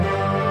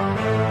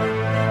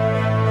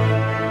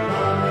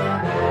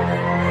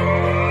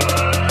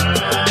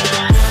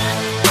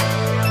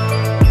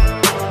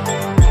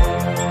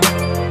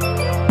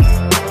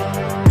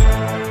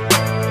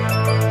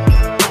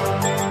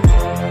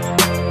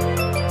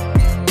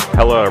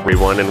Hello,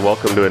 everyone, and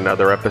welcome to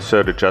another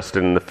episode of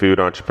Justin and the Food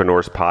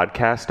Entrepreneurs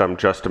Podcast. I'm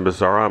Justin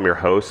Bizzarro. I'm your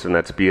host, and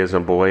that's B as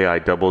in boy,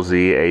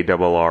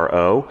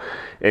 I-Z-Z-A-R-R-O.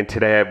 And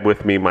today I have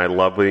with me my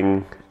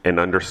loving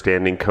and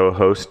understanding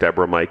co-host,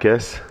 Deborah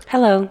Mikas.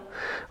 Hello.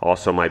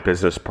 Also my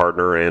business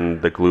partner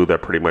and the glue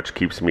that pretty much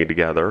keeps me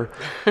together.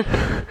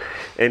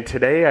 And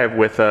today I have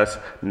with us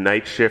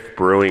Night Shift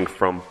Brewing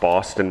from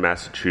Boston,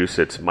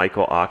 Massachusetts,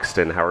 Michael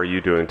Oxton. How are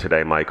you doing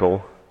today,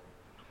 Michael?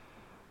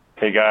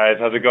 Hey guys,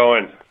 how's it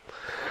going?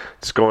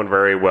 It's going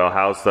very well.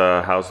 How's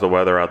the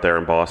weather out there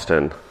in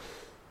Boston?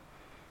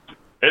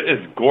 It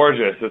is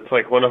gorgeous. It's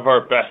like one of our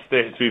best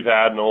days we've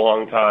had in a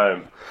long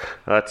time.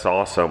 That's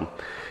awesome.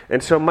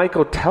 And so,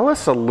 Michael, tell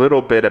us a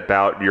little bit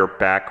about your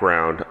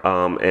background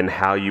and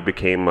how you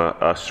became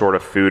a sort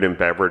of food and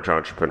beverage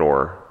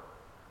entrepreneur.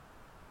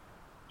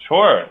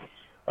 Sure.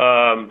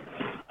 I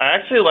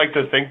actually like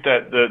to think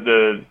that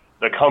the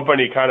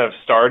company kind of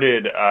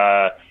started,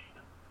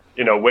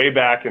 way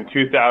back in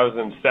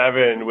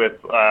 2007 with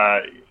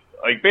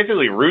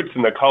basically roots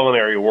in the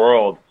culinary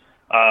world.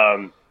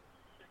 My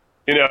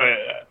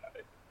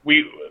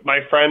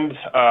friend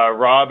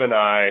Rob and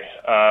I,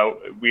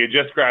 we had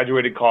just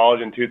graduated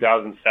college in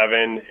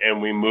 2007,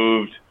 and we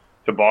moved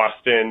to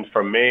Boston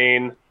from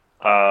Maine.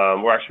 We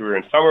were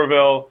in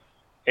Somerville,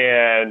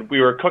 and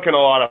we were cooking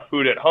a lot of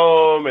food at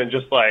home, and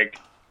just it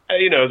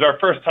was our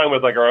first time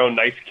with our own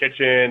nice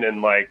kitchen,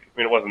 and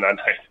it wasn't that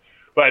nice,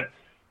 but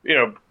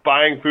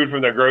buying food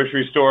from the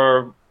grocery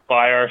store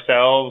by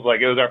ourselves,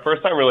 it was our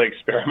first time really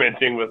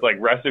experimenting with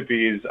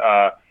recipes,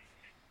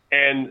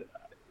 and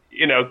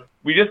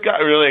we just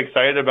got really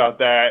excited about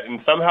that,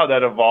 and somehow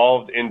that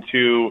evolved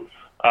into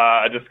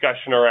a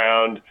discussion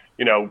around,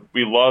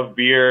 we love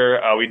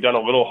beer. We'd done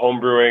a little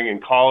home brewing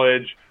in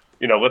college.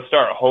 Let's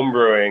start home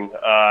brewing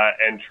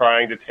and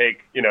trying to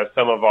take,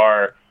 some of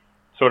our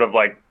sort of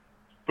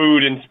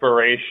food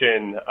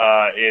inspiration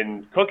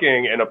in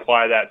cooking and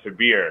apply that to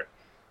beer.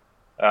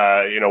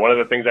 One of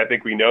the things I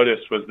think we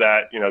noticed was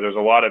that, there's a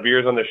lot of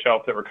beers on the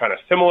shelf that were kind of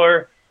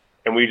similar,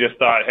 and we just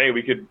thought, hey,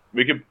 we could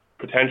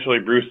potentially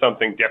brew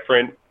something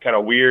different, kind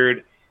of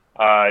weird,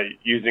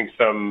 using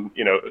some,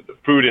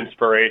 food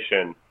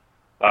inspiration.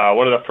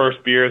 One of the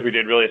first beers we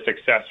did really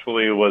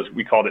successfully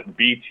we called it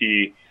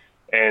BT,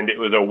 and it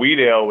was a wheat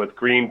ale with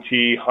green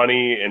tea,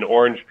 honey, and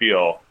orange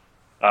peel.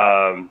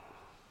 And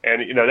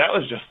that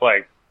was just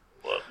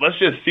let's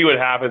just see what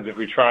happens if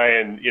we try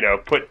and,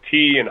 put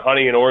tea and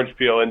honey and orange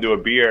peel into a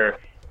beer,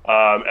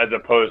 as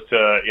opposed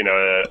to,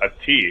 a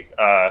tea,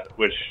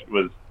 which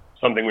was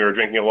something we were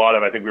drinking a lot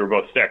of. I think we were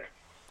both sick.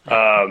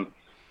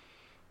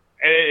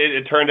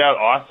 It turned out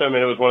awesome,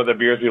 and it was one of the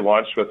beers we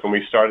launched with when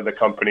we started the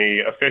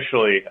company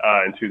officially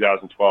in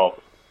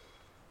 2012.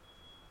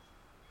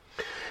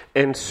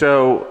 And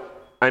so,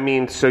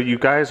 so you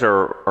guys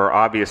are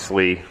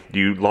obviously,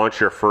 you launch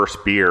your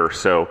first beer,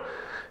 so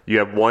you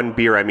have one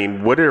beer.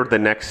 What are the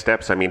next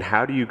steps?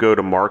 How do you go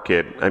to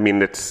market?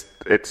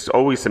 It's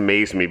always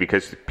amazed me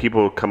because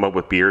people come up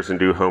with beers and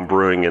do home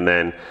brewing, and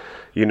then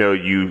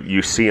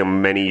you see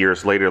them many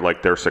years later,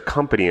 there's a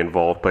company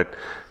involved, but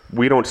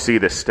we don't see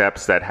the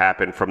steps that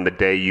happen from the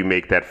day you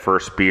make that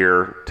first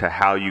beer to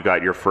how you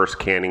got your first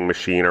canning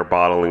machine or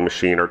bottling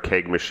machine or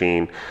keg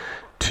machine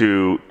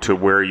to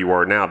where you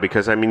are now.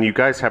 Because, you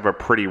guys have a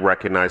pretty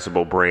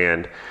recognizable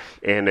brand,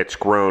 and it's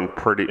grown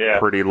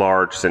pretty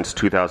large since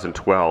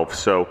 2012.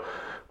 So,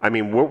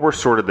 what were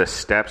sort of the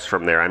steps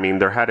from there?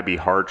 There had to be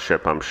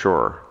hardship, I'm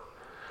sure.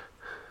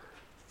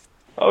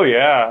 Oh,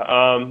 yeah.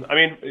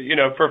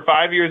 For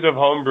 5 years of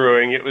home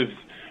brewing, it was,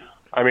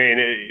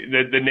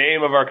 the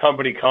name of our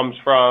company comes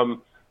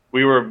from,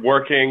 we were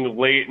working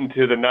late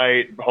into the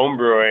night home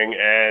brewing,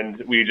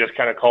 and we just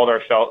kind of called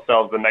ourselves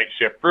the Night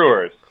Shift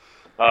Brewers.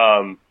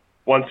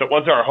 Once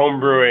our home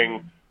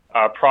brewing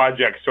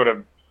project sort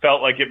of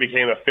felt like it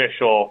became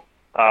official,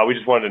 we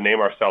just wanted to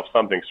name ourselves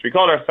something. So we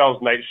called ourselves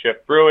Night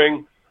Shift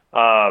Brewing,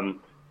 but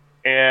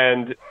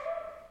it's,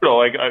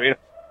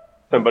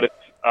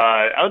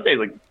 I would say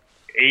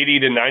 80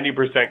 to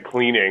 90%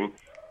 cleaning.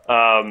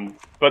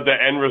 But the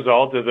end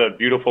result is a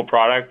beautiful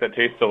product that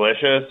tastes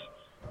delicious.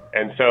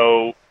 And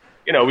so,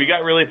 we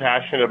got really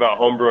passionate about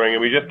home brewing,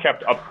 and we just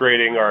kept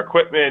upgrading our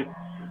equipment,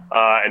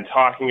 and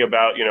talking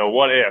about,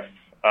 what if,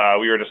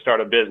 we were to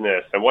start a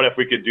business, and what if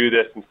we could do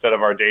this instead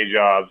of our day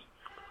jobs,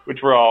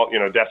 which were all,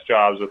 desk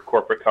jobs with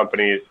corporate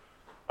companies.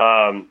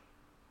 And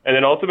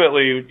then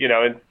ultimately,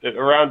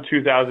 around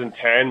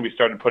 2010, we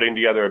started putting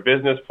together a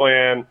business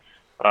plan,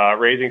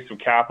 raising some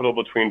capital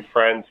between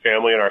friends,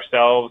 family, and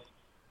ourselves.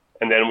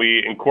 And then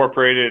we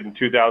incorporated in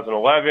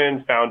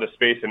 2011, found a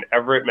space in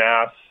Everett,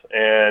 Mass,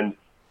 and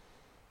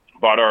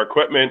bought our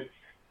equipment,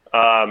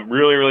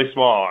 really, really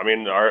small.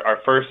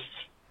 Our first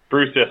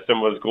brew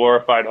system was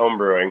glorified home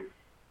brewing.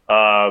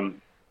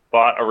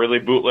 Bought a really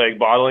bootleg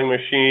bottling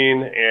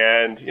machine,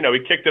 and, we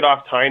kicked it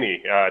off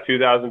tiny.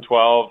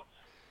 2012,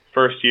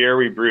 first year,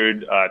 we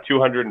brewed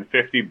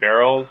 250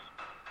 barrels,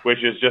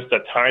 which is just a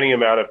tiny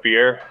amount of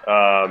beer.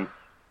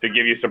 To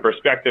give you some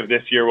perspective,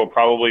 this year we'll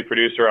probably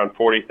produce around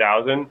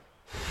 40,000.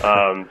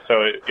 So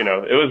it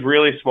was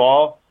really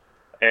small,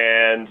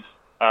 and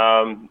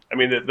I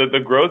mean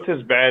the growth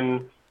has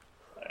been.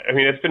 I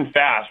mean, it's been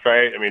fast,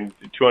 right? I mean,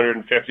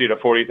 250 to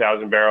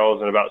 40,000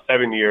 barrels in about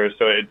 7 years.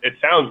 So it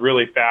sounds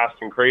really fast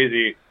and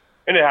crazy,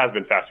 and it has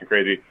been fast and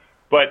crazy.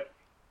 But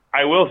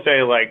I will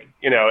say,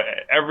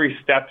 every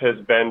step has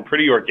been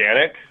pretty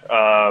organic.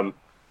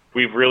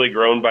 We've really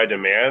grown by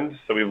demand,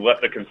 so we've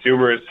let the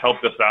consumers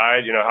help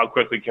decide, how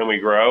quickly can we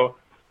grow.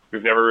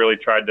 We've never really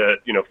tried to,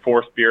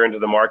 force beer into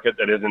the market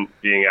that isn't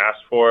being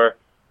asked for.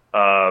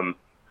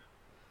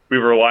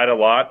 We've relied a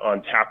lot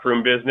on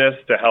taproom business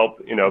to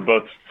help,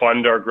 both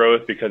fund our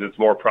growth because it's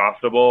more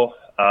profitable,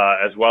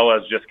 as well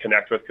as just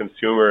connect with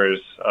consumers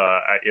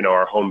at,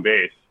 our home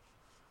base.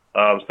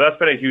 So that's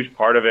been a huge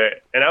part of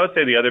it. And I would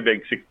say the other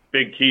big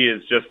key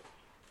is just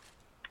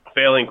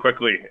failing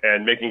quickly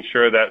and making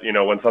sure that,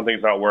 when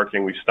something's not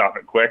working, we stop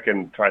it quick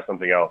and try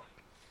something else.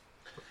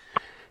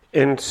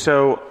 And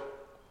so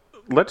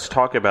let's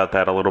talk about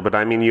that a little bit.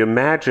 I mean, you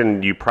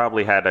imagine you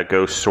probably had to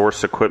go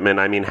source equipment.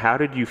 I mean, how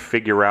did you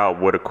figure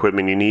out what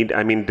equipment you need?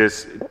 I mean,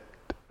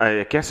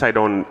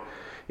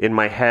 in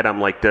my head,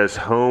 I'm like, does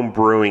home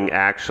brewing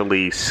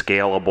actually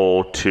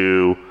scalable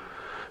to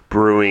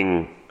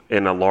brewing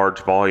in a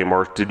large volume,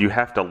 or did you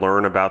have to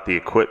learn about the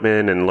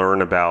equipment and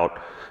learn about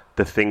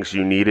the things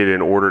you needed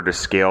in order to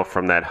scale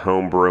from that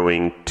home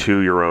brewing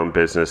to your own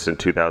business in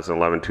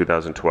 2011,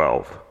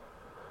 2012?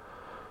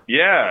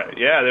 Yeah.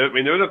 I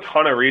mean, there was a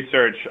ton of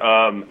research. So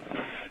I'm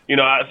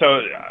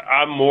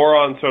more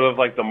on sort of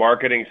like the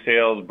marketing,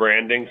 sales,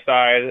 branding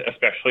side,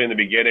 especially in the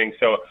beginning.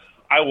 So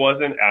I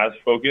wasn't as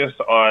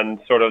focused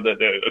on sort of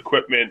the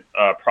equipment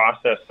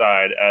process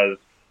side as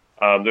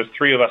there's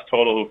three of us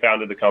total who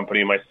founded the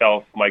company,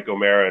 myself, Mike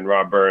O'Mara, and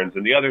Rob Burns.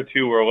 And the other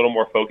two were a little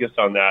more focused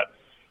on that.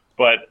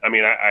 But, I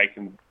mean, I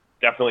can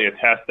definitely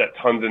attest that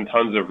tons and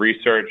tons of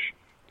research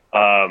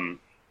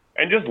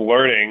and just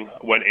learning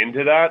went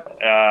into that.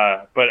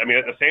 But I mean,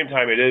 at the same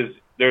time,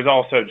 there's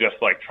also just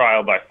like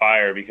trial by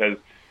fire, because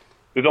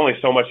there's only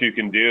so much you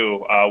can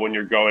do when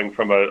you're going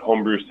from a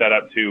homebrew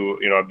setup to,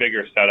 a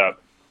bigger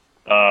setup.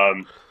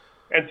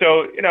 And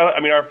so, I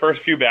mean, our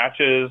first few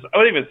batches, I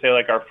would even say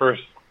like our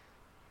first,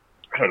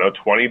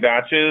 20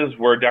 batches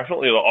were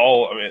definitely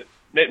all, I mean,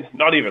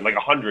 not even like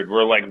 100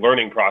 were like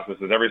learning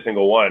processes, every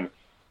single one.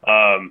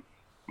 I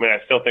mean, I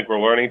still think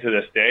we're learning to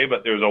this day,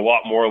 but there was a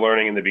lot more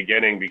learning in the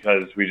beginning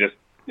because we just,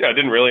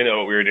 didn't really know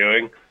what we were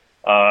doing.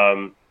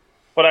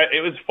 But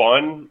it was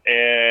fun,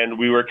 and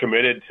we were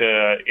committed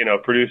to,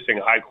 producing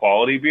high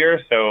quality beer.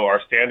 So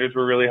our standards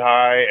were really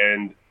high,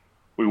 and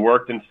we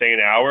worked insane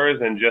hours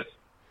and just,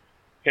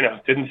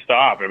 didn't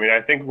stop. I mean,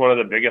 I think one of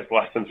the biggest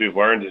lessons we've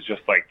learned is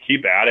just like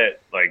keep at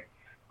it, like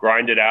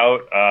grind it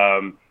out.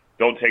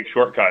 Don't take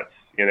shortcuts.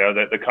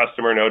 That the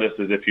customer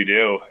notices if you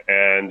do.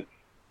 And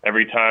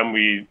every time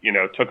we,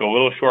 took a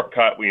little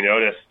shortcut, we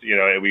noticed,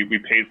 we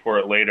paid for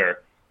it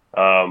later,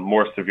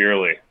 more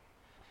severely.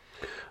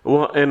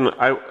 Well, and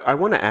I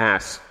want to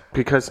ask,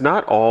 because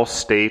not all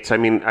states, I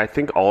mean, I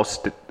think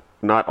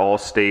not all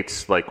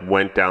states like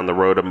went down the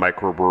road of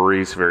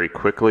microbreweries very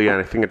quickly, and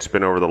I think it's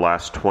been over the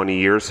last 20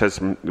 years.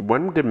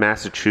 When did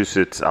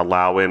Massachusetts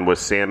allow in? Was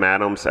Sam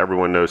Adams?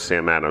 Everyone knows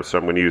Sam Adams, so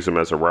I'm going to use him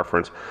as a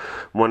reference.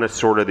 One of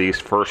sort of these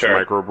first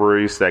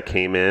microbreweries that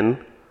came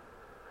in.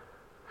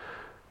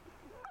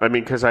 I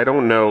mean, because I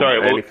don't know.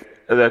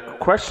 The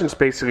question's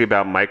basically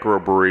about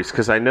microbreweries,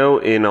 because I know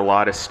in a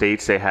lot of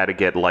states they had to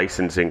get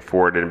licensing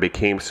for it, and it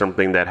became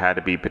something that had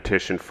to be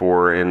petitioned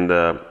for in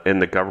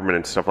the government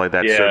and stuff like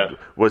that. Yeah. So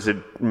was it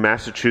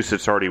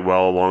Massachusetts already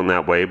well along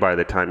that way by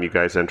the time you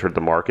guys entered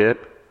the market?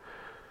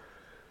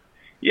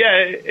 Yeah,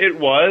 it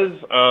was.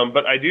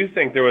 But I do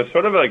think there was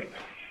sort of like,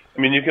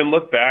 I mean, you can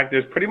look back,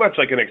 there's pretty much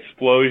like an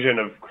explosion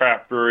of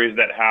craft breweries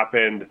that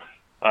happened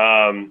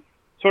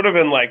sort of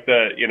in like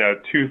the,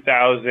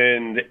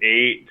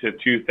 2008 to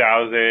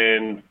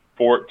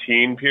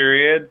 2014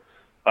 period,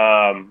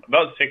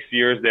 about 6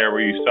 years there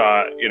where you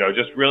saw,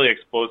 just really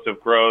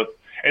explosive growth.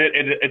 And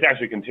it's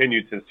actually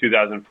continued since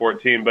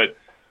 2014. But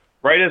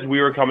right as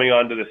we were coming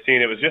onto the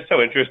scene, it was just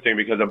so interesting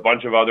because a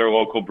bunch of other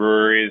local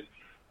breweries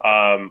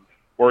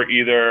were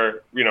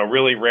either,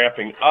 really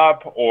ramping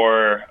up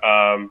or,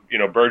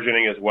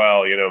 burgeoning as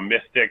well.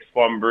 Mystic,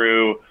 Slum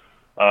Brew,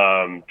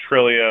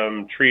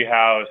 Trillium,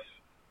 Treehouse.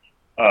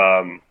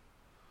 I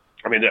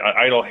mean,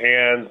 Idle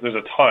Hands, there's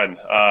a ton.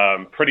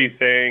 Pretty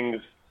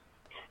Things.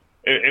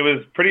 It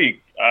was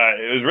pretty,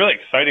 it was really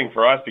exciting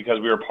for us because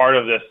we were part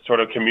of this sort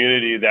of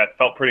community that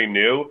felt pretty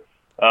new.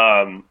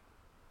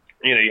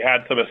 You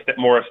had some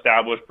more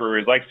established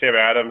breweries like Sam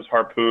Adams,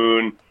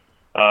 Harpoon,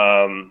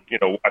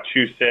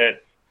 Wachusett,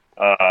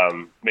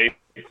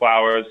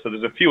 Mayflowers. So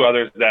there's a few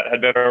others that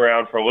had been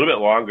around for a little bit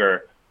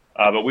longer.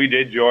 But we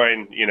did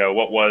join,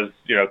 what was,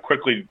 a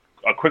quickly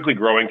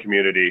growing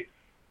community.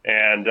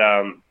 And,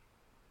 I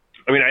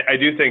mean, I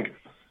do think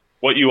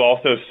what you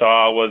also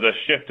saw was a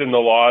shift in the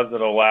laws that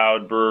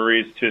allowed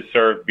breweries to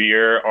serve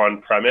beer on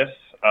premise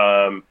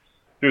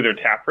through their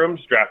tap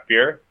rooms, draft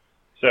beer.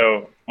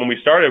 So when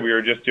we started, we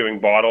were just doing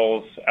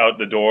bottles out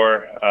the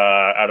door,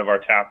 out of our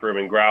tap room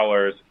and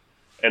growlers.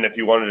 And if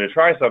you wanted to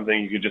try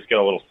something, you could just get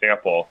a little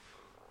sample.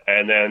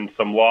 And then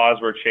some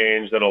laws were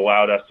changed that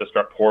allowed us to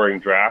start pouring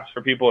drafts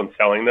for people and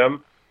selling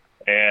them.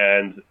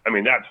 And I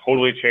mean, that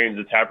totally changed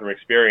the taproom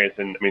experience.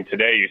 And I mean,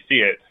 today you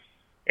see it.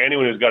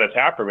 Anyone who's got a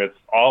taproom, it's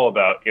all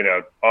about,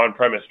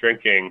 on-premise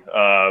drinking.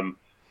 And,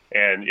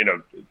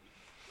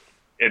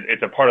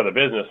 it's a part of the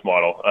business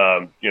model.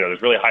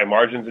 There's really high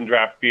margins in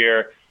draft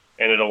beer,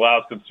 and it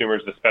allows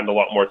consumers to spend a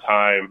lot more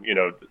time,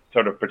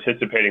 sort of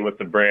participating with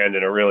the brand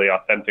in a really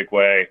authentic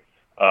way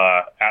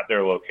at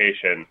their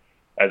location,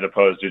 as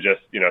opposed to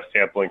just,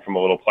 sampling from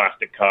a little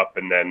plastic cup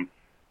and then,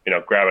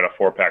 grabbing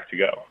a 4-pack to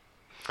go.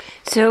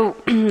 So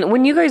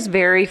when you guys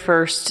very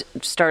first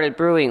started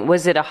brewing,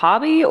 was it a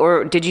hobby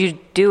or did you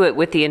do it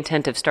with the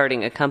intent of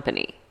starting a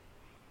company?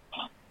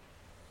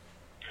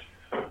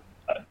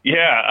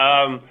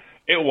 Yeah,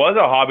 it was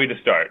a hobby to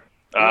start.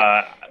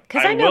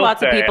 Because I know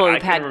lots of people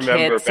who've had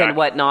kits and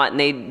whatnot, and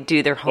they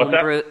do their home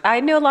brew.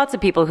 I know lots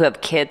of people who have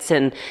kits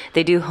and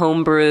they do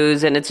home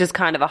brews, and it's just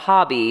kind of a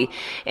hobby.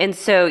 And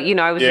so,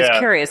 I was just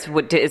curious,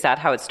 is that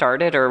how it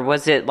started, or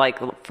was it like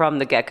from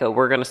the get-go,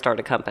 we're going to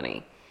start a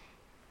company?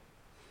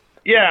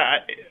 Yeah,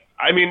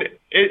 I mean,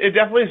 it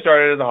definitely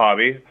started as a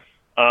hobby.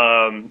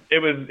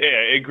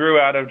 It grew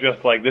out of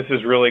just like, this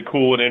is really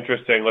cool and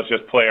interesting. Let's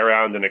just play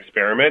around and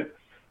experiment.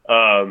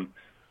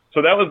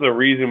 So that was the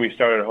reason we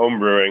started home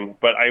brewing.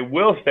 But I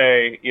will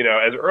say,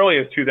 as early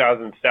as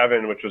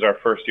 2007, which was our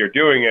first year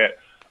doing it,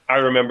 I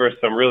remember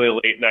some really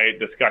late night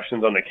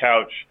discussions on the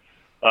couch.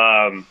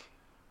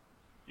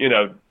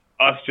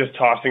 Us just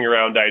tossing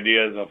around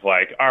ideas of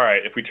like, all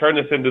right, if we turn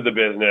this into a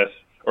business,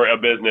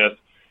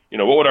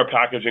 what would our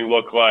packaging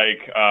look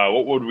like?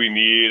 What would we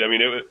need? I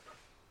mean,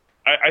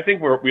 I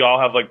think we all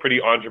have like pretty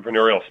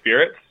entrepreneurial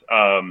spirits.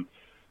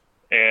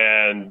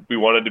 And we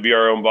wanted to be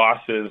our own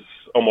bosses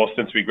almost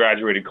since we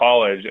graduated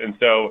college. And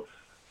so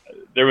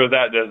there was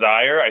that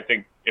desire. I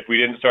think if we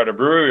didn't start a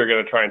brewery, we were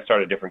going to try and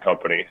start a different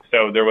company.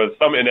 So there was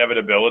some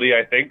inevitability,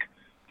 I think,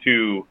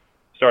 to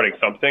starting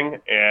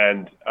something.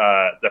 And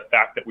the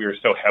fact that we were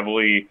so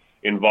heavily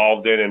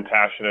involved in and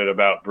passionate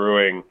about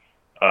brewing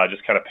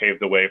just kind of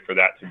paved the way for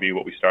that to be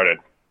what we started.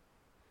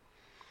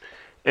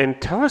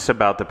 And tell us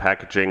about the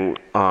packaging,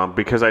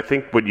 because I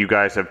think what you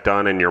guys have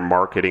done in your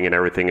marketing and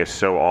everything is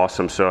so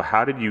awesome. So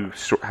how do you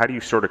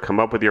sort of come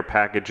up with your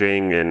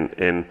packaging,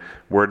 and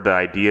where the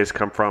ideas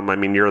come from? I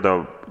mean, you're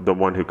the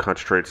one who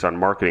concentrates on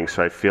marketing,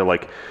 so I feel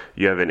like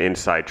you have an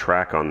inside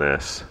track on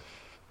this.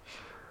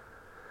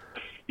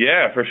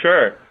 Yeah, for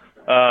sure.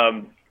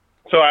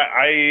 So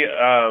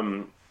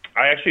I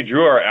actually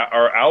drew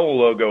our owl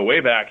logo way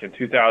back in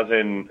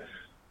 2000.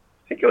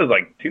 I think it was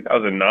like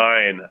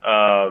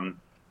 2009.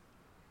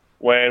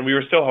 When we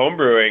were still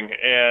homebrewing,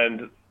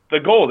 and the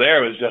goal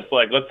there was just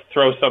like, let's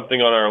throw something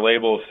on our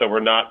labels so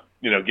we're not,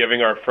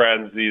 giving our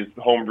friends these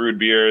homebrewed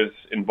beers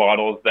in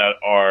bottles that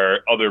are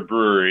other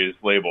breweries'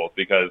 labels,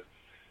 because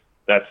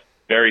that's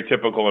very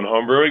typical in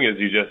homebrewing is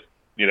you just,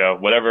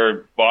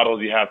 whatever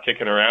bottles you have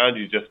kicking around,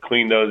 you just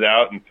clean those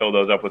out and fill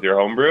those up with your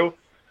homebrew.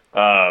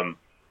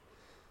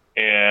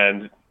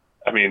 And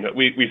I mean,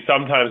 we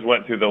sometimes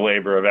went through the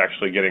labor of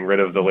actually getting rid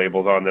of the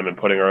labels on them and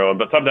putting our own,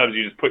 but sometimes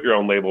you just put your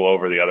own label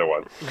over the other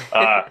one.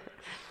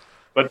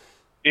 But,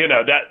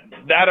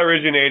 that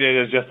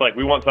originated as just like,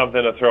 we want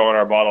something to throw on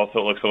our bottle so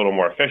it looks a little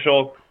more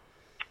official.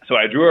 So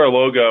I drew our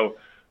logo,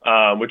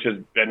 which has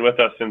been with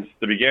us since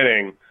the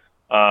beginning,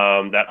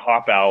 that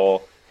hop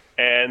owl.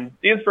 And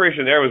the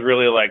inspiration there was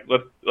really like,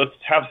 let's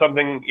have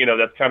something,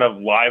 that's kind of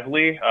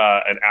lively.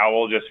 An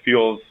owl just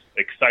feels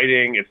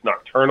exciting. It's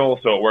nocturnal,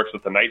 so it works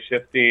with the night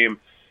shift theme,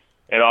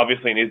 and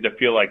obviously it needs to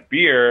feel like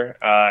beer.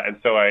 And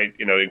so I,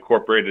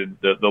 incorporated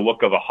the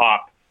look of a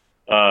hop.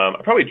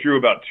 I probably drew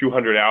about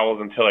 200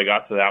 owls until I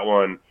got to that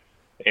one,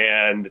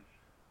 and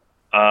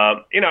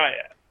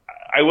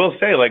I will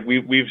say, like,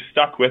 we've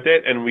stuck with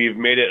it, and we've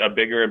made it a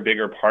bigger and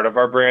bigger part of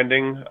our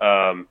branding.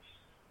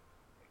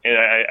 And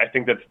I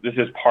think that this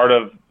is part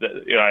of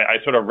I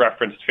sort of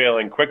referenced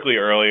failing quickly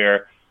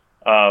earlier.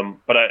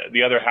 But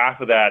the other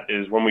half of that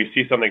is when we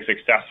see something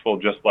successful,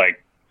 just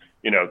like,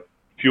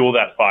 fuel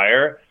that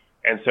fire.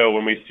 And so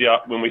when we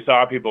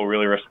saw people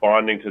really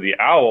responding to the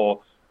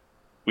owl,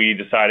 we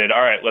decided,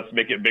 all right, let's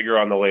make it bigger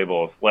on the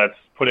labels. Let's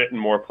put it in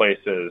more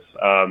places.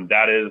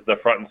 That is the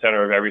front and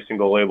center of every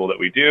single label that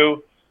we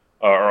do,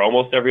 or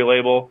almost every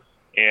label.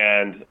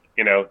 And,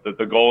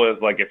 the goal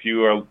is, like, if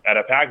you are at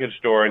a package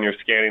store and you're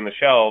scanning the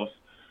shelves,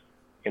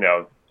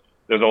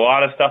 there's a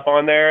lot of stuff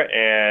on there,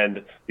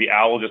 and the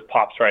owl just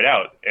pops right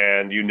out.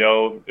 And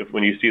if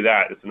when you see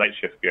that, it's a night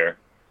shift beer.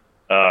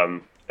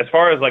 As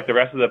far as like the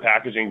rest of the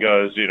packaging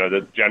goes,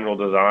 the general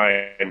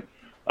design,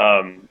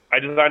 I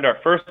designed our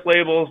first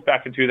labels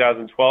back in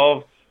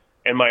 2012,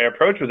 and my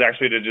approach was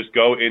actually to just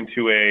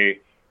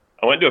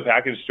I went to a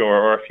package store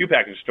or a few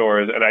package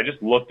stores, and I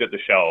just looked at the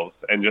shelves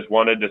and just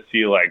wanted to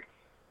see, like,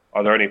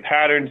 are there any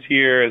patterns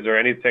here? Is there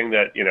anything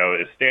that,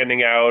 is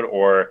standing out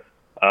or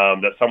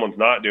that someone's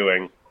not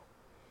doing?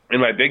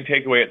 And my big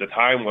takeaway at the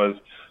time was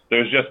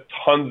there's just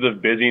tons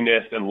of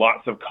busyness and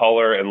lots of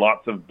color and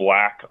lots of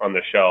black on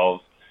the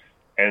shelves.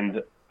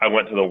 And I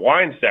went to the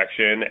wine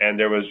section, and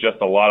there was just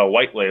a lot of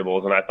white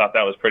labels, and I thought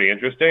that was pretty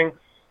interesting.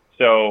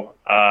 So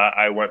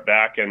I went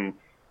back, and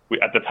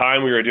at the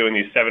time we were doing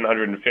these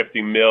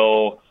 750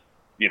 ml,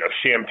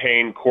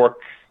 champagne cork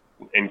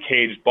and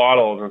caged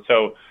bottles. And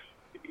so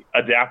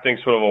adapting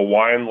sort of a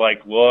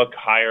wine-like look,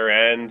 higher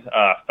end,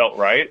 felt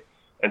right.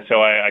 And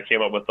so I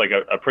came up with like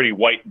a pretty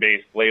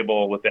white-based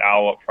label with the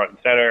owl up front and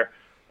center.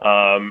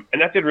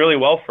 And that did really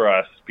well for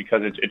us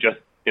because it just,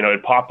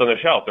 it popped on the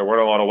shelf. There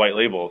weren't a lot of white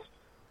labels.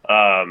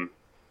 And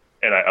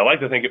I like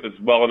to think it was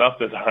well enough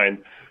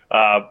designed,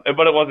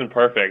 but it wasn't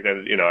perfect.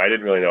 And, I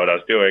didn't really know what I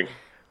was doing.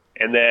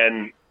 And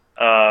then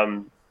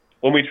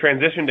when we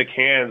transitioned to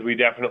cans, we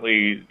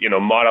definitely,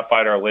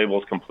 modified our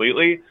labels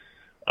completely.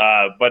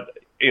 But,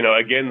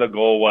 again, the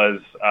goal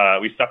was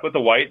we stuck with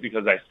the white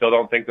because I still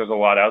don't think there's a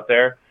lot out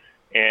there.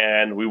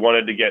 And we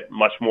wanted to get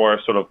much more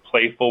sort of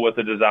playful with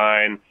the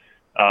design,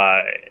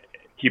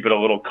 keep it a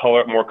little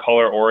more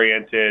color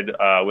oriented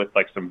with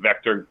like some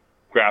vector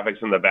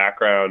graphics in the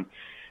background,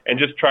 and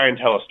just try and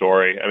tell a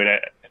story. I mean,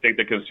 I think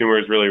the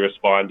consumers really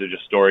respond to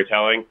just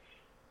storytelling.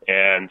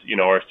 And,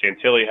 our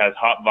Chantilly has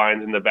hop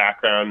vines in the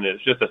background.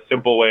 It's just a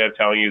simple way of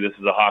telling you this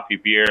is a hoppy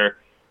beer,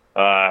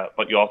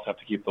 but you also have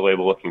to keep the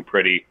label looking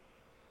pretty.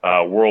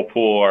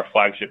 Whirlpool, our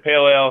flagship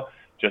pale ale,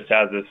 just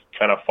has this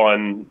kind of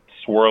fun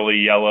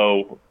swirly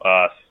yellow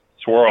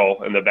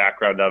swirl in the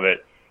background of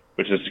it,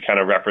 which is kind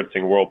of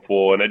referencing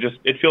Whirlpool, and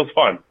it feels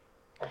fun.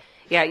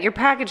 Yeah, your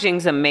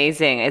packaging's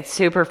amazing. It's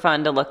super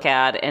fun to look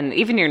at, and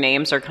even your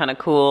names are kind of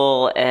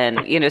cool. And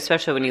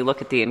especially when you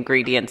look at the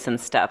ingredients and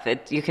stuff,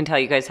 you can tell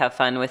you guys have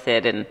fun with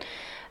it. And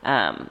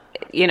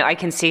I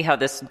can see how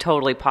this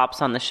totally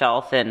pops on the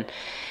shelf. And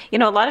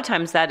a lot of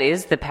times that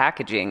is the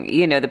packaging.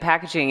 The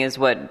packaging is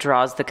what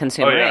draws the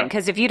consumer in.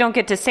 Because if you don't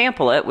get to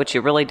sample it, which you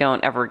really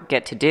don't ever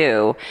get to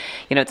do,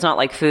 it's not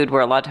like food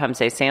where a lot of times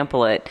they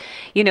sample it.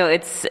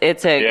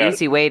 It's an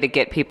easy way to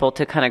get people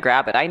to kind of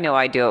grab it. I know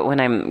I do it when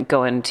I'm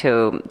going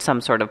to some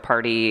sort of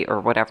party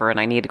or whatever, and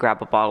I need to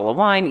grab a bottle of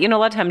wine. A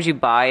lot of times you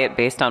buy it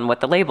based on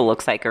what the label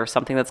looks like or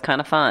something that's kind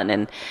of fun.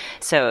 And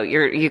so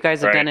you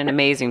guys have done an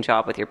amazing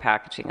job with your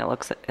packaging.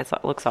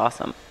 It looks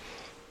awesome.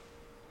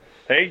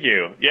 Thank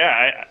you.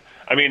 Yeah,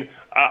 I mean,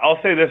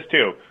 I'll say this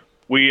too.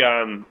 We've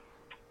done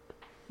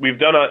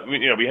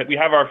we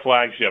have our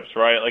flagships,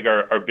 right? Like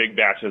our big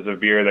batches of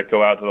beer that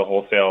go out to the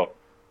wholesale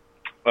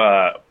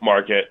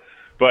market.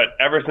 But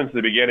ever since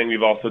the beginning,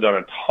 we've also done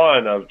a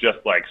ton of just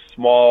like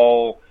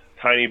small,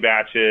 tiny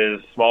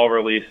batches, small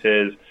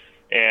releases.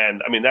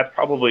 And I mean, that's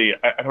probably,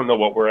 I don't know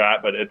what we're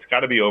at, but it's got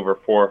to be over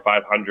 400 or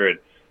 500.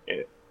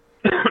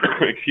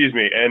 Excuse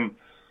me. And,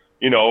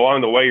 along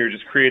the way, you're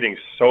just creating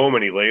so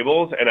many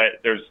labels, and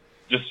there's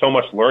just so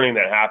much learning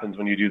that happens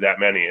when you do that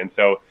many. And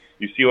so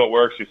you see what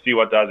works, you see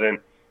what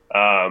doesn't.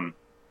 And,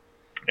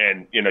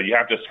 you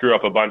have to screw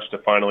up a bunch to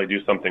finally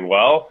do something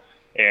well.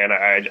 And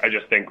I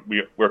just think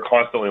we're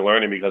constantly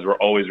learning because we're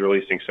always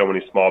releasing so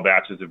many small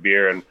batches of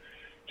beer and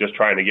just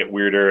trying to get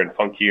weirder and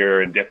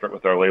funkier and different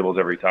with our labels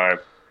every time.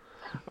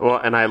 Well,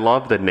 and I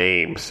love the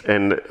names.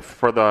 And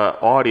for the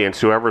audience,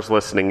 whoever's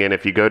listening in,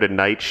 if you go to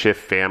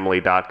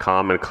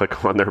nightshiftfamily.com and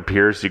click on their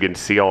beers, you can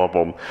see all of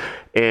them.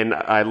 And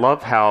I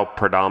love how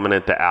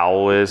predominant the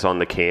owl is on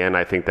the can.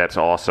 I think that's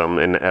awesome.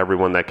 And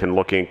everyone that can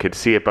look in could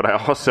see it. But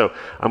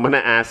I'm going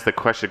to ask the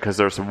question because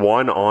there's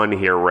one on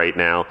here right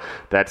now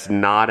that's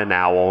not an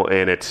owl,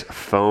 and it's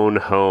Phone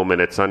Home,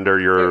 and it's under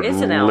your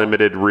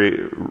limited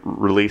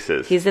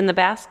releases. He's in the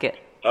basket.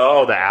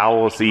 Oh, the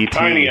owl's ET.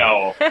 Tiny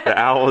owl. The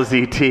owl's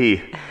ET.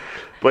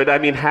 But, I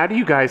mean, how do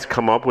you guys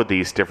come up with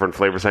these different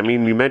flavors? I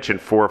mean, you mentioned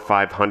 400 or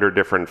 500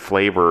 different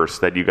flavors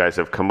that you guys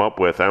have come up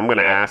with. I'm going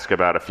to ask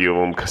about a few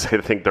of them because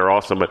I think they're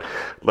awesome. But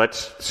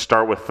let's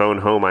start with Phone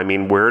Home. I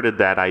mean, where did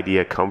that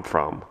idea come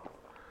from?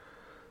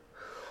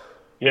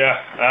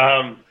 Yeah.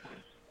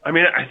 I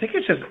mean, I think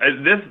it's just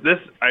this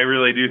I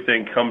really do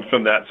think comes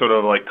from that sort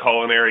of like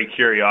culinary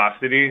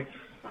curiosity.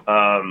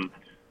 With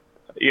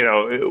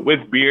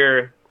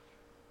beer,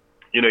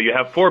 you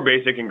have 4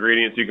 basic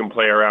ingredients you can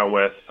play around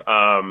with.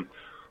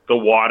 The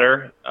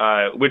water,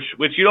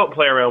 which you don't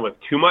play around with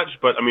too much,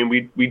 but I mean,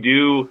 we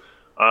do,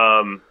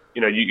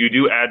 you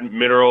do add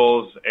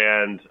minerals,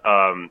 and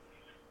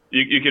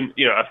you can,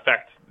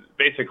 affect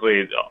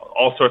basically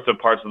all sorts of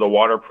parts of the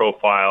water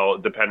profile,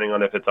 depending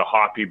on if it's a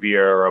hoppy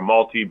beer or a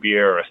malty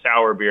beer or a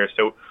sour beer.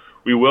 So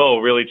we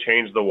will really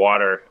change the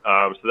water.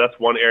 So that's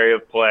one area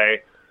of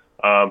play,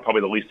 probably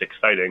the least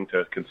exciting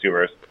to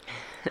consumers.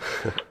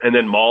 And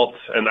then malts,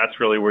 and that's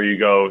really where you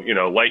go,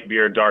 light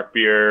beer, dark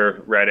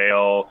beer, red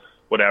ale,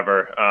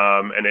 whatever.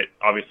 And it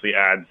obviously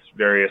adds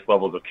various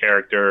levels of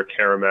character,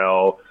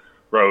 caramel,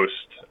 roast.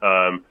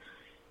 And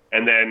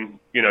then,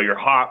 your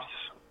hops,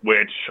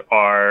 which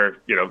are,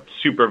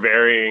 super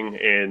varying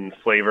in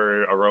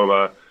flavor,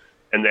 aroma.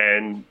 And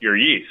then your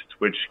yeast,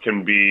 which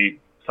can be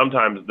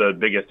sometimes the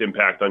biggest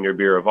impact on your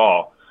beer of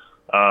all.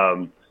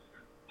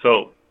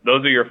 So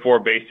those are your 4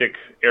 basic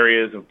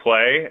areas of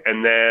play.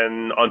 And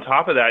then on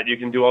top of that, you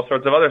can do all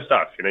sorts of other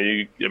stuff.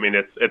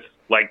 It's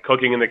like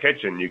cooking in the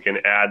kitchen. You can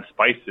add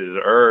spices,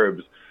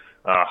 herbs,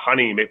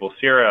 honey, maple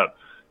syrup.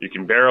 You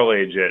can barrel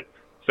age it.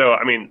 So,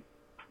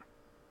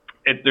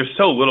 there's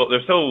so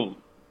little,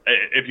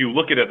 if you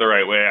look at it the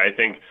right way, I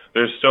think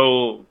there's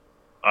so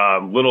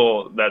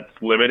little that's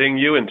limiting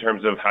you in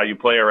terms of how you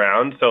play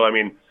around. So,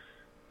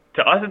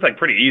 to us, it's like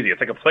pretty easy.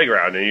 It's like a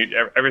playground, and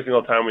every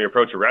single time we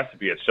approach a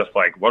recipe, it's just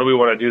like, what do we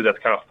want to do that's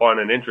kind of fun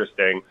and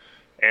interesting?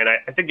 And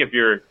I think if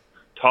your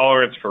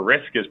tolerance for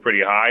risk is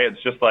pretty high,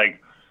 it's just like,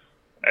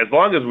 as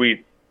long as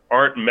we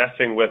aren't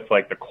messing with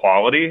like the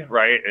quality,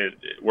 right?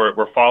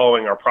 We're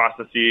following our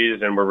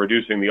processes, and we're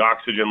reducing the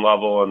oxygen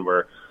level, and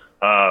we're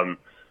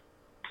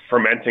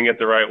fermenting it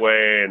the right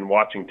way and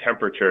watching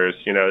temperatures.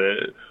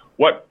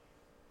 What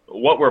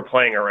we're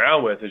playing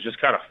around with is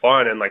just kind of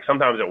fun, and like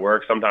sometimes it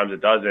works, sometimes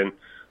it doesn't.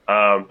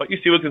 But you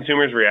see what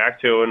consumers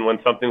react to, and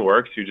when something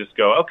works, you just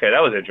go, okay,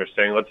 that was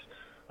interesting. Let's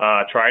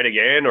try it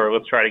again, or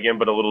let's try it again,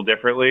 but a little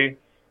differently.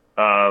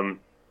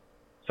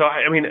 So,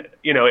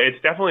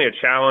 it's definitely a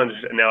challenge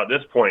now at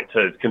this point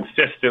to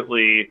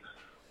consistently,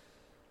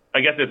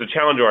 I guess it's a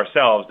challenge to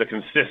ourselves to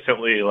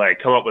consistently like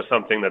come up with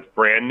something that's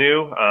brand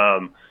new.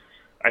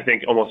 I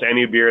think almost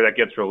any beer that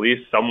gets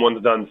released,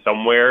 someone's done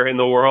somewhere in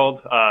the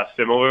world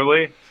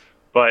similarly.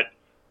 But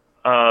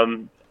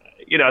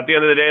at the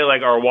end of the day,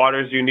 like, our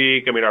water's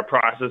unique. Our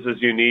process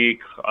is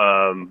unique.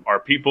 Our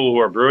people who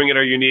are brewing it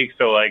are unique.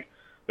 So, like,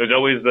 there's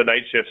always the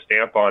Night Shift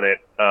stamp on it.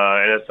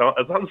 And as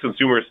long as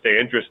consumers stay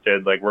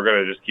interested, like, we're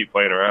going to just keep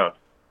playing around.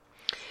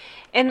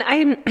 And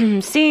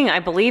I'm seeing, I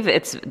believe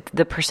it's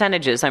the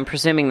percentages. I'm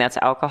presuming that's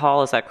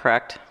alcohol. Is that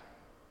correct?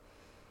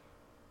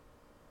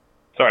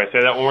 Sorry,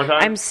 say that one more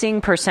time. I'm seeing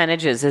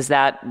percentages. Does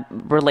that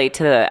relate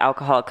to the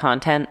alcoholic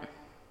content?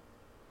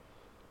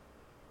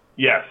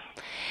 Yes.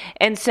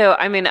 And so,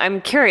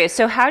 I'm curious.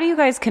 So how do you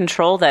guys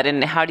control that,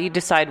 and how do you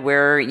decide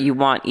where you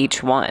want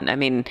each one?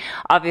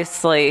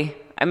 Obviously,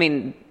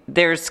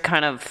 there's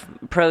kind of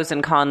pros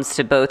and cons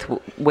to both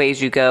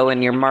ways you go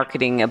and your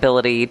marketing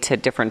ability to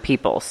different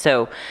people.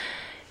 So,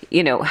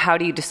 how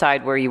do you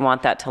decide where you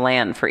want that to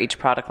land for each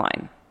product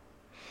line?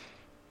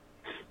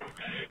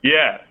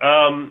 Yeah.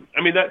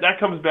 That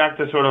comes back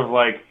to sort of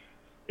like,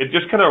 it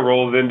just kind of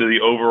rolls into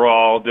the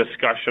overall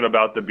discussion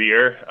about the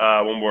beer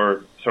when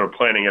we're sort of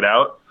planning it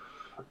out.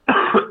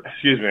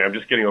 Excuse me, I'm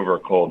just getting over a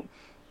cold.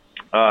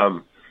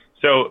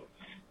 So,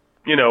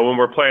 when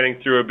we're planning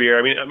through a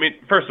beer,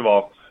 first of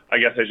all, I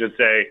guess I should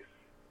say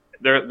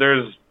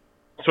there's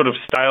sort of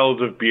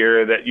styles of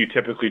beer that you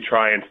typically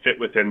try and fit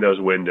within those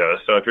windows.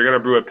 So if you're going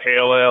to brew a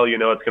pale ale,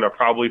 it's going to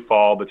probably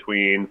fall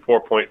between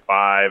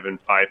 4.5 and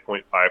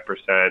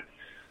 5.5%.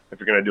 If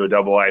you're going to do a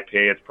double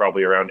IPA, it's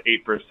probably around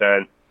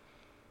 8%.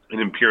 An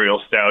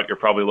imperial stout, you're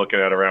probably looking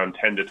at around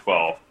 10 to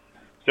 12.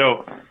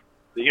 So,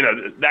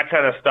 that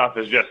kind of stuff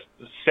is just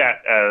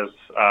set as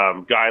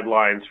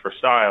guidelines for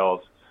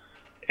styles.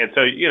 And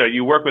so,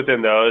 you work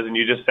within those, and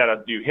you just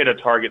you hit a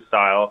target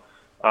style.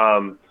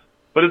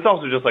 But it's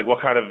also just like, what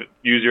kind of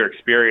user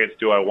experience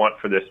do I want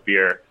for this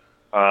beer?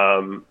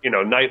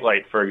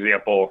 Nightlight, for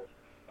example,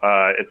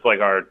 it's like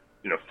our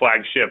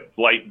flagship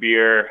light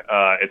beer.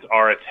 It's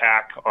our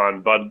attack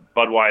on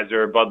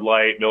Budweiser, Bud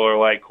Light, Miller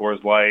Lite,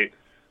 Coors Light.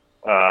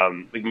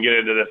 We can get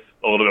into this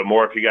a little bit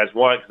more if you guys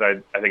want,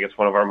 because I think it's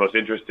one of our most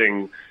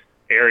interesting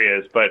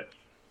areas. But,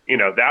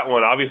 that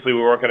one, obviously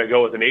we weren't going to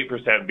go with an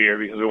 8% beer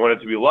because we want it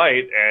to be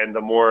light, and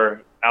the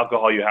more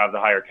alcohol you have, the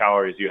higher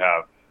calories you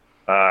have.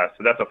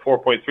 So that's a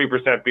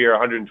 4.3% beer,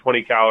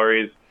 120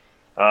 calories.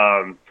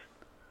 There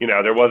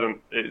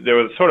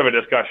was sort of a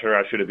discussion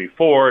around, should it be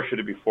 4, should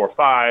it be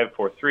 4.5,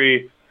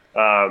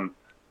 4.3?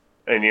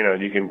 And,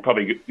 you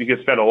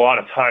can spend a lot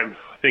of time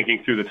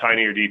thinking through the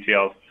tinier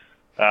details.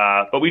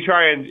 But we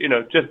try and,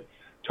 just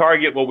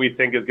target what we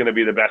think is going to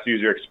be the best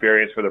user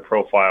experience for the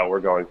profile we're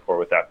going for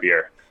with that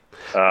beer.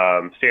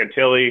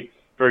 Santilli,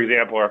 for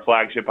example, our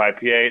flagship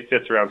IPA, it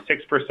sits around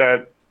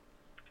 6%.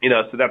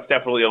 So that's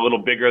definitely a little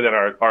bigger than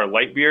our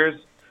light beers.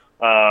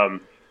 A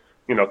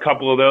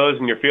couple of those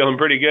and you're feeling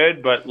pretty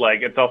good, but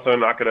like, it's also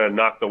not going to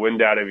knock the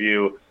wind out of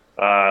you,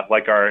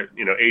 like our,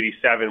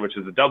 87, which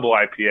is a double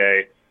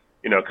IPA,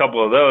 a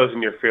couple of those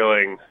and you're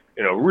feeling,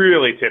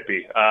 really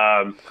tippy.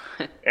 And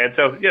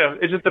so,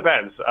 it just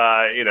depends.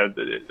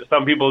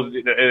 Some people,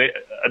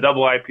 a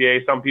double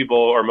IPA, some people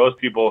or most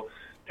people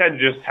tend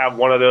to just have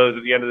one of those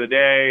at the end of the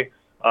day.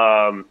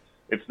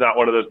 It's not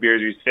one of those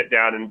beers you sit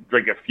down and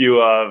drink a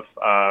few of,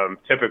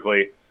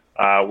 typically,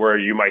 where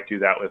you might do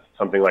that with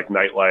something like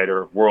Nightlight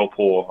or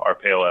Whirlpool, our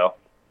pale ale.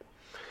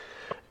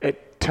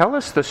 Tell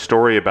us the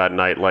story about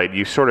Nightlight.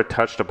 You sort of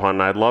touched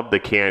upon it. I love the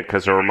can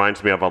because it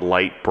reminds me of a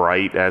Light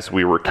Bright as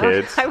we were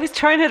kids. I was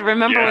trying to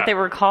remember what they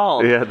were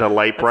called. Yeah, the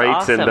Light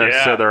Brights, awesome. And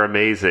so they're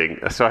amazing.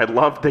 So I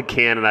love the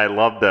can, and I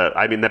love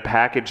the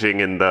packaging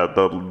and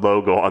the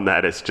logo on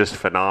that is just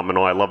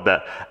phenomenal. I love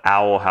that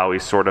owl, how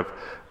he's sort of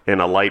in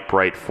a Light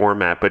Bright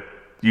format. But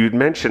you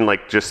mentioned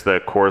like just the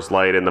Coors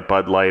Light and the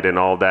Bud Light and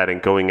all that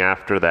and going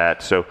after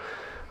that. So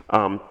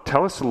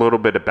Tell us a little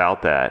bit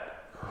about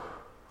that.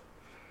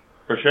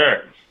 For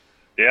sure.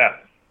 Yeah.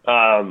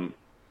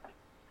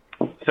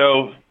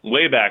 So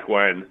way back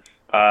when,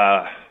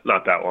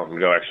 not that long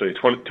ago, actually,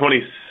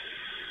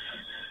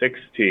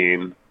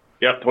 2016.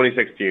 Yep,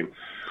 2016.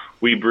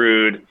 We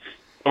brewed,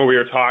 or we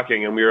were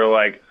talking, and we were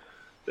like,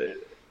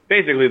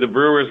 basically the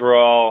brewers were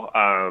all,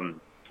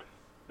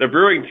 the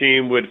brewing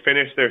team would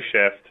finish their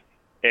shift,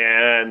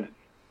 and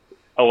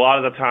a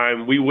lot of the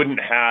time we wouldn't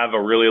have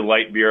a really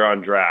light beer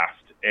on draft.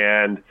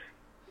 And,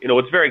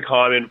 what's very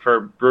common for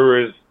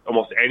brewers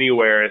almost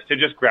anywhere is to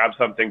just grab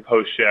something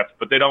post-shift,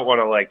 but they don't want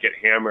to, get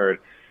hammered.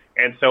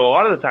 And so a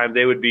lot of the time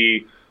they would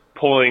be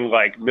pulling,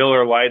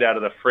 Miller Lite out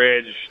of the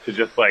fridge to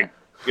just,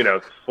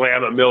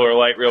 slam a Miller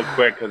Lite real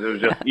quick because it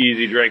was just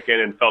easy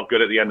drinking and felt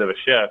good at the end of a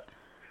shift.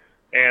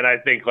 And I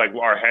think,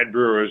 our head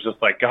brewer was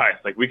just like, guys,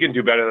 we can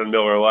do better than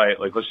Miller Lite.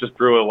 Let's just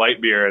brew a light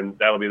beer, and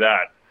that'll be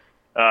that.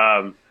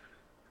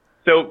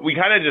 So we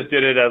kind of just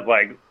did it as,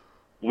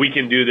 we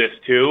can do this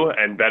too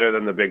and better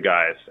than the big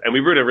guys. And we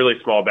brewed a really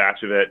small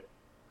batch of it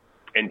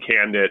and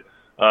canned it.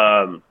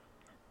 And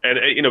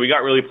we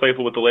got really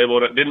playful with the label,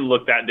 and it didn't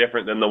look that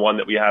different than the one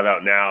that we have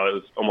out now. It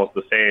was almost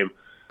the same.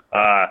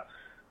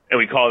 And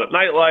we called it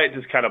Night Light,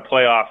 just kind of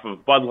play off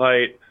of Bud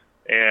Light.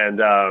 And,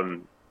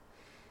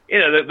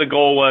 the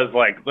goal was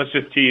let's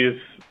just tease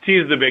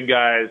the big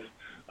guys.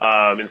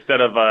 Instead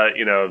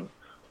of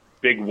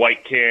big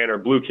white can or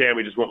blue can,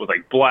 we just went with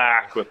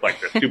black with the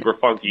super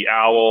funky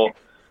owl.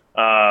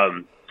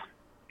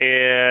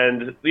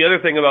 And the other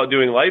thing about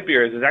doing light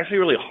beers is it's actually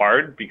really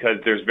hard because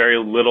there's very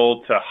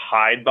little to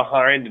hide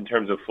behind in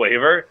terms of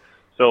flavor.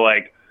 So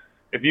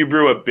if you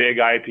brew a big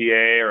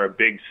IPA or a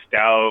big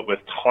stout with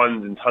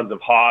tons and tons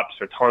of hops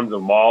or tons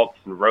of malts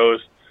and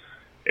roast,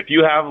 if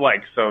you have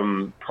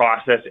some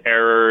process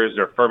errors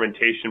or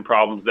fermentation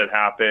problems that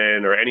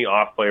happen or any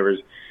off flavors,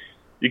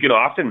 you can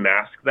often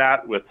mask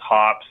that with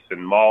hops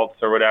and malts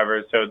or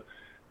whatever. So,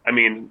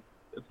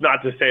 it's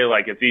not to say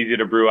it's easy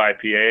to brew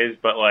IPAs,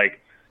 but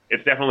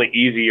it's definitely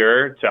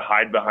easier to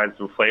hide behind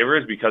some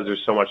flavors because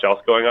there's so much else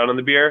going on in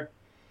the beer.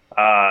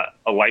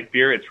 A light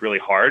beer, it's really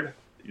hard.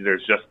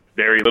 There's just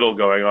very little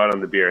going on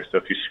in the beer. So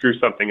if you screw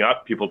something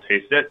up, people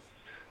taste it.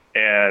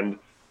 And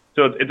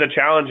so it's a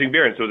challenging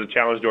beer, and so it's a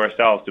challenge to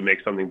ourselves to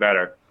make something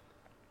better.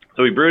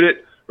 So we brewed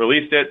it,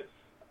 released it,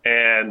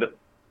 and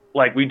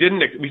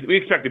we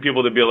expected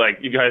people to be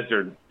like, you guys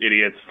are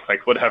idiots,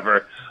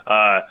 whatever.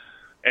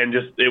 And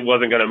just it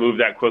wasn't going to move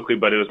that quickly,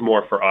 but it was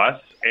more for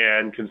us,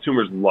 and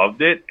consumers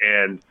loved it.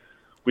 And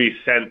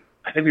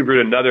I think we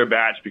brewed another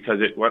batch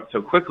because it went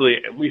so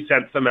quickly, and we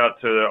sent some out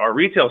to our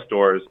retail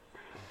stores.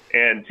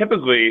 And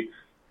typically,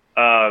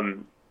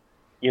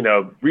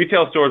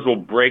 retail stores will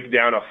break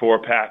down a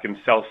 4-pack and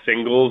sell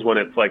singles when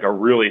it's a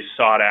really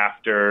sought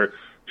after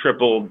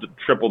triple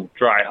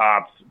dry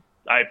hops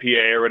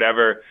IPA or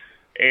whatever.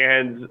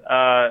 And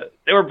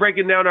they were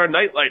breaking down our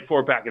Night Light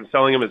 4-pack and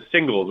selling them as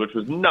singles, which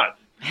was nuts.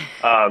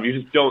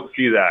 You just don't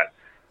see that.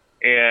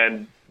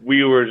 And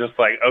we were just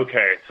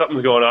okay,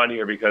 something's going on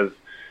here because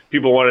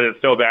people wanted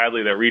it so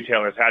badly that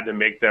retailers had to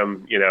make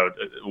them,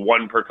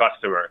 one per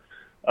customer.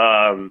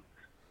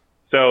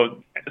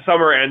 So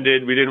summer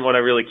ended. We didn't want to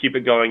really keep it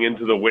going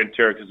into the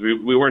winter because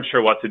we weren't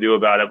sure what to do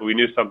about it, but we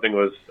knew something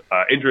was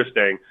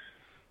interesting.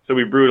 So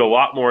we brewed a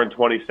lot more in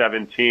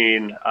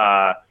 2017,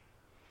 and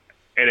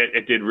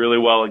it did really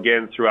well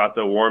again throughout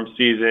the warm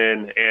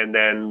season. And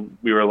then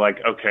we were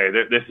like, okay,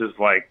 this is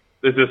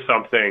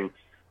something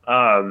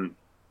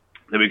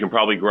that we can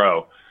probably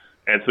grow.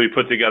 And so we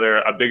put together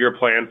a bigger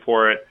plan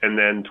for it. And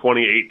then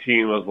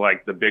 2018 was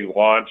the big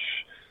launch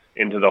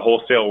into the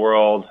wholesale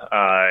world.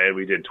 And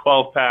we did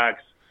 12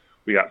 packs.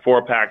 We got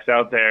 4-packs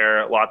out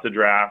there, lots of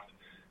draft.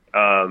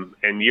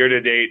 And year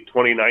to date,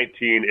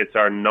 2019, it's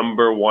our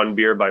number one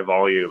beer by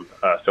volume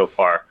so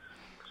far.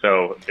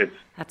 So it's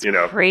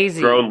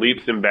crazy. Grown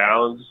leaps and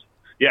bounds.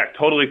 Yeah,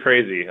 totally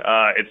crazy.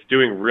 It's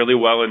doing really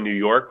well in New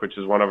York, which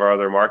is one of our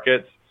other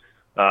markets.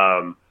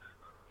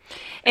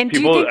 And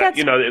people, do you think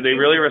that's, they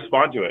really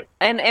respond to it.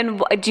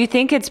 And do you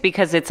think it's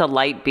because it's a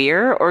light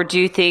beer, or do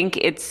you think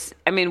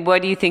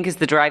what do you think is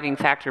the driving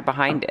factor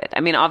behind it?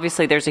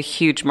 Obviously there's a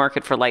huge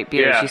market for light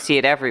beers. Yeah. You see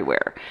it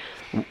everywhere.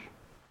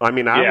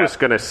 I was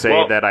going to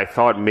say that I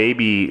thought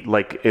maybe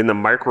in the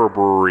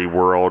microbrewery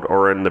world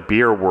or in the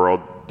beer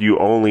world, you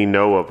only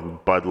know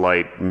of Bud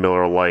Light,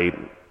 Miller Lite,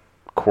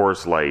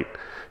 Coors Light.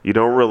 You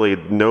don't really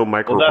know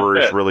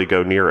microbreweries really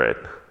go near it.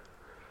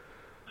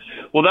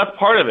 Well, that's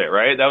part of it,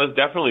 right? That was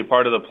definitely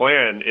part of the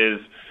plan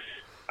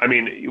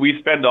we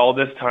spend all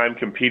this time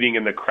competing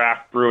in the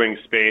craft brewing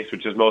space,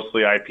 which is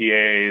mostly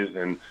IPAs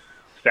and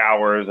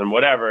sours and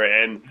whatever.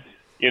 And,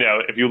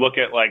 if you look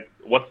at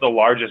what's the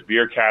largest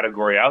beer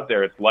category out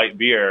there, it's light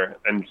beer.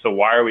 And so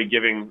why are we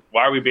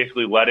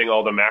basically letting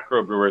all the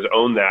macro brewers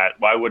own that?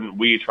 Why wouldn't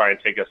we try and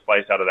take a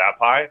slice out of that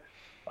pie?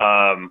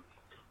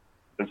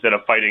 Instead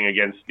of fighting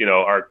against,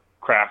 our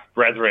craft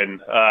brethren,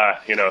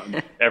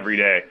 every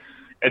day.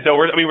 And so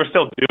we're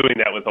still doing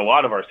that with a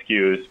lot of our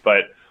SKUs,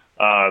 but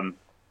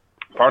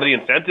part of the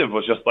incentive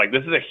was just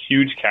this is a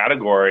huge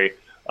category.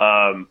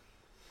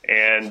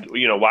 And,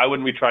 why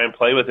wouldn't we try and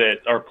play with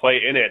it or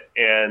play in it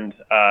and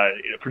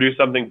produce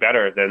something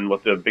better than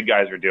what the big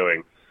guys are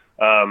doing?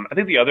 I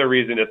think the other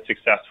reason it's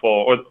successful,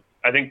 or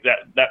I think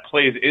that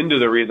plays into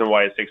the reason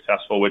why it's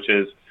successful, which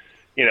is,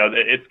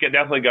 it's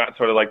definitely got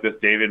sort of like this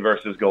David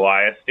versus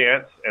Goliath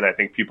stance. And I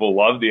think people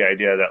love the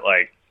idea that,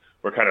 like,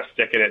 we're kind of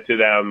sticking it to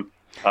them.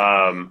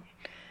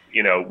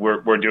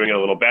 We're doing it a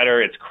little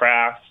better. It's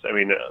crafts. I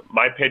mean,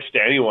 my pitch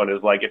to anyone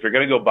is, like, if you're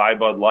going to go buy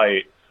Bud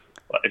Light,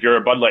 if you're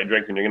a Bud Light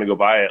drinker and you're going to go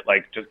buy it,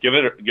 like, just give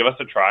us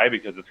a try,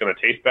 because it's going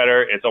to taste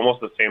better. It's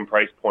almost the same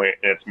price point,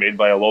 and it's made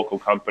by a local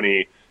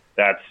company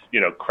that's,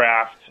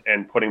 craft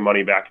and putting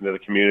money back into the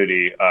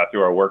community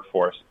through our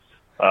workforce.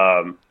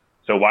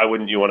 So why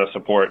wouldn't you want to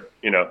support,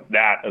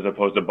 that as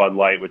opposed to Bud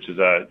Light, which is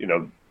a,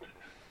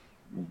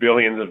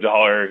 billions of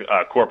dollar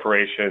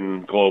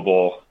corporation,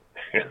 global,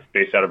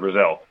 based out of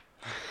Brazil.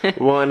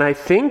 Well, and I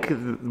think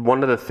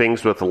one of the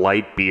things with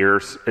light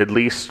beers, at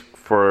least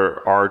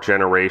for our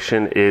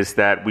generation, is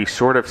that we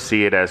sort of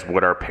see it as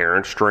what our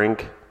parents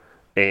drink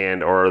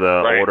or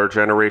the older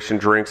generation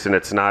drinks, and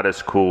it's not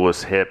as cool,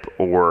 as hip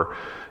or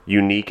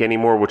unique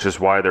anymore, which is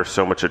why there's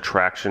so much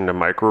attraction to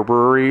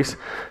microbreweries.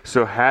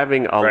 So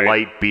having a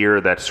light beer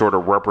that sort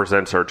of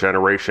represents our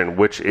generation,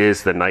 which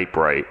is the Night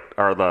Bright,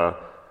 or the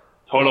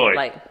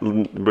Totally.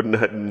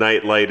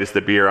 Night Light is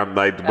the beer.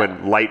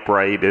 When Light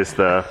Bright is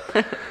the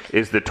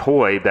is the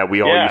toy that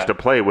we all used to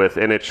play with,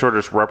 and it sort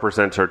of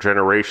represents our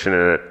generation,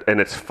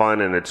 and it's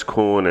fun, and it's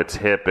cool, and it's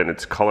hip, and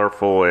it's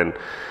colorful, and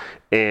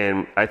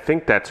I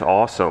think that's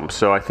awesome.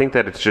 So I think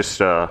that it's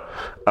just a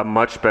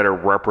much better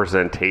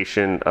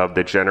representation of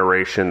the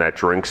generation that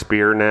drinks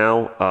beer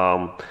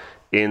now.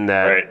 In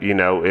that, in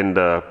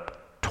the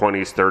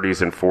 20s,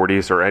 30s, and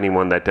 40s, or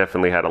anyone that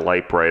definitely had a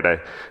Light Bright. I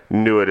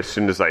knew it as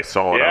soon as I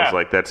saw it. I was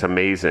like, that's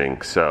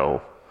amazing.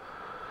 So,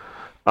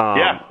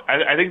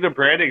 I think the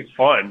branding's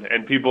fun,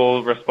 and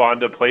people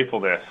respond to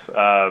playfulness.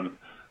 So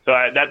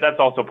that's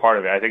also part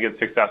of it. I think it's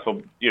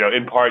successful,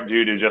 in part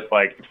due to just,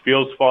 like, it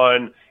feels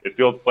fun, it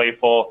feels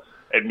playful,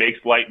 it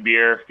makes light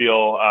beer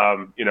feel,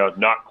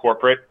 not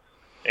corporate,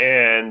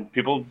 and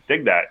people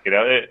dig that.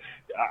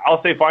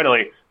 I'll say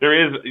finally,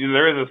 there is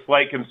a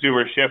slight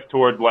consumer shift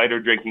towards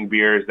lighter drinking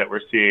beers that we're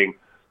seeing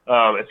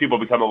as people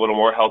become a little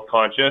more health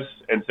conscious.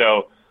 And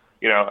so,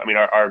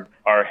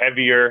 our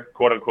heavier,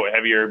 quote unquote,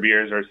 heavier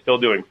beers are still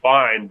doing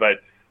fine,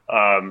 but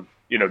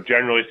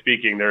generally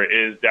speaking, there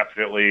is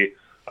definitely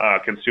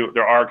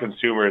there are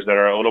consumers that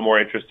are a little more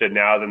interested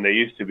now than they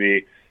used to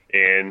be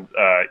in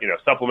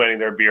supplementing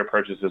their beer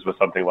purchases with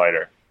something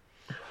lighter.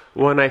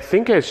 Well, and I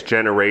think as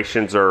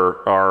generations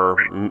are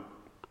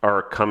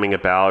coming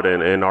about,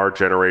 and our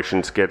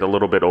generations get a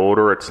little bit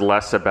older, it's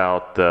less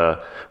about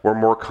we're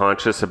more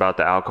conscious about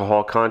the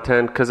alcohol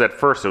content, because at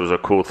first it was a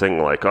cool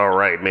thing, like, all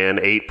right, man,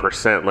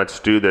 8%, let's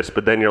do this.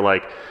 But then you're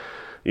like,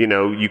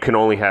 you can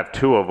only have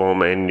 2 of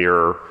them, and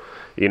you're,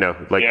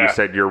 you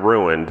said, you're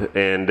ruined,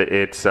 and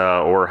it's,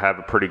 or have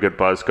a pretty good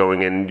buzz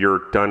going, and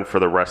you're done for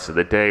the rest of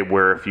the day.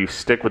 Where if you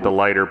stick with the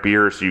lighter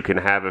beers, you can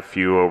have a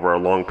few over a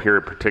long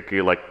period,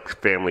 particularly like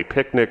family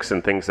picnics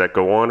and things that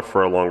go on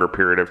for a longer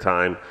period of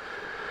time.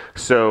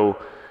 So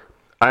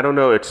I don't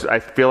know. I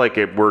feel like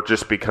we're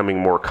just becoming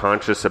more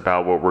conscious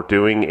about what we're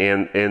doing,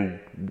 and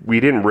we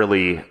didn't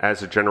really,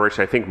 as a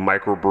generation, I think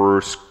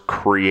microbrewers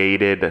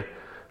created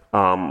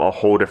a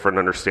whole different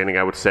understanding.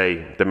 I would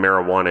say the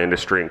marijuana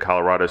industry in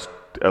Colorado is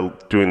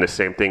doing the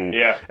same thing.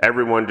 Yeah.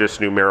 Everyone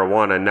just knew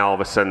marijuana, and now all of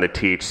a sudden the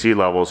THC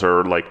levels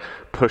are like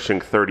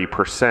pushing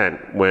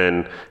 30%,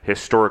 when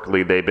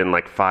historically they've been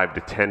like 5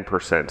 to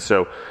 10%.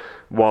 So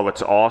while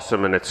it's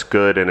awesome and it's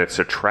good and it's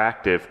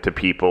attractive to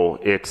people,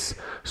 it's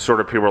sort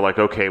of, people are like,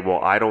 okay, well,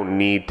 I don't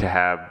need to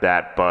have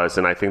that buzz.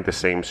 And I think the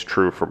same is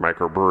true for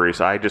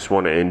microbreweries. I just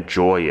want to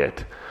enjoy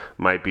it,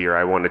 my beer.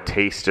 I want to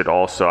taste it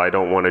also. I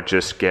don't want to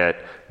just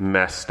get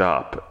messed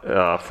up,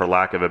 for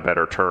lack of a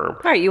better term.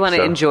 All right, you want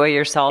to enjoy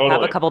yourself,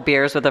 have a couple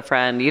beers with a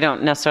friend. You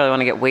don't necessarily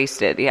want to get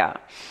wasted. Yeah.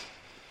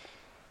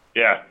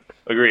 Yeah.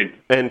 Agreed.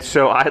 And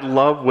so I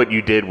love what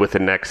you did with the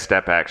next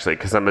step, actually,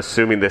 because I'm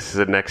assuming this is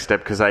a next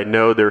step, because I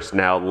know there's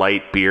now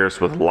light beers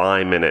with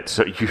lime in it.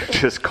 So you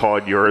just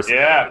called yours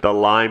the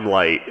Lime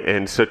Light.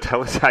 And so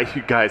tell us how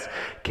you guys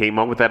came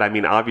up with that. I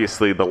mean,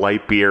 obviously the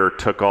light beer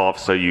took off,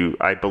 so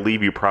I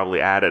believe you probably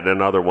added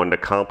another one to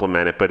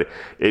complement it, but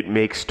it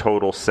makes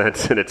total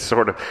sense. And it's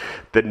sort of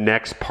the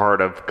next part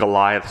of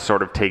Goliath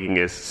sort of taking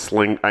his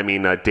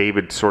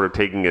David sort of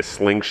taking his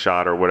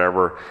slingshot or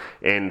whatever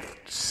and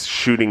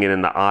shooting it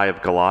in the eye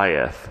of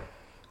Goliath.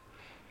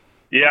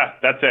 Yeah,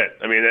 that's it.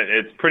 I mean,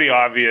 it's pretty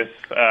obvious,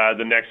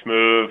 the next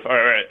move,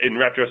 or in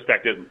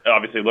retrospect, it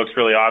obviously looks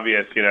really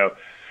obvious.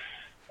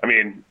 I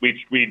mean,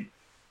 it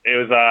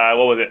was,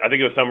 what was it? I think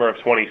it was summer of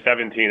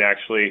 2017,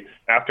 actually.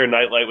 After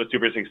Night Light was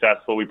super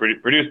successful, we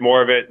produced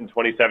more of it in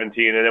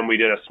 2017, and then we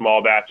did a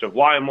small batch of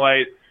Lime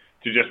Light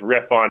to just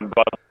riff on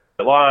Bud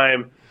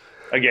Lime.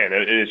 Again,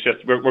 it's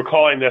just, we're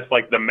calling this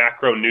like the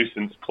macro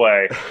nuisance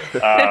play.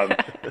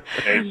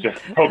 It's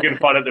just poking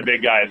fun at the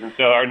big guys. And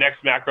so our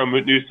next macro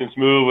nuisance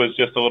move was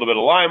just a little bit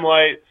of Lime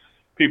Light,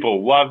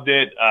 People loved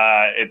it.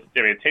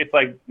 It tastes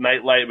like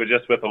Nightlight, but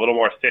just with a little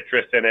more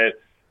citrus in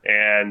it.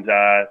 And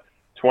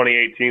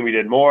 2018, we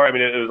did more. I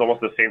mean, it was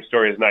almost the same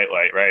story as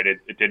Nightlight, right?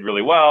 It did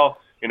really well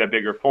in a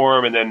bigger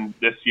form. And then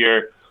this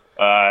year,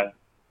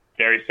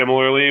 very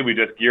similarly, we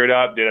just geared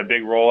up, did a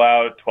big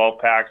rollout, 12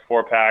 packs,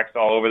 4 packs,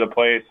 all over the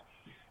place.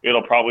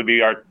 It'll probably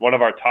be one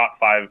of our top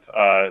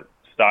 5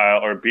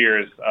 style or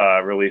beers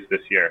released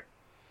this year.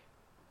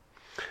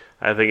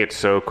 I think it's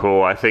so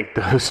cool. I think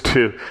those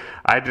two,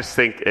 I just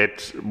think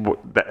it's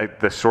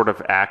the sort of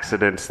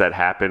accidents that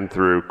happen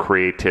through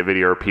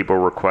creativity or people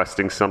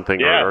requesting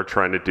something or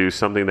trying to do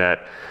something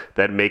that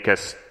make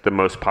us the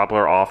most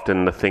popular.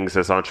 Often the things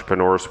as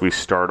entrepreneurs we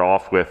start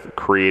off with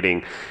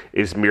creating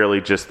is merely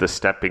just the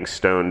stepping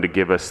stone to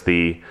give us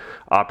the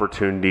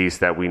opportunities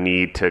that we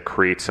need to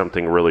create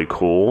something really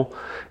cool.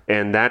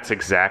 And that's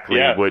exactly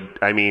what,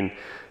 I mean,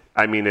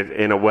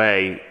 in a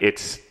way,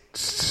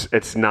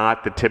 it's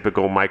not the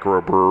typical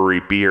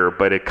microbrewery beer,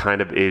 but it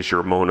kind of is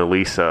your Mona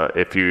Lisa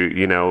if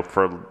you know,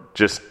 for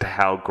just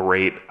how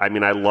great. I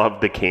mean, I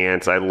love the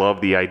cans. I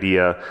love the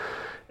idea,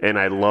 and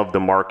I love the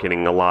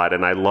marketing a lot.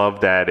 And I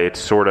love that it's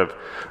sort of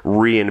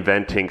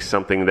reinventing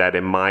something that,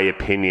 in my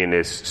opinion,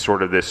 is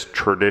sort of this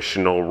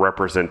traditional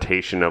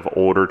representation of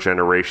older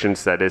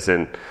generations that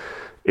isn't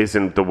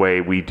the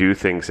way we do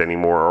things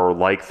anymore or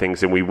like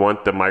things. And we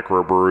want the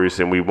microbreweries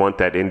and we want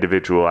that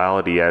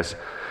individuality as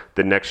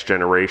the next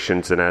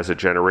generations and as a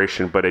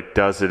generation, but it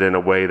does it in a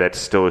way that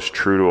still is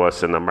true to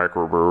us in the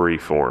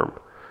microbrewery form.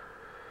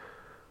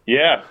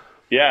 Yeah,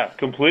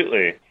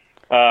 completely.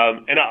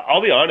 And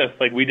I'll be honest,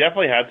 like, we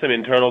definitely had some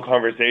internal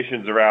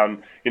conversations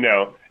around, you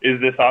know, is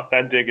this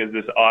authentic? Is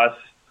this us?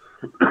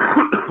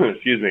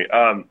 Excuse me.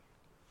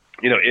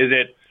 You know, is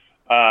it,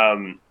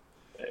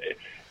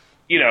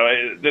 you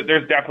know,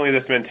 there's definitely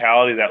this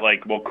mentality that,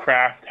 like, well,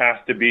 craft has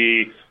to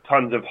be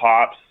tons of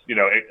hops, you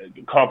know,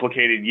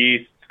 complicated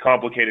yeast,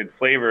 complicated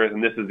flavors,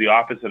 and this is the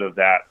opposite of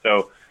that.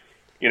 So,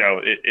 you know,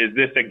 is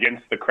this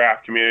against the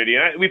craft community?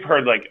 And we've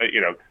heard, like,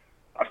 you know,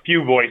 a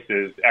few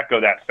voices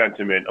echo that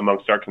sentiment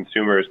amongst our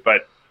consumers.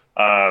 But,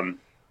 I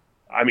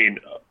mean,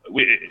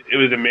 it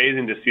was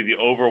amazing to see the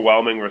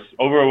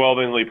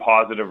overwhelmingly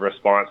positive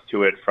response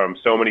to it from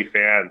so many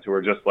fans who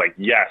were just like,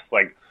 yes,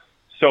 like,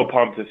 so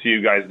pumped to see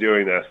you guys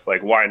doing this.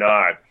 Like, why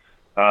not?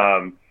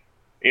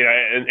 You know,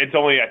 and it's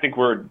only, I think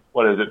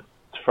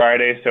it's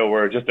Friday, so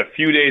we're just a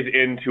few days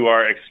into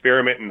our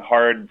experiment in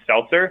hard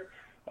seltzer.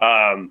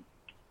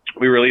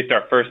 We released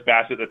our first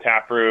batch at the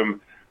tap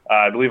room,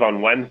 I believe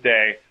on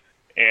Wednesday.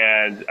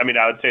 And I mean,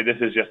 I would say this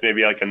is just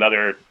maybe like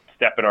another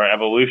step in our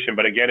evolution.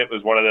 But again, it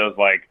was one of those,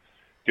 like,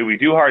 do we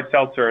do hard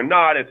seltzer or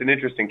not? It's an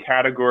interesting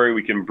category.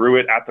 We can brew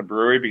it at the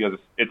brewery because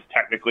it's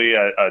technically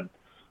a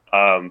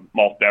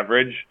malt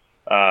beverage.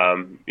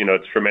 You know,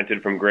 it's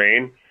fermented from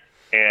grain.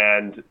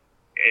 And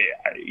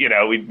you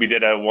know, we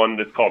did one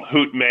that's called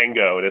Hoot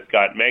Mango, and it's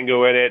got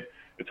mango in it.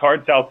 It's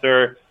hard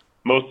seltzer.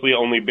 Mostly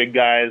only big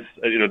guys,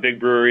 you know, big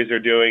breweries are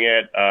doing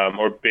it,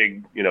 or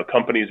big, you know,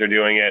 companies are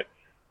doing it.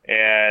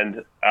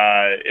 And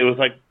it was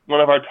like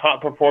one of our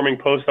top performing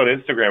posts on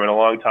Instagram in a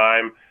long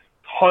time.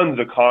 Tons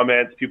of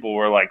comments. People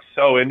were like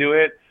so into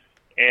it.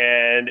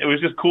 And it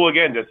was just cool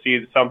again to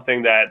see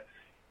something that,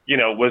 you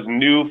know, was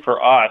new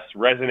for us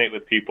resonate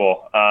with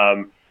people.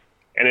 And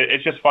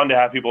it's just fun to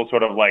have people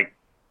sort of like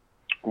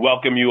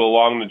welcome you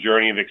along the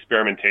journey of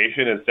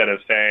experimentation instead of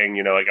saying,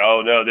 you know, like,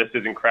 oh no, this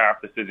isn't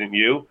craft, this isn't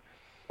you.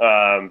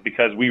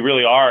 Because we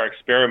really are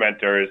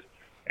experimenters,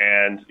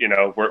 and, you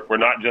know, we're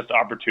not just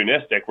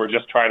opportunistic. We're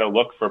just trying to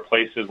look for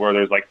places where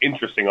there's like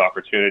interesting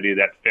opportunity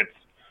that fits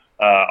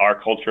our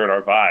culture and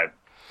our vibe,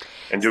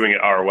 and doing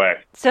it our way.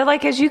 So,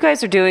 like, as you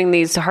guys are doing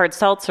these hard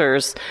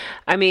seltzers,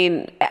 I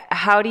mean,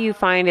 how do you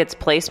find its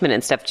placement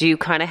and stuff? Do you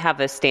kind of have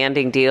a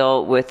standing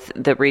deal with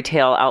the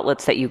retail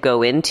outlets that you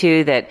go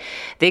into that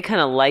they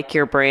kind of like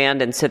your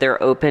brand and so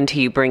they're open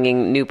to you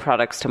bringing new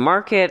products to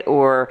market?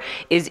 Or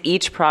is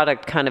each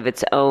product kind of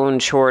its own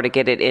chore to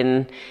get it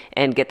in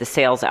and get the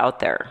sales out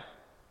there?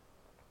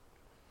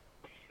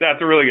 That's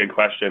a really good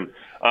question.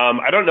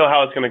 I don't know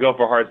how it's going to go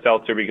for hard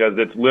seltzer because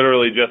it's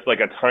literally just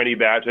like a tiny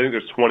batch. I think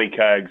there's 20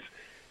 kegs.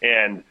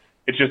 And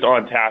it's just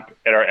on tap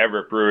at our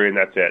Everett brewery, and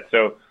that's it.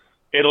 So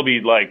it'll be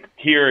like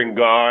here and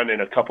gone in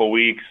a couple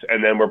weeks,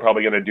 and then we're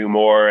probably going to do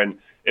more and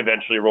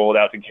eventually roll it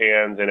out to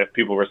cans. And if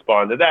people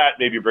respond to that,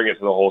 maybe bring it to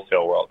the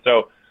wholesale world.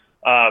 So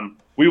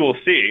we will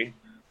see.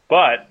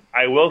 But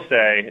I will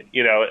say,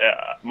 you know,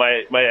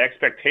 my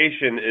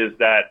expectation is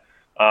that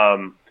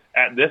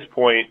at this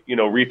point, you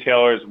know,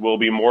 retailers will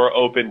be more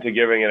open to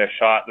giving it a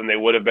shot than they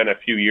would have been a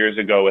few years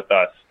ago with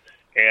us.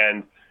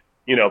 And,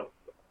 you know,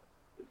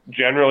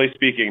 generally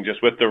speaking,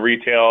 just with the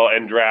retail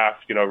and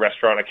draft, you know,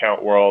 restaurant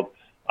account world,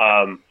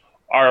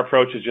 our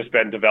approach has just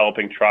been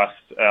developing trust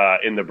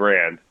in the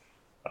brand.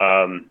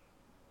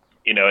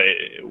 You know,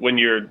 when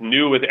you're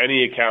new with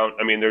any account,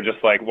 I mean, they're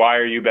just like, why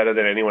are you better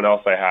than anyone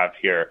else I have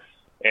here?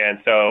 And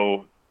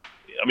so,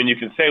 I mean, you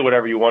can say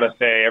whatever you want to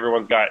say.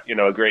 Everyone's got, you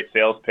know, a great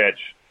sales pitch,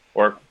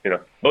 or, you know,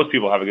 most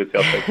people have a good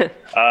sales pitch.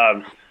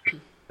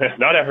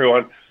 Not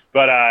everyone.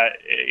 But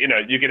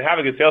you can have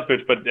a good sales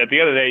pitch, but at the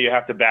end of the day, you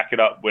have to back it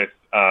up with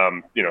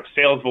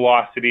sales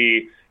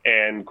velocity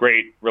and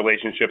great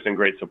relationships and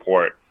great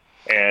support.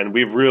 And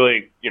we've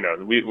really,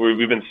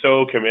 we've been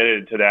so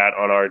committed to that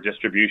on our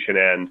distribution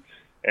end.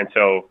 And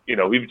so,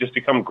 we've just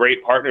become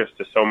great partners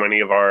to so many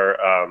of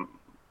our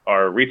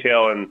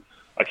retail and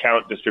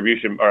account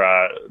distribution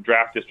or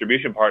draft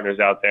distribution partners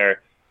out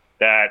there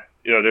that,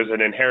 there's an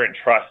inherent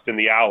trust in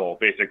the owl,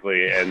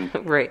 basically. And,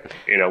 right.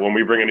 When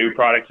we bring a new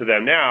product to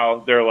them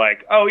now, they're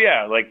like, oh,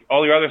 yeah, like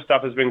all your other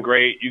stuff has been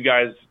great. You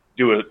guys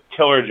do a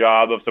killer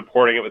job of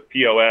supporting it with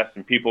POS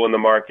and people in the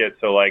market.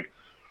 So, like,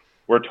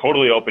 we're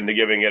totally open to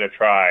giving it a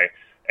try.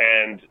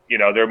 And,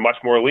 they're much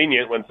more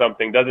lenient when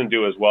something doesn't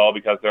do as well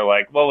because they're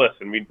like, well,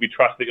 listen, we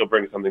trust that you'll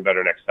bring something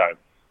better next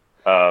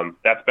time.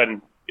 That's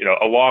been,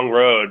 a long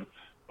road,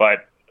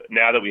 but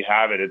now that we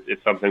have it,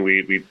 it's something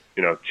we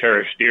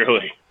cherish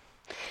dearly.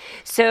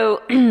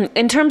 So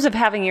in terms of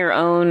having your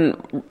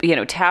own,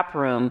 tap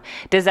room,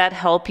 does that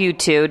help you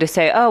too to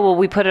say, oh, well,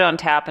 we put it on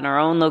tap in our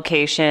own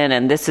location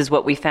and this is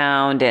what we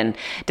found? And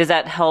does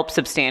that help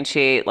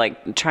substantiate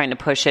like trying to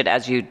push it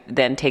as you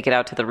then take it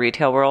out to the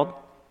retail world?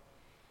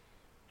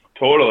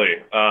 Totally.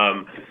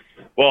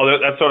 Well,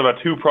 that's sort of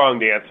a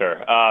two-pronged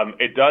answer.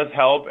 It does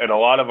help, and a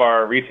lot of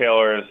our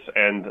retailers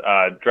and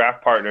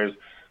draft partners,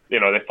 they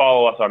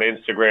follow us on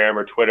Instagram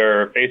or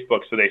Twitter or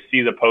Facebook, so they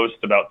see the posts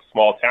about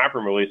small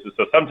taproom releases.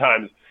 So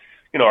sometimes,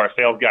 our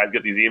sales guys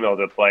get these emails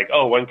that's like,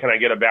 oh, when can I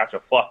get a batch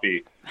of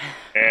Fluffy?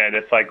 And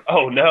it's like,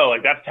 oh, no,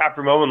 like that's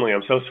taproom only.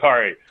 I'm so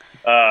sorry.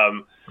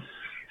 So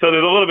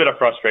there's a little bit of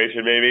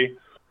frustration maybe.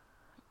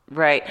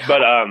 Right.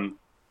 But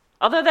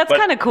although that's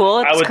kind of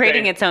cool. It's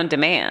creating its own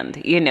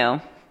demand,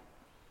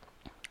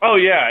 Oh,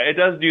 yeah, it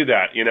does do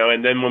that,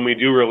 and then when we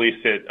do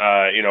release it,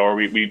 or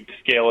we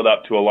scale it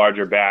up to a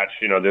larger batch,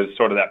 there's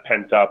sort of that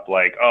pent up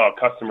like, oh,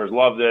 customers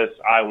love this.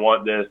 I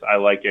want this. I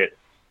like it.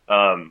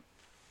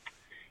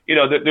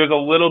 There's a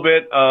little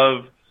bit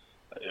of,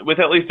 with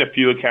at least a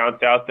few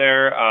accounts out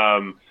there,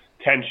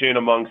 tension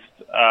amongst,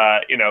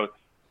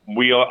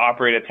 we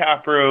operate a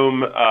tap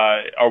room.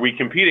 Are we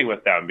competing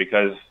with them?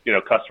 Because,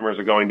 customers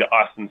are going to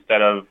us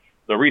instead of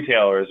the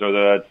retailers or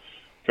the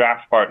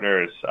draft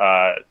partners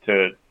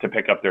to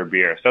pick up their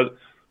beer. So a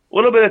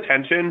little bit of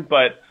tension,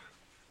 but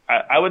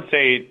I would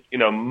say,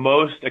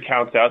 most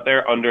accounts out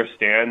there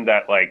understand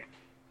that like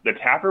the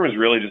tap room is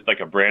really just like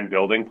a brand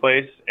building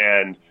place,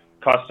 and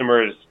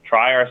customers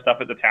try our stuff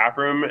at the tap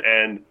room,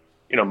 and,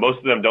 most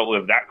of them don't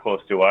live that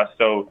close to us.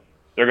 So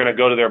they're going to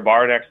go to their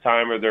bar next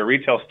time or their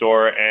retail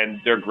store, and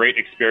their great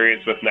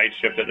experience with Night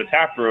Shift at the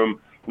tap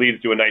room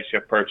leads to a Night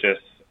Shift purchase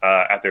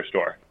at their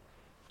store.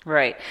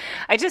 Right.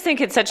 I just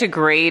think it's such a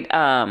great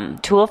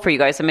tool for you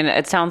guys. I mean,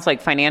 it sounds like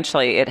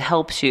financially it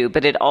helps you,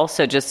 but it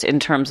also just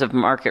in terms of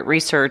market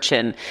research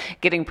and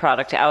getting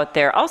product out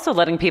there, also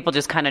letting people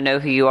just kind of know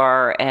who you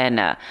are. And,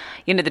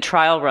 the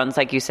trial runs,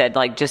 like you said,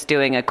 like just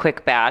doing a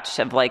quick batch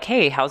of like,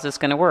 hey, how's this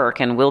going to work?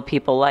 And will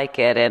people like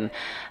it? And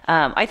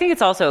I think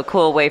it's also a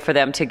cool way for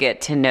them to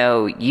get to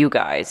know you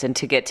guys and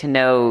to get to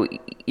know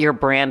your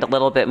brand a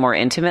little bit more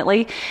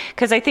intimately.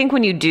 Because I think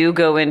when you do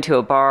go into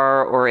a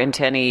bar or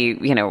into any,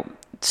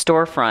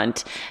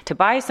 storefront to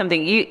buy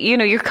something,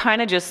 you're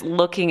kind of just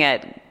looking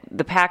at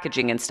the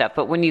packaging and stuff,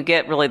 but when you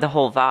get really the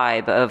whole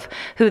vibe of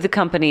who the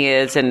company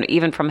is, and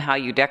even from how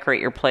you decorate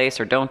your place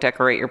or don't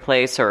decorate your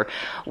place or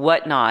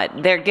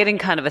whatnot, they're getting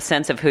kind of a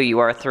sense of who you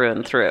are through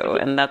and through,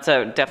 and that's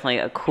definitely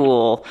a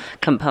cool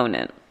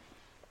component.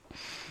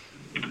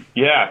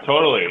 Yeah,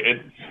 totally.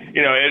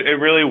 It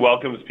really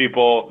welcomes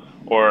people,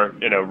 or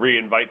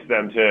re-invites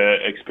them to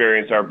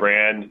experience our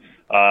brand.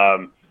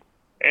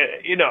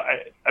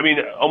 I mean,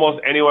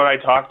 almost anyone I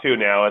talk to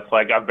now, it's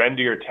like, I've been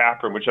to your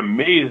tap room, which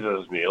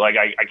amazes me. Like,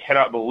 I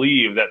cannot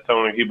believe that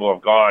so many people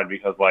have gone,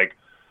 because, like,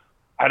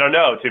 I don't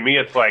know. To me,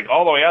 it's like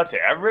all the way out to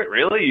Everett,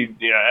 really?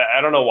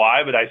 I don't know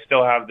why, but I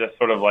still have this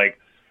sort of, like,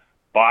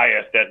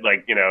 bias that,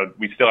 like,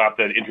 we still have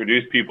to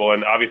introduce people.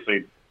 And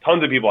obviously,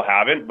 tons of people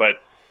haven't,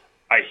 but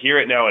I hear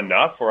it now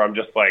enough where I'm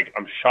just like,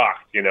 I'm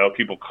shocked.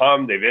 People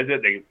come, they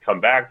visit, they come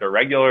back, they're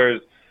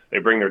regulars, they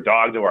bring their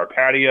dog to our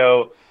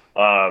patio.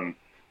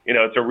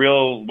 It's a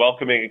real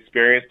welcoming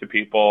experience to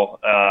people.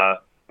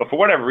 But for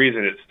whatever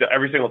reason, it's still,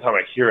 every single time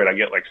I hear it, I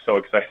get like so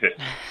excited.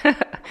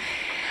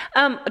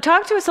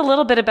 Talk to us a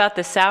little bit about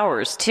the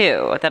sours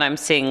too, that I'm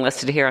seeing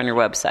listed here on your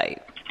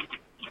website.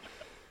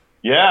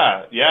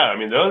 Yeah. I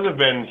mean, those have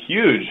been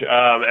huge.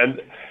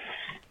 And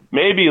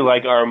maybe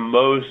like our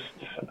most,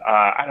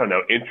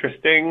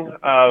 interesting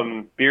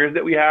beers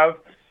that we have.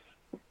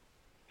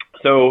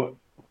 So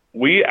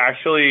we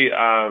actually,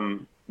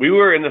 we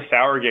were in the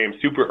sour game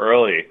super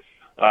early.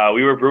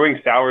 We were brewing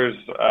sours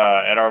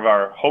at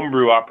our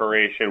homebrew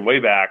operation way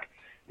back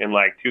in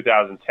like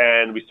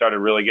 2010. We started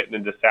really getting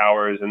into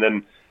sours. And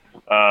then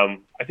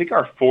I think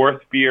our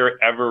fourth beer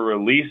ever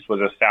released was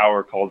a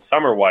sour called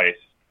Summer Weiss,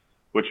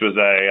 which was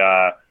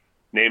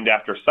named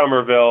after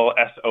Somerville,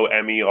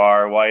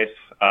 Somer Weiss.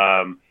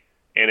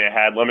 And it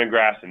had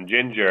lemongrass and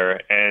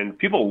ginger, and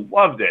people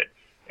loved it.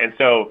 And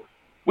so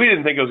we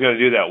didn't think it was going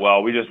to do that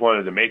well. We just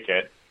wanted to make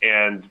it,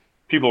 and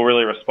people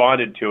really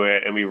responded to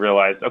it, and we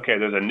realized, okay,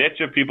 there's a niche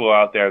of people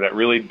out there that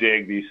really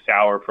dig these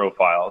sour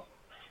profiles.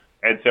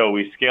 And so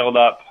we scaled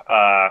up,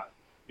 a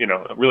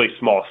really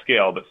small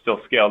scale, but still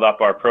scaled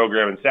up our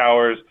program in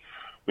sours.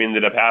 We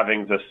ended up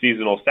having the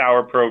seasonal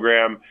sour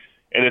program,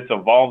 and it's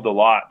evolved a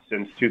lot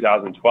since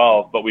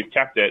 2012, but we've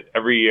kept it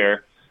every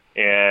year.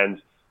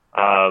 And,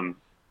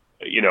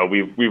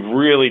 we've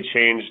really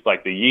changed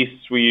like the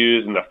yeasts we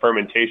use and the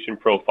fermentation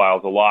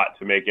profiles a lot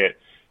to make it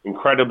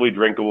incredibly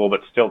drinkable,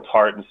 but still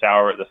tart and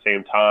sour at the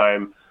same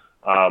time.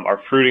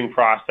 Our fruiting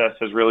process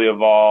has really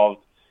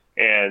evolved,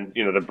 and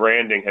the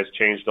branding has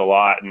changed a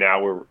lot. And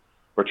now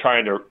we're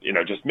trying to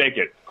just make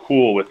it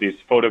cool with these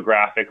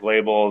photographic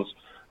labels.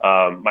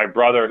 My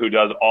brother, who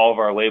does all of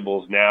our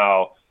labels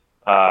now,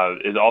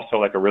 is also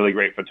like a really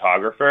great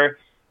photographer,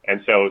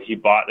 and so he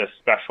bought this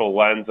special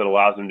lens that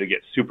allows him to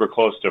get super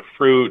close to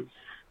fruit.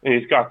 And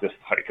he's got this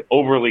like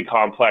overly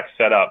complex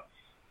setup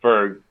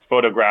for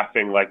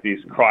photographing like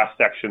these cross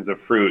sections of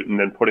fruit and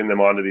then putting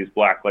them onto these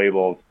black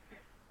labels.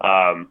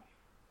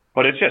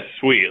 But it's just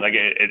sweet. Like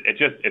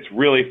it's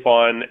really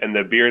fun. And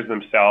the beers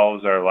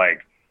themselves are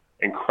like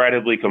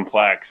incredibly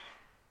complex.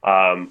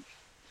 And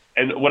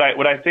what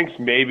I think's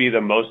maybe the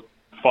most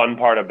fun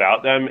part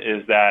about them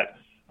is that,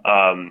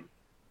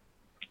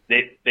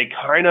 they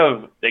kind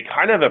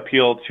of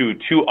appeal to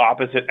two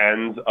opposite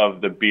ends of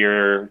the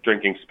beer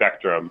drinking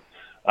spectrum,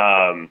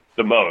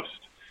 the most.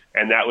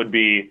 And that would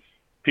be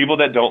people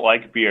that don't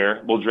like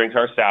beer will drink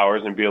our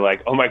sours and be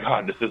like, oh my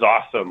God, this is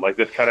awesome. Like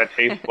this kind of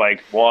tastes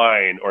like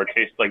wine or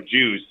tastes like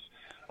juice.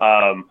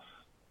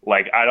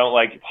 Like I don't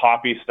like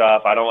hoppy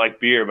stuff. I don't like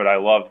beer, but I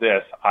love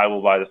this. I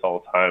will buy this all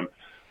the time.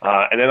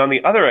 And then on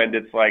the other end,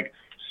 it's like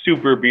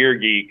super beer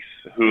geeks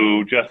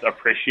who just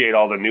appreciate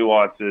all the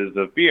nuances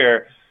of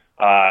beer,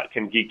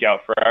 can geek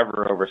out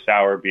forever over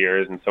sour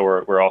beers. And so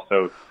we're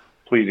also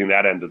pleasing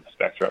that end of the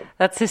spectrum.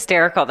 That's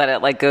hysterical that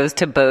it like goes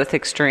to both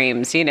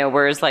extremes,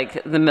 whereas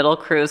like the middle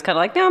crew is kind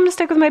of like, no, I'm gonna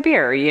stick with my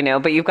beer,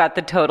 but you've got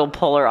the total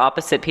polar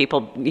opposite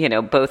people,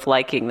 both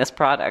liking this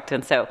product.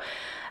 And so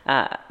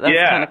that's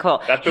kind of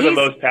cool. That's where the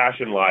most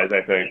passion lies,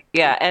 I think.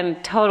 Yeah,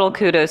 and total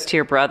kudos to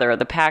your brother.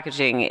 The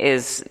packaging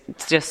is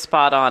just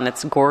spot on.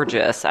 It's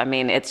gorgeous. I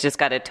mean, it's just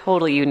got a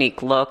totally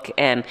unique look.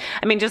 And,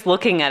 I mean, just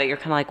looking at it, you're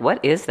kind of like,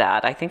 what is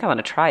that? I think I want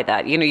to try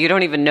that. You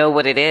don't even know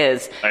what it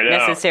is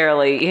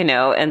necessarily,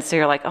 and so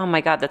you're like, oh,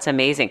 my God, that's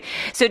amazing.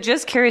 So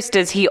just curious,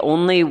 does he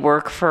only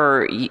work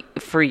for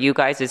you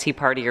guys? Is he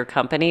part of your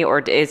company? Or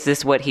is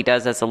this what he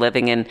does as a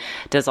living and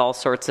does all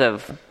sorts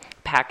of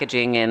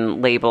packaging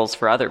and labels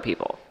for other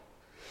people?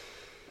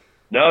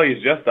 No,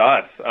 he's just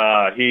us.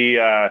 He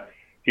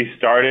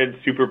started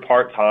super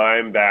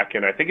part-time back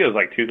in, I think it was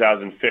like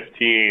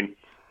 2015.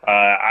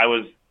 I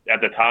was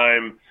at the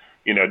time,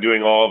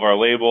 doing all of our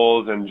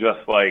labels and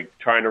just like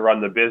trying to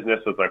run the business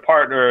with my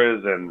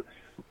partners. And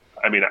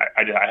I mean,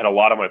 I had a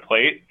lot on my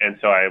plate. And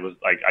so I was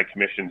like, I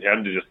commissioned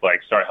him to just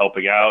like start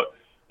helping out.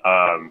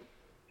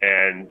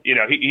 And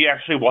he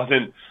actually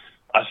wasn't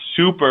a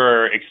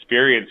super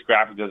experienced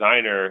graphic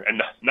designer,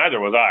 and neither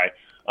was I.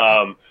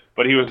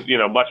 But he was,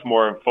 much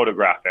more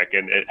photographic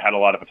and it had a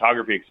lot of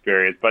photography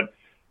experience, but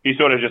he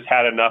sort of just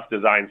had enough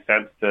design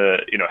sense to,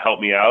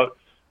 help me out.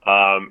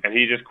 And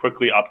he just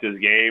quickly upped his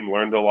game,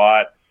 learned a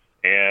lot.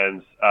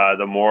 And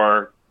the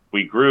more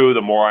we grew,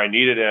 the more I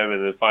needed him.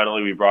 And then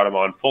finally we brought him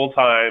on full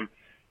time.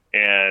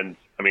 And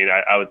I mean,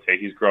 I would say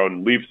he's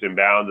grown leaps and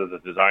bounds as a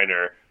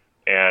designer.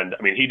 And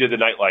I mean, he did the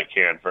Nightlight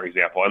can, for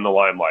example, and the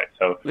Limelight.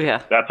 So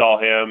yeah, that's all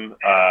him.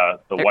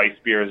 The Weiss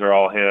beers are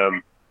all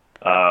him.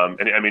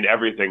 And I mean,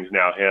 everything's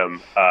now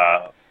him,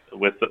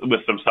 with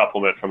some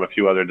supplement from a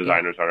few other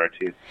designers on our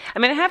team. I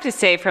mean, I have to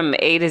say, from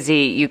A to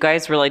Z, you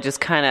guys really just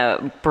kind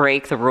of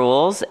break the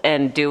rules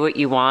and do what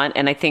you want.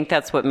 And I think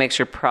that's what makes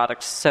your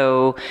product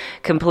so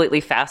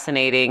completely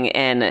fascinating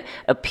and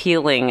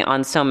appealing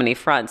on so many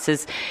fronts.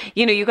 Is,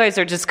 you guys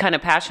are just kind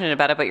of passionate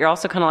about it, but you're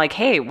also kind of like,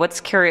 hey,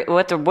 what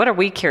are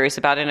we curious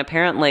about? And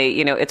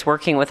apparently, it's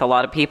working with a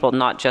lot of people,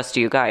 not just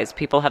you guys.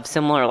 People have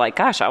similar, like,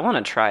 gosh, I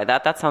want to try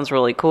that. That sounds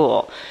really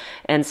cool.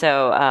 And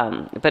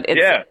so, but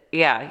it's,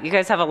 yeah, you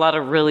guys have a lot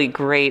of really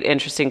great,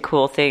 interesting,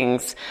 cool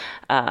things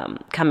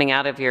coming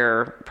out of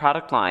your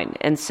product line.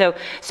 And so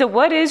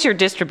what is your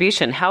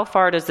distribution? How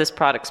far does this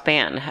product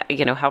span?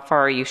 How far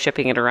are you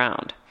shipping it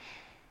around?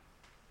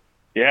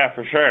 Yeah,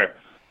 for sure.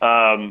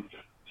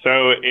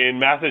 So in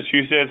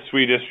Massachusetts,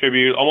 we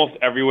distribute almost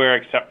everywhere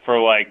except for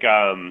like,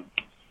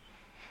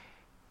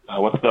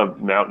 what's the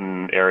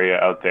mountain area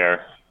out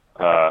there?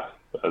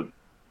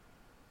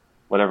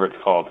 Whatever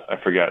it's called, I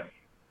forget.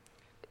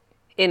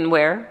 In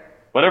where?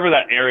 Whatever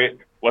that area.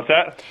 What's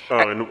that?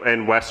 Oh,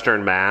 in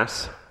Western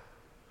Mass.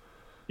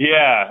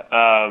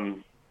 Yeah,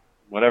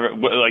 whatever,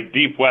 like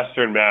deep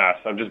Western Mass.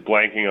 I'm just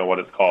blanking on what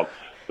it's called,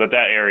 but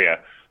that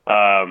area.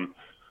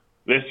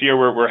 This year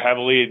we're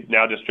heavily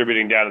now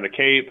distributing down in the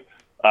Cape,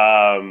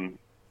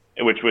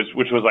 which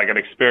was like an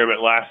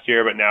experiment last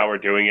year, but now we're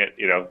doing it,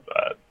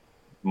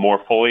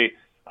 more fully.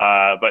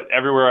 But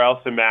everywhere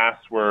else in Mass,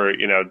 we're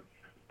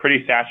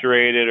pretty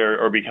saturated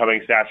or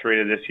becoming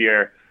saturated this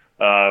year.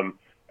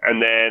 And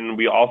then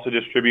we also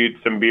distribute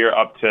some beer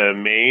up to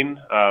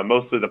Maine,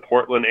 mostly the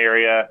Portland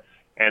area,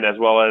 and as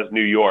well as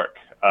New York.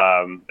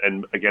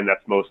 And again,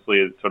 that's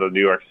mostly sort of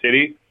New York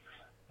City.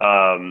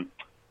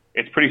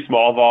 It's pretty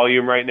small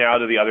volume right now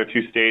to the other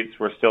two states.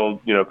 We're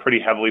still, pretty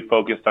heavily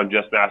focused on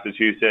just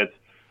Massachusetts.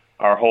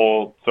 Our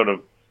whole sort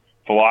of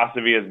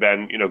philosophy has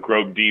been,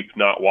 grow deep,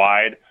 not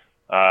wide.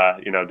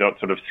 Don't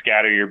sort of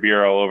scatter your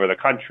beer all over the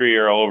country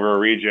or all over a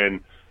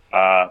region,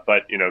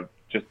 but,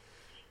 just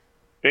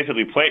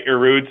basically plant your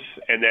roots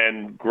and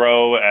then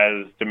grow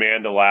as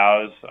demand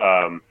allows,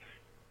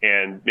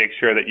 and make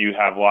sure that you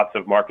have lots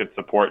of market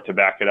support to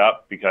back it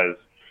up, because,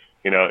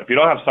 if you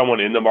don't have someone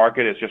in the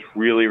market, it's just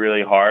really,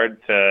 really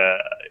hard to,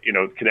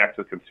 connect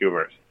with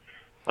consumers.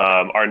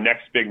 Our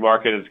next big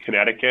market is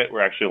Connecticut.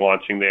 We're actually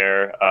launching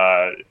there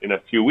in a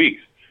few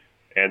weeks.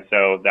 And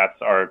so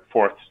that's our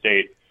fourth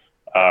state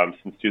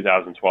since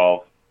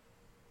 2012.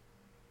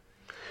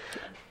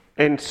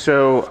 And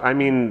so,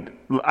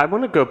 I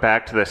want to go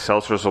back to the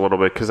seltzers a little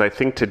bit, because I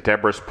think, to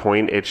Deborah's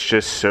point, it's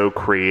just so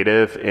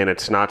creative, and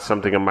it's not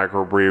something a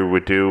microbrewery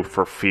would do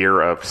for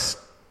fear of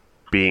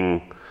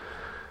being,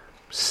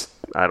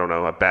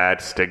 a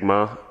bad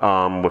stigma,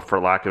 for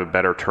lack of a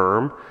better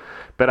term.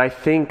 But I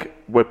think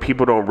what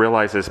people don't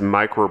realize is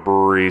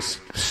microbreweries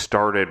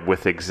started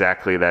with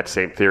exactly that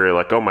same theory.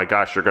 Like, oh my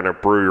gosh, you're going to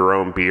brew your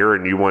own beer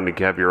and you want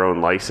to have your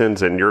own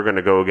license and you're going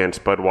to go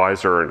against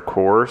Budweiser and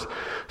Coors.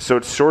 So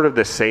it's sort of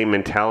the same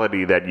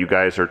mentality that you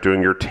guys are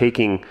doing. You're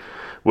taking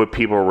what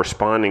people are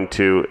responding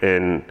to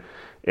and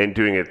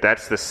doing it.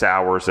 That's the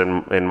sours,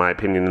 in my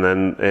opinion,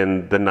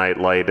 and the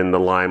Nightlight and the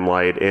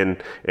Limelight.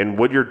 And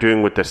what you're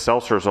doing with the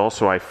seltzers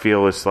also, I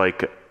feel, is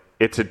like,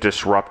 it's a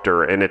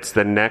disruptor, and it's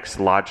the next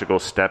logical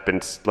step.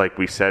 And like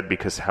we said,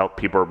 because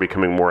people are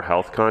becoming more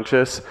health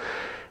conscious,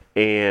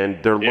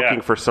 and they're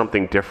looking for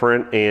something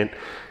different. And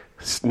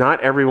not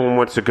everyone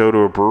wants to go to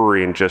a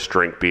brewery and just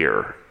drink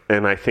beer.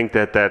 And I think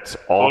that's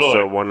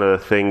also one of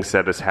the things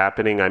that is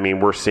happening.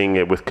 We're seeing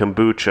it with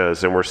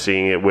kombuchas, and we're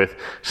seeing it with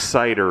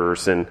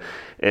ciders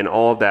and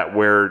all of that,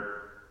 where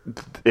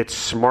it's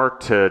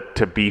smart to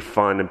be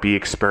fun and be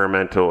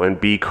experimental and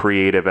be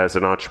creative as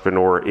an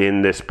entrepreneur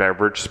in this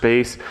beverage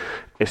space,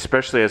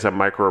 especially as a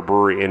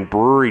microbrewery. And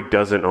brewery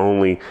doesn't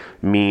only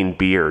mean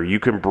beer. You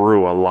can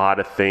brew a lot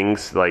of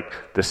things, like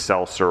the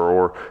seltzer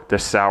or the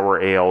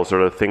sour ales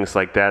or the things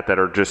like that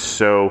are just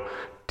so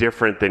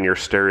different than your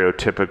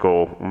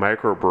stereotypical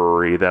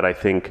microbrewery, that I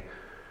think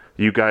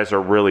you guys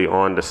are really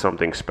on to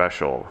something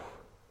special.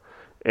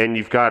 And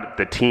you've got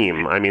the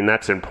team.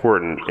 That's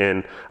important.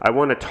 And I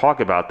want to talk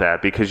about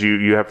that, because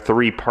you have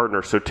 3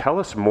 partners. So tell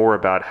us more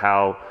about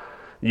how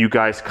you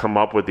guys come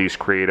up with these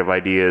creative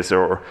ideas,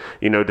 or,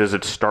 does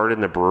it start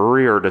in the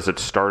brewery, or does it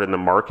start in the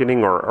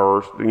marketing,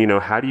 or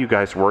how do you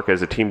guys work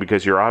as a team?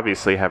 Because you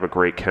obviously have a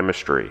great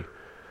chemistry.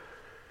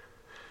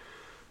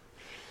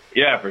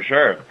 Yeah, for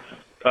sure.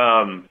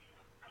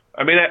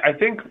 I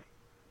think,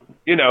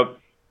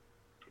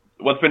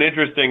 what's been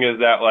interesting is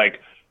that,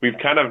 like, we've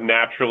kind of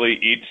naturally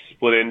each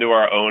split into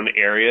our own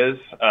areas.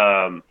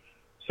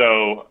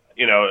 So,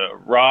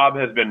 Rob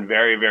has been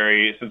very,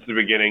 very, since the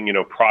beginning,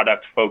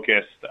 product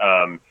focused.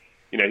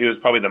 He was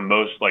probably the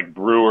most, like,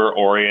 brewer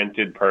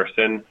oriented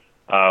person.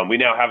 We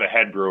now have a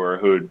head brewer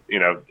who,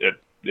 it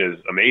is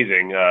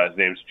amazing. His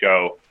name's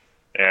Joe,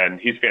 and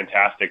he's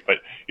fantastic. But,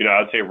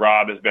 I would say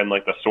Rob has been,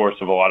 like, the source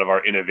of a lot of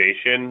our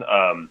innovation.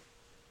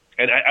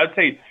 And I would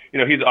say,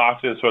 he's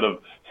often sort of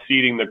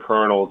seeding the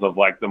kernels of,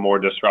 like, the more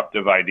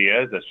disruptive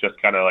ideas. That's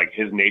just kind of like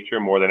his nature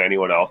more than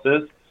anyone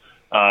else's.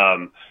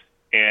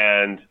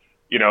 And,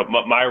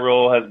 my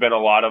role has been a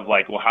lot of,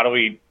 like, well, how do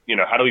we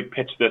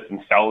pitch this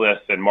and sell this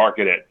and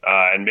market it,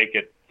 and make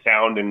it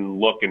sound and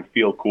look and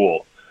feel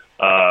cool.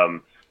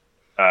 And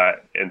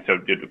so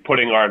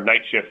putting our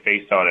Night Shift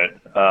face on it.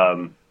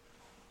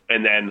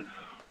 And then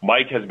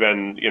Mike has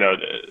been,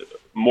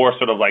 more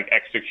sort of like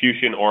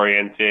execution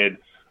oriented.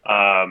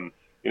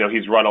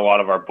 He's run a lot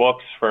of our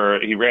books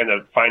he ran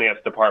the finance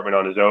department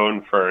on his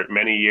own for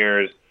many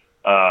years,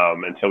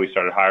 until we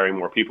started hiring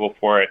more people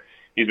for it.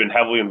 He's been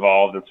heavily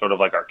involved in sort of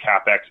like our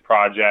CapEx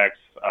projects,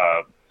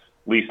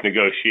 lease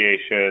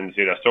negotiations,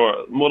 so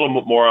a little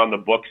more on the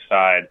book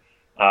side,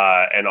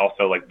 and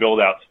also like build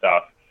out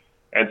stuff.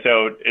 And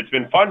so it's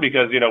been fun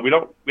because, we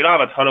don't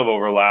have a ton of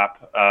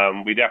overlap.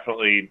 We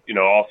definitely,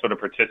 all sort of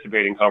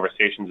participate in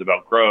conversations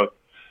about growth,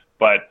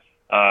 but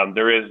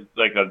there is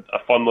like a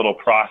fun little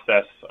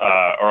process,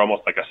 or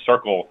almost like a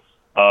circle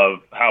of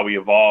how we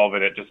evolve,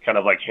 and it just kind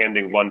of like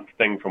handing one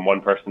thing from one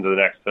person to the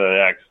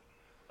next.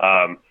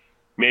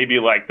 Maybe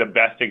like the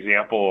best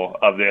example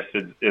of this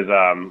is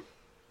our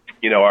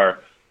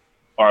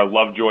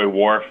Lovejoy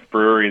Wharf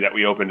brewery that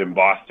we opened in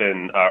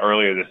Boston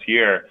earlier this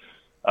year.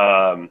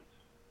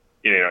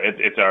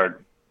 It's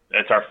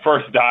our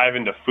first dive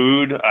into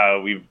food.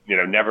 We've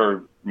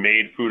never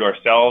made food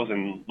ourselves,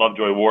 and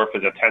Lovejoy Wharf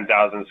is a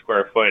 10,000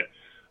 square foot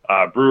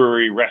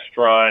brewery,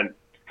 restaurant,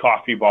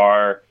 coffee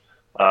bar,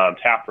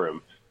 tap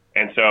room.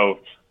 And so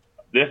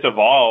this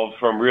evolved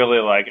from really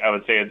like, I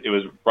would say it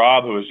was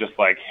Rob who was just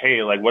like,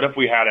 hey, like, what if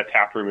we had a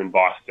tap room in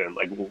Boston?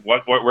 Like,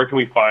 where can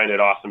we find an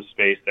awesome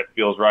space that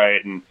feels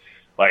right? And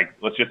like,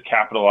 let's just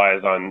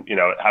capitalize on, you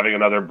know, having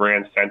another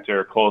brand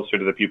center closer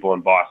to the people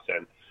in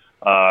Boston.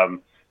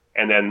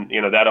 And then,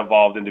 you know, that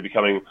evolved into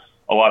becoming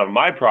a lot of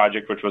my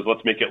project, which was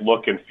let's make it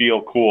look and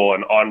feel cool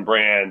and on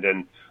brand.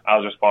 And I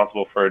was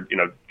responsible for, you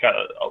know,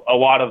 a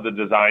lot of the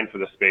design for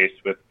the space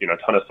with, you know, a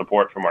ton of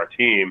support from our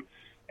team.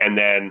 And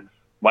then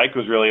Mike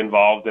was really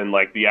involved in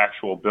like the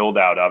actual build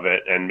out of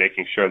it and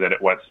making sure that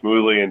it went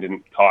smoothly and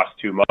didn't cost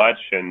too much.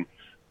 And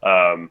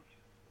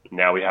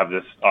now we have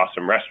this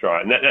awesome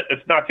restaurant. And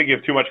it's not to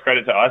give too much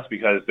credit to us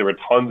because there were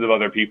tons of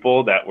other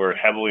people that were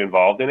heavily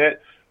involved in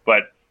it.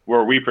 But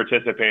where we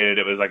participated,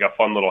 it was like a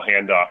fun little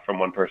handoff from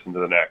one person to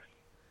the next.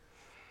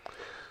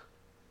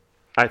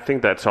 I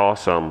think that's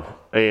awesome.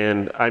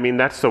 And I mean,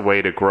 that's the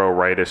way to grow,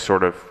 right? Is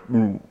sort of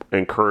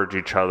encourage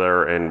each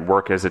other and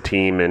work as a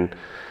team. And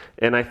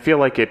I feel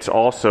like it's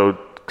also,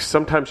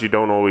 sometimes you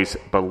don't always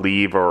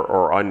believe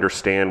or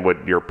understand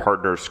what your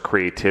partner's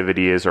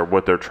creativity is or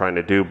what they're trying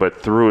to do,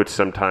 but through it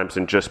sometimes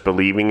and just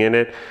believing in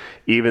it,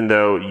 even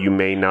though you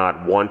may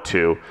not want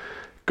to,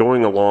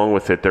 going along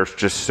with it, there's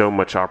just so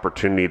much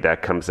opportunity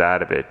that comes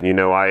out of it. You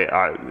know,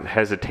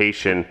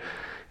 hesitation,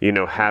 you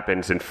know,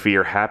 happens and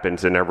fear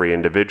happens in every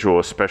individual,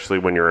 especially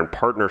when you're in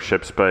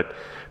partnerships, but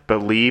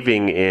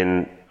believing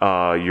in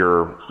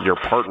your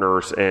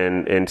partners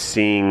and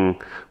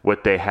seeing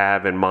what they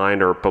have in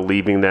mind or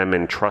believing them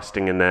and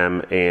trusting in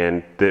them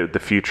and the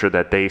future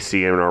that they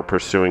see and are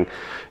pursuing,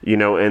 you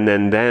know, and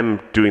then them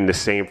doing the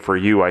same for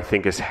you, I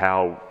think is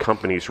how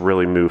companies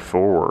really move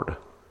forward.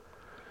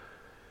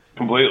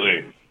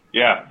 Completely.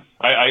 Yeah,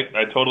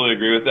 I totally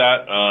agree with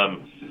that.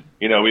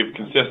 You know, we've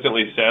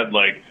consistently said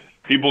like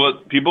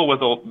people with,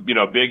 you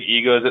know, big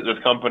egos at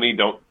this company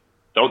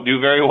don't do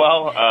very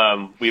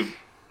well. We've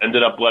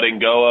ended up letting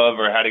go of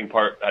or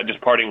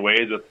just parting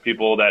ways with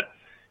people that,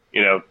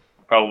 you know,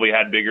 probably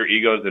had bigger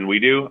egos than we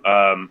do.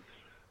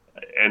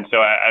 And so,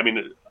 I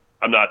mean,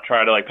 I'm not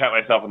trying to like pat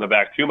myself on the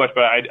back too much,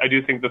 but I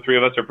do think the three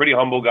of us are pretty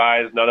humble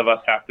guys. None of us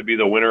have to be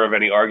the winner of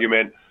any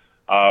argument.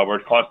 We're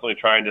constantly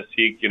trying to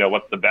seek, you know,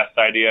 what's the best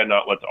idea,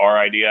 not what's our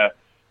idea.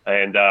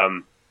 And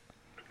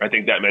I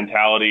think that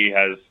mentality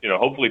has, you know,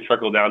 hopefully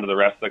trickled down to the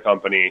rest of the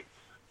company,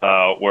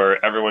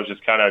 where everyone's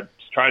just kind of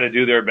trying to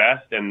do their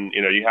best. And,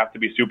 you know, you have to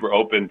be super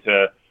open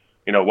to,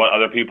 you know, what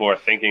other people are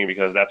thinking,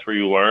 because that's where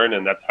you learn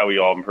and that's how we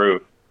all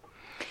improve.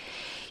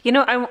 You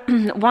know, I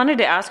wanted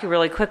to ask you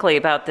really quickly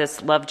about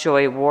this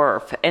Lovejoy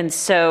Wharf. And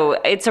so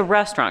it's a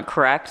restaurant,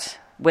 correct?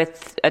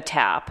 With a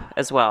tap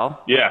as well.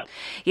 Yeah.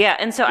 Yeah.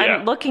 And so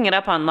I'm looking it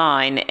up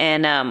online,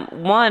 and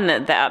one,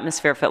 the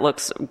atmosphere of it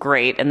looks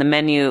great, and the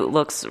menu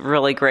looks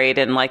really great,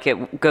 and like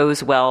it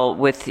goes well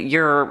with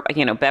your,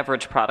 you know,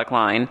 beverage product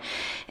line.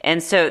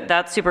 And so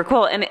that's super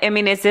cool. And I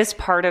mean, is this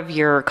part of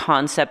your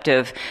concept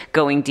of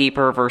going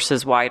deeper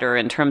versus wider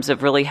in terms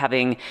of really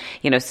having,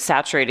 you know,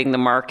 saturating the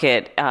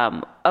market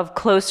of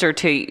closer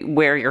to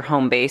where your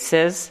home base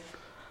is?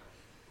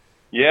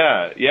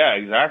 Yeah,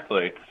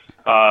 exactly.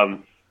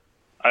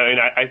 I mean,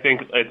 I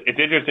think it's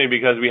interesting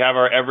because we have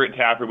our Everett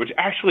Tap Room, which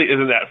actually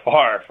isn't that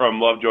far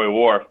from Lovejoy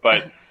Wharf,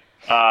 but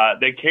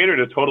they cater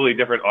to totally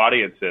different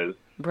audiences.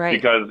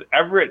 Right. Because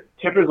Everett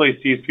typically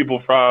sees a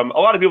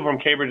lot of people from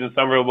Cambridge and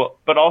Somerville,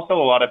 but also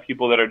a lot of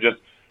people that are just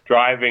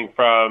driving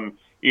from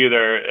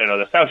either, you know,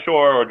 the South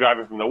Shore or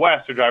driving from the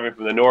West or driving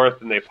from the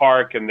North, and they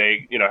park and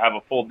they, you know, have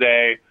a full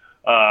day.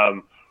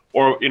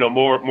 Or, you know,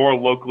 more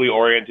locally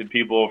oriented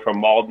people from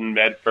Malden,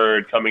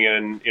 Medford coming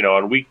in, you know,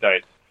 on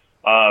weeknights.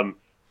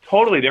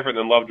 Totally different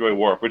than Lovejoy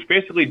Wharf, which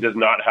basically does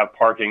not have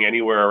parking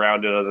anywhere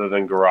around it other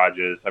than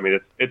garages. I mean,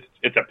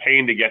 it's a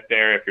pain to get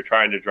there if you're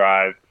trying to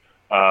drive.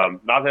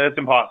 Not that it's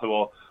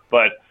impossible,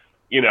 but,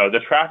 you know, the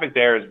traffic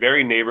there is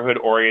very neighborhood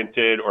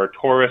oriented or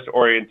tourist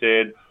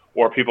oriented,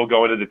 or people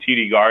go into the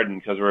TD Garden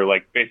because we're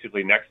like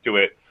basically next to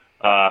it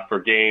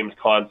for games,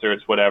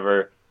 concerts,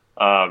 whatever.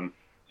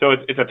 So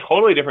it's a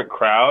totally different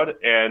crowd.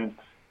 And,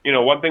 you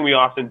know, one thing we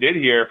often did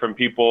hear from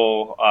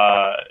people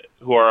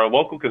who are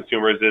local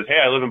consumers is,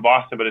 hey, I live in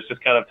Boston, but it's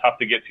just kind of tough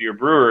to get to your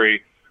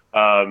brewery.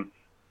 Even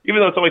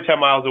though it's only 10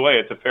 miles away,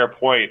 it's a fair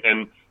point.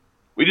 And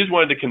we just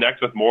wanted to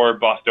connect with more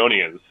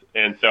Bostonians.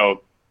 And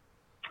so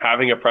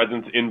having a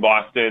presence in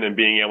Boston and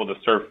being able to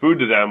serve food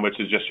to them, which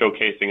is just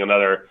showcasing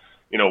another,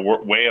 you know,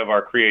 way of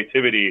our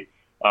creativity,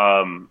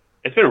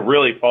 it's been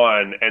really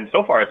fun. And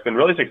so far, it's been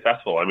really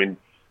successful. I mean,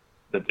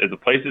 the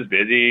place is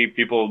busy.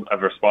 People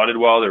have responded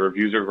well. The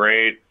reviews are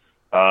great.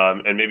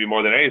 And maybe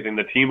more than anything,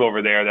 the team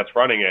over there that's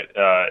running it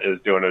is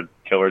doing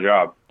a killer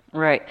job.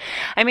 Right.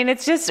 I mean,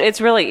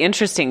 it's really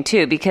interesting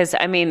too, because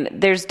I mean,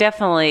 there's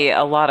definitely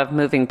a lot of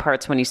moving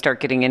parts when you start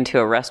getting into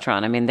a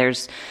restaurant. I mean,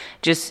 there's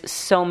just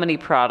so many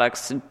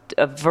products,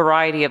 a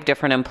variety of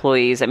different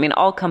employees. I mean,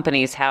 all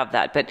companies have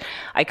that, but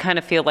I kind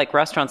of feel like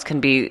restaurants can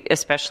be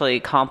especially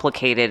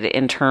complicated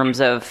in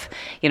terms of,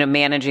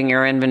 managing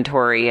your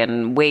inventory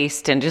and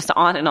waste and just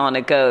on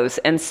it goes.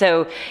 And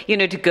so,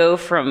 to go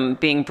from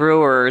being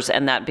brewers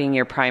and that being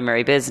your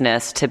primary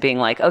business to being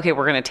like, okay,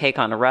 we're going to take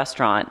on a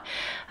restaurant.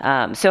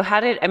 So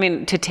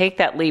to take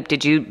that leap,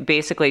 did you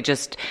basically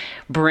just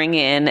bring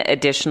in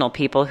additional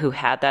people who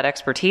had that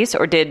expertise,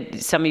 or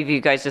did some of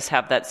you guys just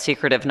have that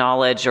secretive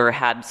knowledge or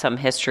had some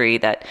history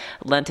that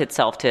lent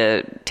itself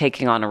to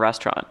taking on a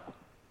restaurant?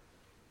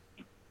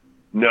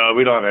 No,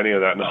 we don't have any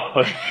of that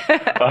knowledge.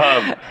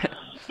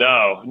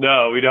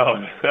 No, we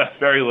don't.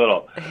 Very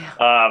little.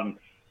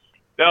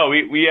 No,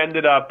 we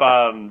ended up,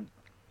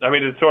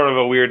 it's sort of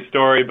a weird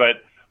story,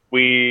 but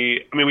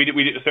we ended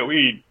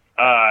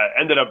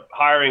up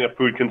hiring a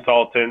food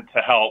consultant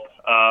to help.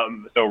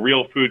 So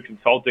Real Food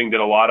Consulting did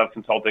a lot of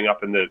consulting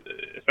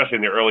especially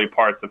in the early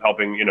parts of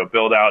helping,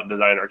 build out and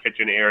design our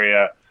kitchen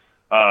area.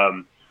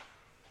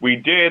 We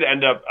did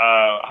end up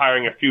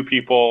hiring a few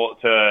people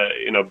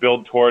to,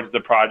 build towards the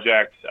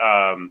project,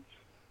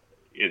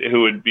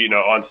 who would be,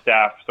 on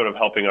staff sort of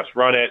helping us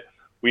run it.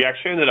 We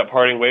actually ended up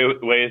parting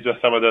ways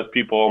with some of those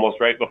people almost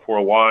right before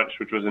launch,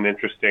 which was an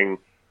interesting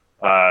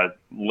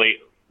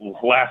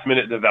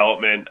last-minute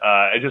development.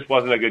 It just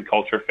wasn't a good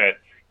culture fit.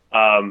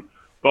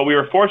 But we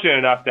were fortunate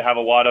enough to have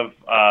a lot of,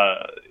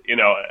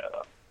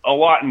 a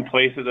lot in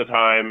place at the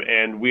time,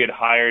 and we had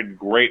hired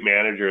great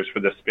managers for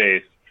the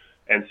space.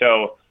 And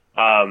so,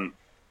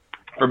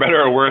 for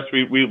better or worse,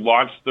 we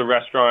launched the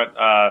restaurant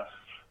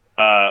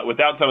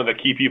without some of the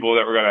key people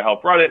that were going to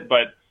help run it.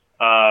 But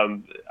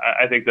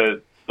I think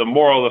the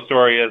moral of the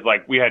story is,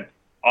 like, we had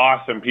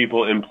awesome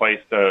people in place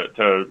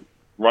to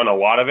run a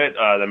lot of it,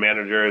 the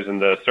managers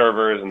and the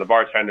servers and the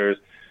bartenders.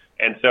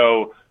 And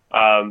so,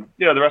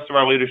 the rest of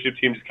our leadership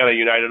team just kind of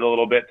united a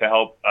little bit to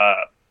help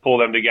pull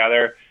them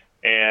together.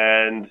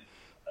 And,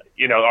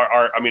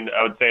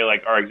 I would say,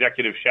 like, our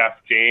executive chef,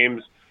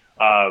 James,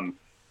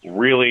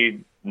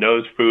 really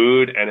knows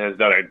food and has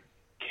done a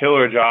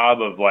killer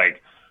job of,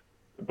 like,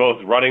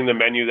 both running the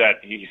menu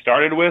that he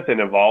started with and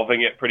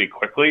evolving it pretty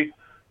quickly.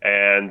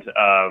 And,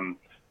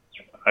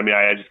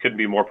 I just couldn't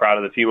be more proud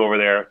of the team over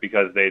there,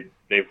 because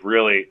they've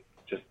really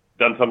just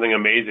done something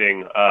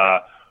amazing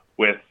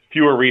with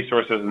fewer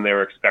resources than they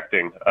were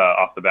expecting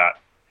off the bat.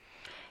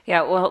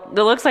 Yeah, well,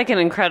 it looks like an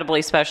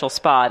incredibly special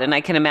spot, and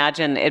I can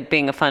imagine it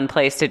being a fun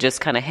place to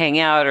just kind of hang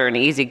out, or an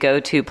easy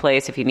go-to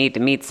place if you need to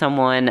meet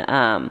someone.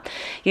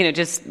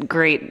 Just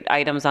great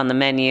items on the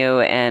menu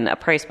and a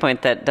price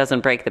point that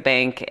doesn't break the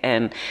bank,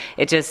 and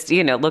it just,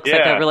 looks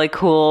like a really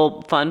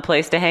cool, fun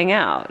place to hang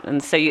out.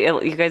 And so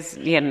you guys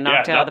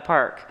knocked it out of the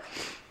park.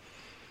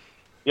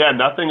 Yeah,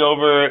 nothing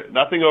over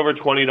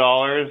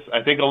 $20.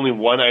 I think only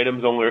one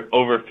item's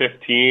over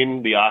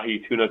 $15. The ahi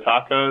tuna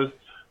tacos.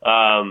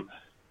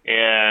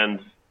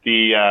 And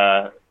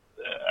I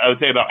would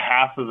say about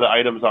half of the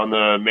items on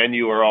the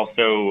menu are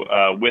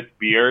also with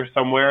beer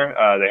somewhere.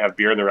 They have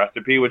beer in the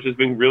recipe, which has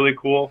been really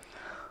cool.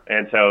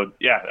 And so,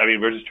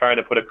 we're just trying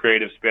to put a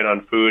creative spin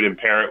on food and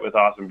pair it with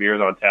awesome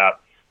beers on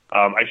tap.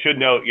 I should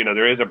note,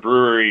 there is a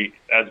brewery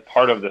as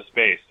part of the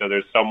space. So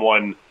there's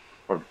someone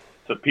or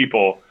some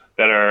people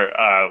that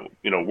are,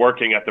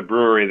 working at the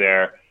brewery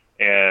there.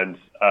 And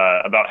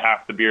about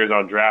half the beers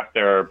on draft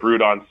there are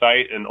brewed on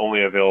site and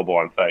only available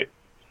on site.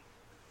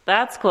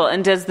 That's cool.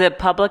 And does the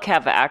public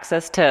have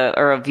access to,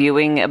 or a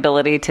viewing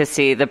ability to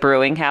see the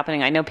brewing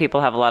happening? I know people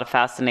have a lot of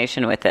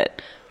fascination with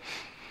it.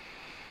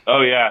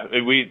 Oh, yeah.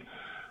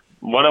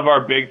 One of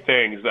our big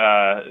things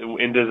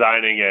in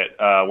designing it,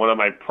 one of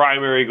my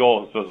primary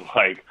goals was,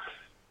 like,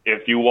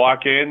 if you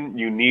walk in,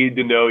 you need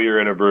to know you're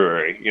in a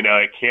brewery.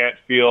 It can't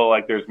feel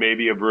like there's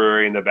maybe a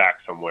brewery in the back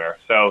somewhere.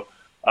 So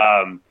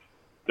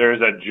there's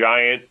a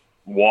giant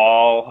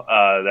wall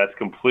that's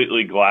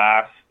completely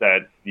glass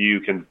that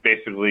you can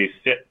basically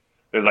sit.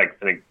 There's, like,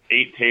 I think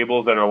 8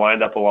 tables that are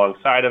lined up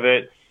alongside of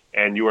it,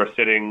 and you are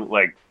sitting,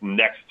 like,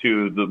 next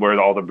to where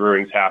all the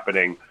brewing's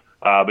happening.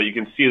 But you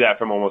can see that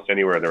from almost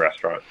anywhere in the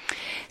restaurant.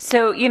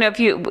 So,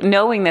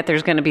 knowing that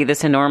there's going to be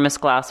this enormous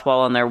glass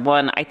wall in there,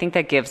 I think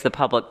that gives the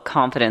public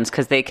confidence,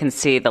 because they can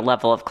see the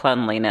level of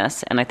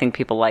cleanliness, and I think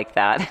people like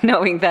that,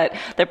 knowing that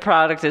the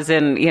product is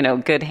in,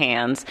 good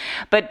hands.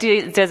 But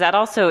does that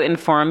also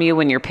inform you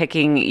when you're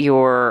picking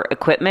your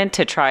equipment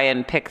to try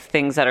and pick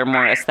things that are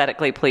more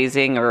aesthetically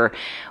pleasing, or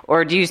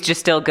do you just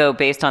still go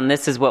based on,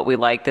 this is what we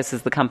like, this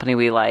is the company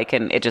we like,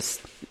 and it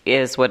just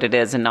is what it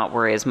is, and not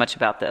worry as much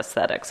about the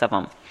aesthetics of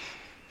them?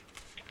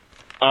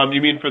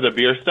 You mean for the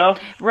beer stuff?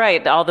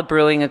 Right, all the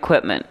brewing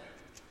equipment.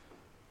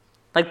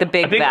 Like the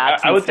big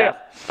vats and stuff.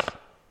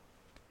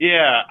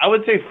 I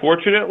would say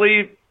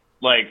fortunately,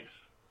 like,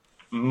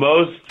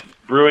 most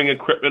brewing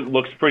equipment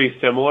looks pretty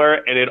similar,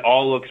 and it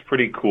all looks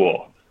pretty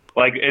cool.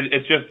 Like,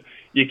 it's just,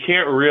 you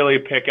can't really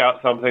pick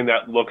out something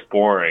that looks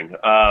boring.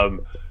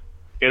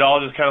 It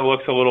all just kind of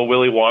looks a little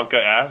Willy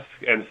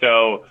Wonka-esque, and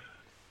so,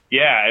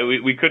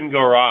 we couldn't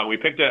go wrong. We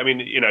picked it,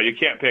 you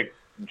can't pick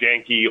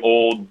janky,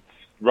 old,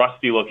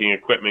 rusty-looking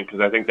equipment, because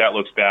I think that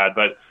looks bad.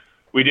 But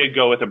we did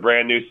go with a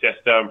brand new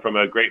system from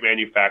a great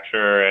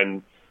manufacturer,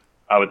 and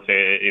I would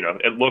say,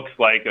 it looks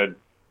like a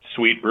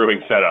sweet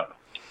brewing setup.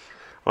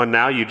 Well,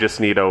 now you just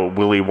need a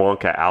Willy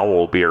Wonka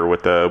owl beer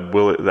with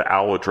the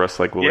owl dressed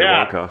like Willy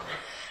Wonka.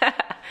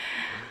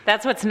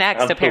 That's what's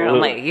next,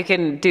 apparently. You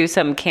can do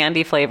some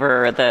candy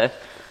flavor, or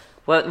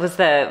what was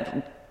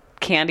the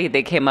candy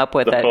they came up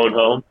with? The phone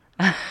home.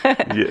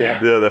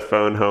 The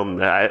phone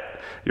home.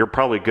 You're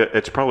probably good.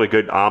 It's probably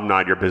good I'm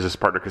not your business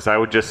partner, because I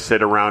would just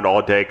sit around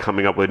all day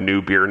coming up with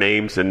new beer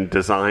names and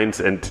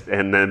designs, and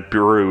then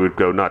brew would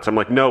go nuts. I'm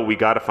like, no, we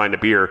got to find a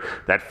beer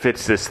that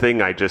fits this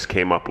thing I just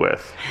came up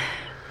with.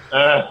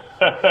 Oh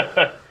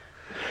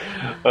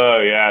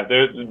yeah,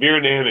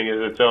 beer naming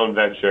is its own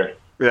venture.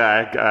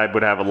 Yeah, I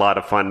would have a lot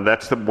of fun.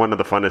 That's one of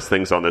the funnest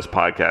things on this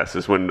podcast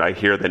is when I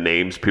hear the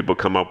names people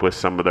come up with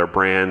some of their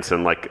brands.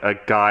 And like a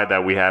guy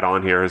that we had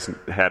on here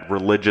had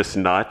Religious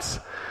Nuts,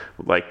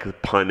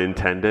 like pun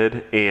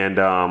intended, and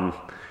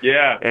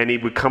and he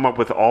would come up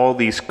with all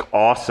these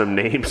awesome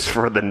names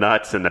for the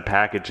nuts and the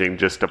packaging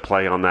just to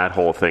play on that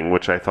whole thing,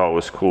 which I thought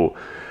was cool.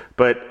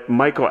 But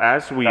Michael,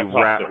 as we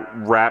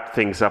wrap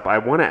things up, I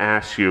want to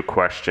ask you a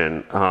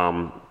question.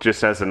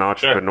 Just as an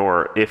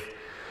entrepreneur, if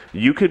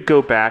you could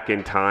go back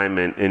in time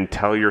and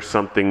tell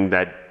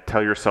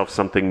yourself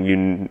something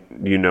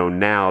you know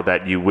now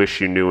that you wish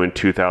you knew in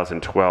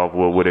 2012,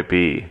 what would it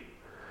be?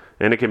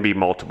 And it can be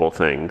multiple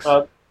things.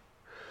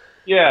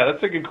 Yeah,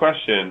 that's a good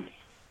question.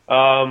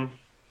 I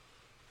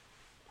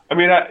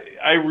mean,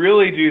 I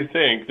really do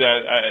think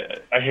that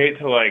I hate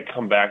to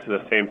come back to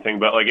the same thing,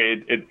 but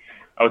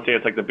I would say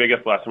it's the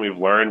biggest lesson we've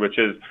learned, which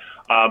is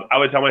I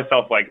would tell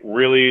myself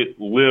really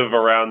live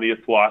around the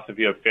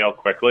philosophy of fail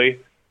quickly.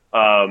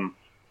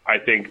 I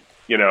think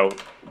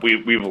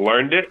we've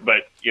learned it,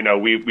 but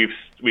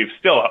we've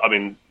still,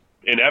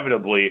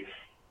 inevitably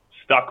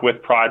stuck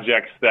with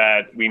projects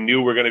that we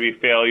knew were going to be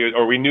failures,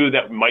 or we knew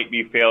that might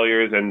be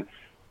failures, and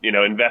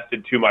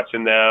invested too much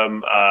in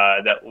them,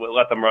 that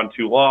let them run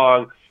too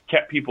long,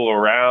 kept people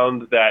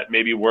around that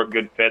maybe weren't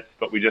good fits,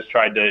 but we just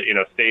tried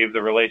to save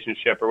the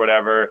relationship or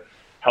whatever,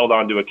 held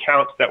on to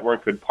accounts that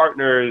weren't good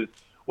partners,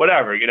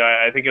 whatever.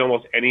 I think in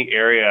almost any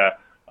area,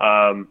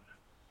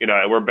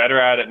 we're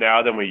better at it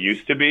now than we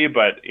used to be,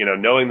 but,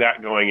 knowing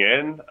that going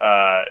in,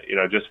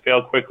 just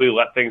fail quickly,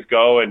 let things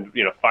go, and,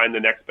 find the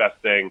next best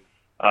thing,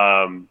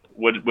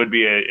 would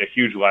be a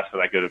huge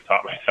lesson I could have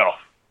taught myself.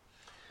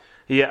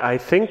 Yeah, I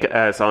think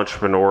as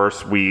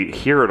entrepreneurs, we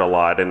hear it a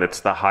lot, and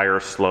it's the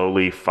hire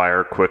slowly,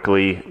 fire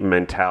quickly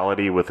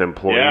mentality with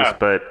employees. Yeah.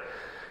 But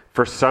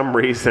for some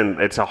reason,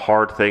 it's a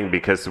hard thing,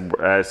 because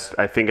as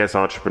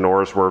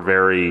entrepreneurs, we're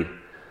very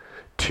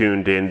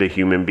tuned into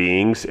human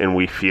beings, and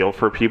we feel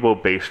for people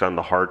based on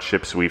the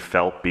hardships we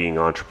felt being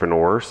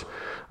entrepreneurs,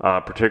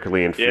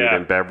 particularly in food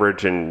and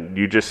beverage, and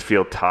you just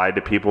feel tied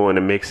to people, and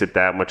it makes it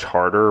that much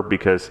harder,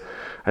 because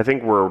I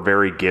think we're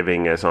very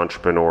giving as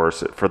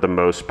entrepreneurs for the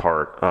most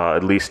part,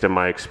 at least in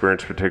my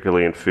experience,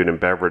 particularly in food and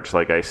beverage,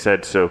 like I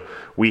said. So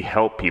we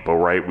help people,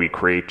 right? We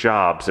create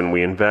jobs and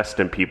we invest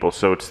in people,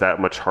 so it's that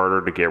much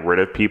harder to get rid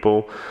of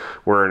people,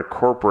 where in a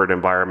corporate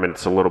environment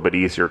it's a little bit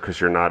easier because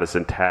you're not as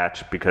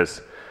attached,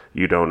 because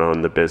you don't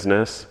own the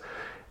business.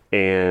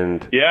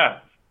 And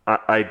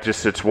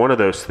it's one of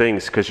those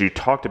things, because you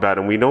talked about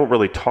it, and we don't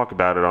really talk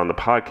about it on the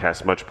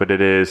podcast much, but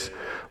it is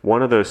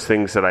one of those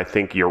things that I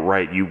think you're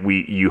right.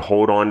 You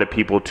hold on to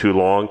people too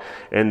long,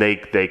 and they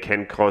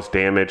can cause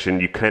damage,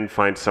 and you can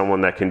find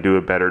someone that can do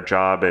a better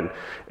job and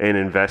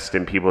invest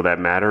in people that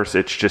matters.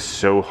 It's just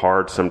so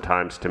hard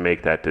sometimes to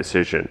make that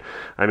decision.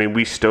 I mean,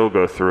 we still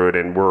go through it,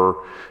 and we're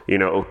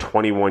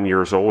 21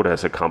 years old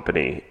as a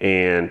company,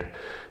 and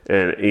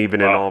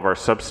even in all of our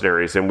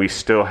subsidiaries, and we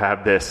still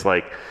have this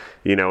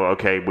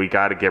okay, we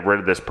got to get rid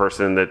of this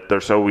person, that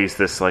there's always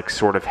this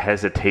sort of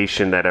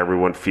hesitation that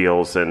everyone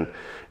feels and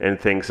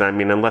things. I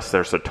mean, unless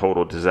there's a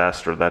total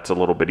disaster, that's a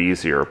little bit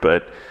easier,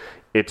 but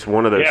it's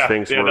one of those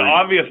things where the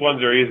obvious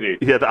ones are easy.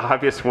 Yeah, the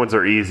obvious ones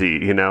are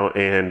easy,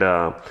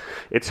 and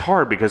it's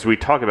hard because we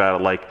talk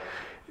about it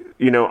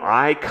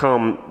I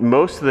come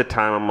most of the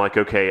time, I'm like,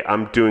 okay,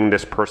 I'm doing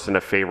this person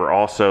a favor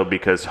also,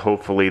 because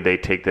hopefully they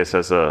take this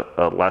as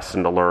a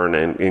lesson to learn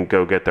and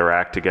go get their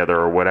act together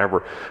or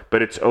whatever.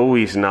 But it's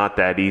always not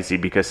that easy,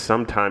 because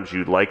sometimes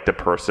you like the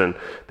person,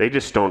 they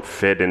just don't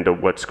fit into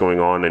what's going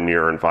on in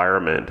your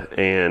environment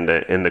and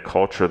in the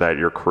culture that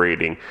you're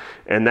creating.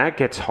 And that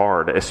gets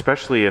hard,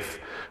 especially if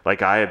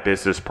I have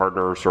business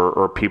partners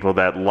or people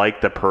that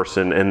like the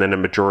person, and then a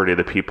majority of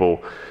the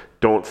people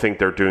don't think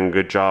they're doing a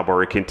good job,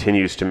 or it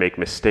continues to make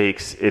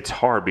mistakes. It's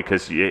hard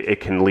because it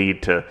can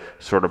lead to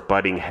sort of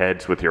butting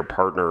heads with your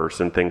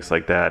partners and things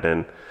like that.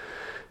 And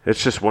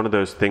it's just one of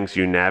those things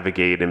you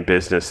navigate in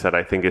business that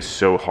I think is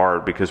so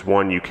hard, because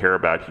one, you care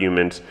about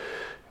humans.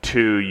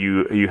 Two,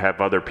 you have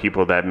other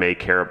people that may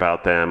care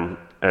about them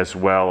as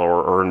well,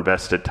 or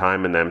invested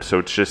time in them. So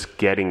it's just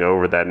getting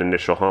over that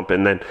initial hump.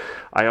 And then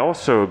I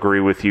also agree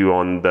with you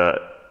on the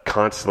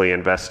constantly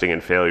investing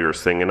in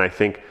failures thing. And I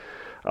think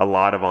a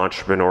lot of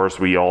entrepreneurs,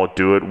 we all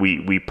do it.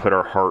 We put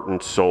our heart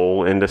and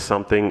soul into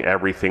something,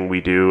 everything we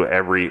do,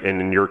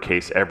 and in your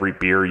case, every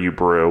beer you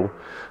brew,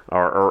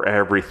 or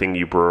everything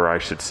you brew, I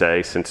should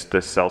say, since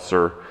the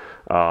seltzer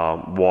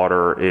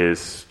water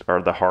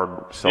or the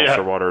hard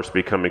seltzer water is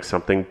becoming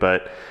something,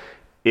 but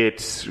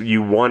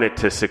you want it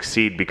to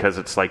succeed because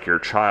it's like your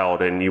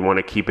child, and you want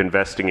to keep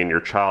investing in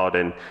your child,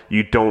 and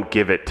you don't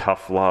give it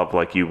tough love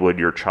like you would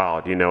your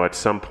child. At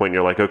some point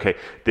you're like, okay,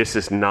 this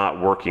is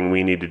not working.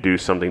 We need to do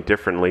something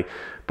differently.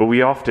 But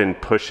we often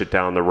push it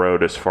down the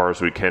road as far as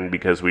we can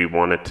because we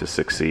want it to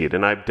succeed.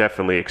 And I've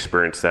definitely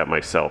experienced that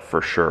myself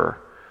for sure.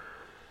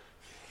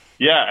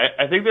 Yeah,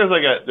 I think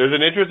there's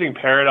an interesting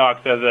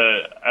paradox as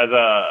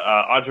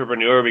a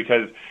entrepreneur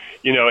because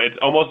it's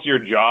almost your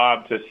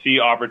job to see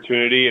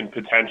opportunity and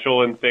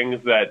potential in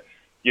things that,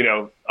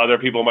 other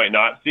people might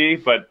not see.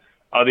 But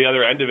on the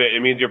other end of it,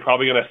 it means you're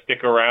probably going to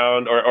stick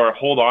around or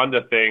hold on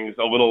to things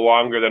a little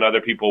longer than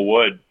other people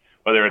would,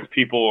 whether it's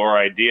people or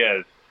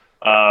ideas.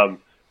 And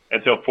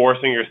so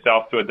forcing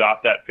yourself to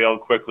adopt that fail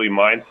quickly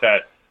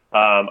mindset,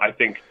 I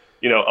think,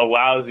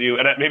 allows you,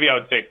 and maybe I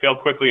would say fail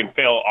quickly and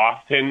fail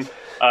often.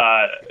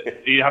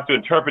 You have to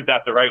interpret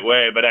that the right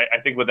way. But I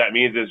think what that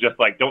means is just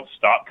don't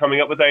stop coming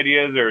up with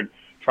ideas or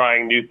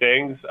trying new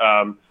things.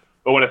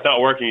 But when it's not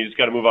working, you just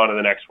got to move on to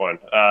the next one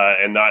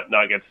and not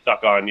get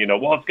stuck on,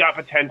 well, it's got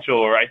potential,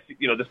 or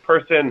this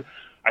person,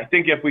 I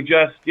think if we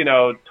just,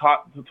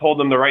 told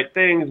them the right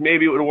things,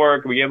 maybe it would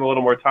work. We gave them a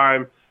little more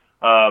time.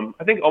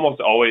 I think almost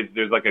always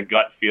there's a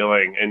gut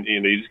feeling, and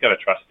you just got to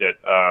trust it.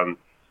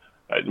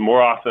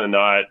 More often than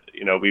not,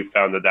 we've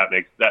found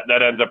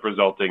that ends up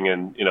resulting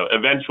in,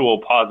 eventual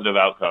positive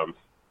outcomes.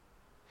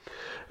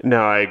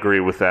 No, I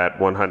agree with that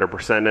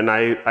 100%. And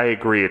I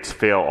agree it's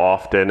fail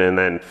often and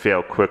then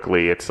fail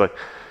quickly. It's like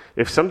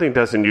if something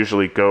doesn't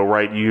usually go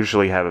right, you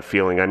usually have a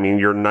feeling. I mean,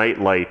 your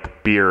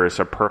Nightlight beer is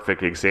a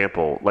perfect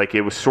example.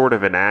 It was sort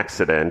of an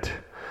accident,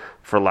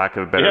 for lack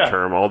of a better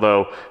term,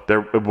 although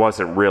it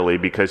wasn't really,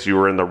 because you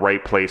were in the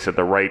right place at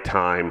the right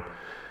time,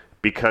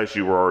 because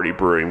you were already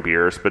brewing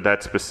beers, but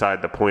that's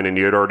beside the point, and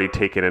you had already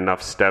taken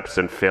enough steps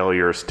and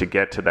failures to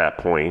get to that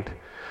point.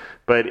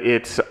 But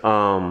it's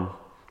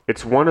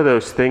one of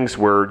those things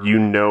where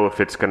if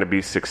it's going to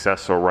be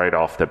successful right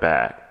off the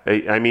bat.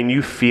 I mean,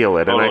 you feel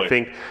it, totally. And I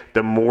think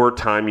the more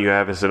time you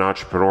have as an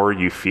entrepreneur,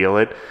 you feel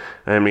it.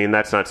 I mean,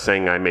 that's not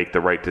saying I make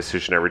the right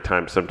decision every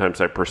time.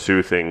 Sometimes I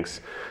pursue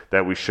things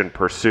that we shouldn't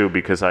pursue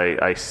because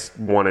I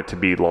want it to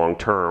be long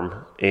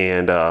term,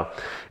 and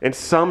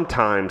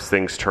sometimes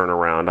things turn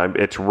around.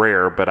 It's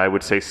rare, but I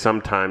would say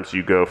sometimes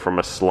you go from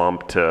a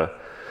slump to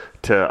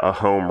a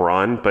home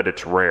run, but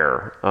it's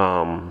rare.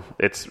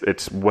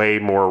 It's way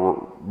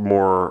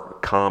more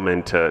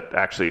common to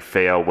actually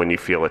fail when you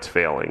feel it's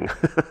failing.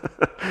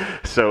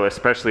 So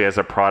especially as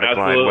a product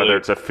line, whether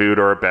it's a food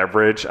or a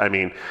beverage, I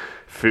mean,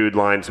 food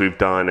lines we've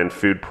done and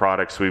food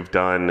products we've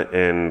done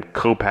and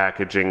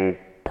co-packaging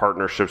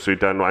partnerships we've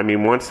done. I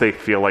mean, once they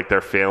feel like they're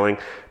failing,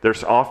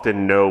 there's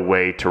often no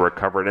way to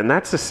recover it. And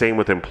that's the same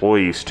with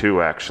employees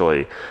too,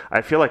 actually.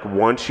 I feel like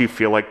once you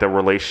feel like the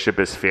relationship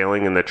is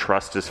failing and the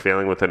trust is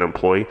failing with an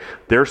employee,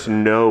 there's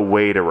no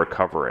way to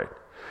recover it.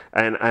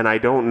 And I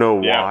don't know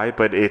why,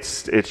 but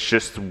it's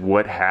just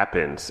what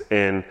happens.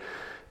 And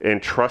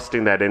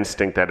trusting that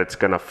instinct that it's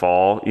going to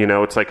fall,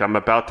 it's like I'm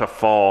about to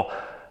fall,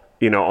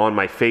 on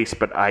my face,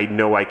 but I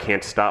know I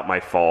can't stop my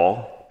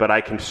fall, but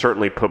I can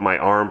certainly put my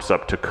arms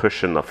up to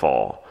cushion the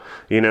fall.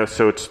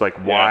 So it's like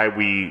why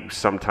we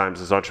sometimes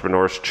as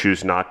entrepreneurs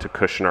choose not to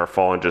cushion our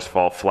fall and just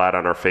fall flat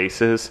on our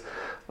faces.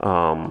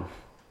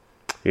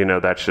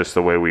 That's just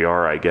the way we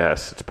are, I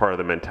guess. It's part of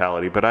the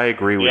mentality. But I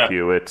agree with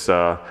you. It's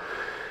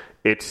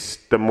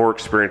the more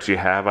experience you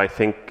have, I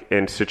think,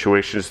 in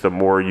situations, the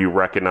more you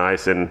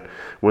recognize. And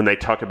when they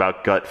talk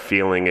about gut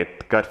feeling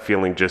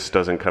just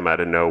doesn't come out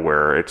of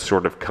nowhere. It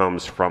sort of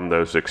comes from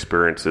those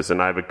experiences.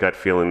 And I have a gut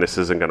feeling this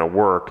isn't going to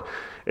work.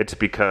 It's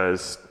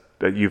because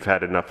you've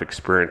had enough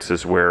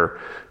experiences where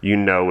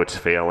it's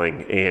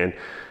failing. And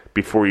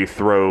before you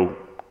throw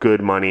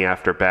good money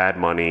after bad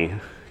money,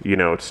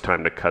 it's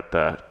time to cut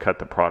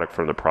the product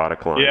from the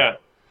product line. Yeah.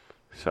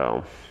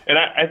 So. And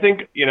I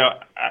think,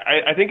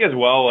 I think as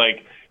well,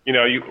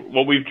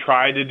 what we've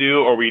tried to do,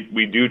 or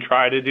we do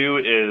try to do,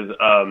 is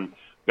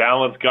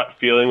balance gut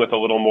feeling with a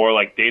little more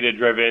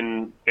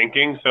data-driven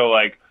thinking. So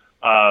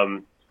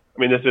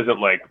this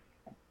isn't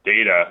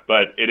data,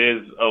 but it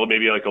is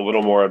maybe a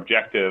little more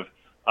objective.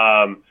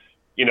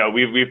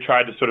 We've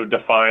tried to sort of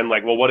define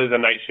what is a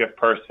night shift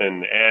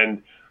person?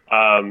 And,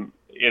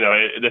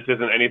 this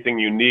isn't anything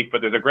unique,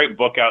 but there's a great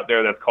book out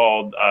there that's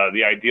called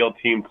The Ideal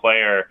Team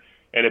Player.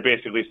 And it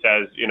basically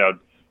says,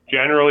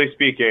 generally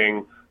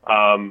speaking,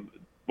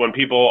 when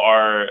people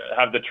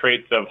have the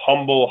traits of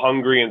humble,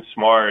 hungry, and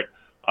smart,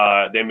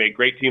 they make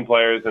great team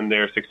players and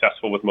they're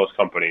successful with most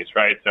companies,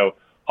 right? So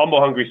humble,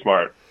 hungry,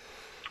 smart,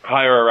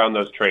 hire around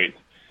those traits.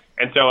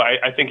 And so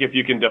I think if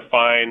you can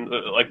define,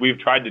 like we've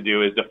tried to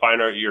do, is define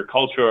your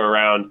culture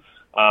around,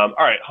 all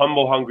right,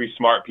 humble, hungry,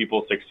 smart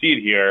people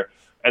succeed here.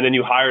 and then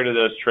you hire to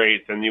those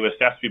traits and you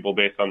assess people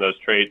based on those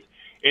traits,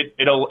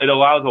 it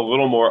allows a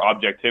little more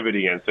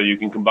objectivity in. So you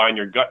can combine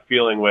your gut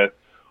feeling with,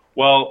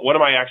 well, what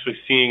am I actually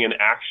seeing in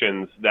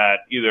actions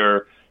that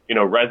either,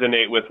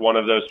 resonate with one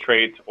of those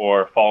traits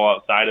or fall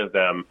outside of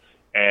them.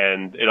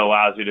 And it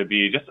allows you to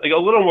be just like a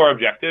little more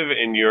objective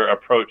in your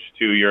approach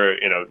to your,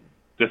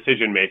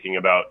 decision making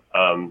about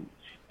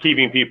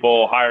keeping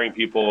people, hiring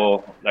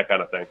people, that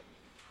kind of thing.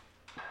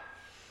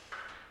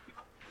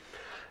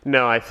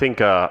 No, I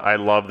think I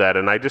love that.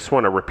 And I just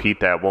want to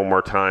repeat that one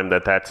more time,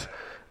 that's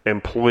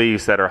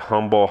employees that are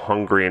humble,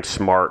 hungry, and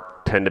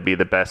smart tend to be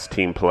the best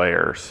team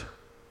players.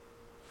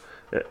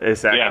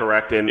 Is that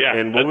correct?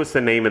 And what was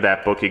the name of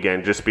that book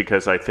again? Just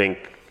because I think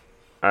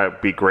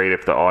it'd be great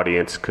if the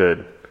audience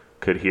could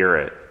hear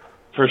it.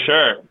 For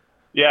sure.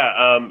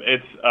 Yeah,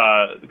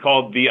 it's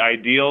called The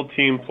Ideal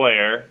Team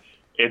Player.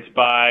 It's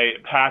by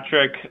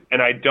Patrick,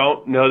 and I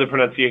don't know the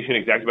pronunciation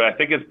exactly, but I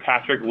think it's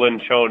Patrick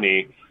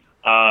Lencioni.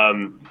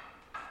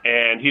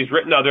 And he's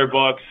written other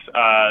books,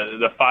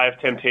 The 5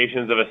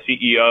 Temptations of a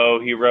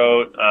CEO he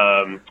wrote.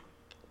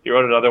 He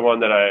wrote another one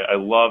that I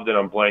loved, and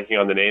I'm blanking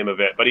on the name of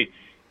it. But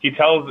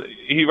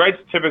he writes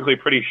typically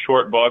pretty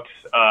short books,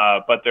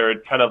 but they're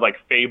kind of like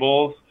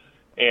fables.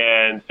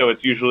 And so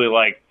it's usually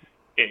like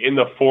in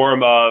the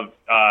form of,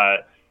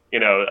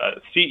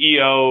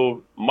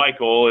 CEO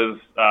Michael is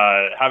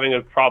having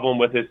a problem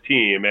with his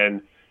team,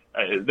 and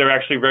they're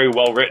actually very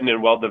well written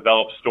and well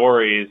developed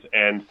stories.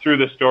 And through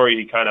the story,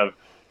 he kind of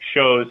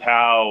shows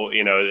how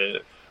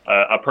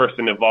a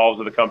person evolves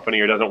with a company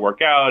or doesn't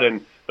work out,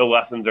 and the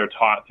lessons are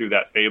taught through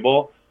that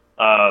fable.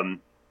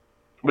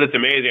 But it's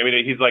amazing. I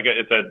mean, he's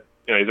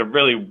a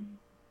really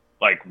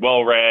like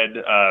well-read,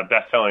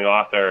 best-selling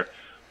author.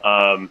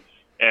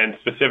 And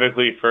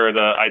specifically for the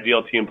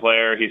Ideal Team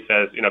Player, he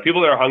says,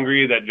 people that are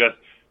hungry, that just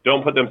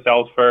don't put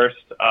themselves first,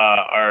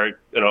 are,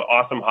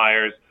 awesome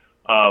hires.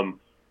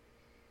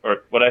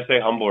 Or what I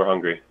say, humble or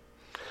hungry?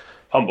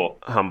 Humble.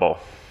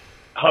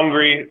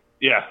 Hungry.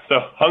 Yeah. So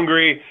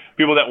hungry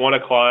people that want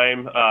to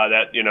climb,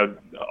 that,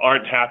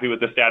 aren't happy with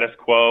the status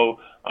quo,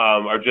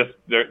 are just,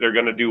 they're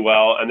going to do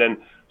well. And then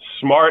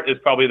smart is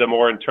probably the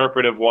more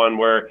interpretive one,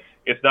 where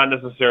it's not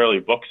necessarily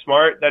book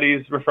smart that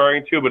he's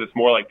referring to, but it's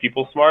more like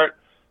people smart,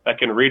 that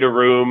can read a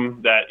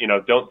room, that,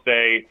 don't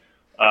say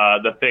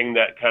the thing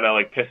that kind of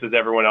like pisses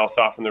everyone else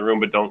off in the room,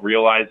 but don't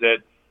realize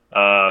it.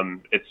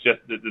 It's just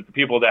the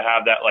people that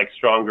have that like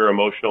stronger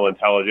emotional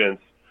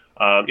intelligence.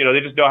 They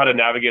just know how to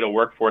navigate a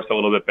workforce a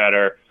little bit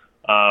better.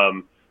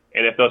 And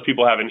if those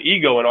people have an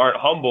ego and aren't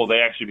humble, they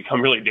actually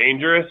become really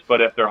dangerous.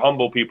 But if they're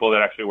humble people,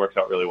 that actually works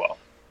out really well.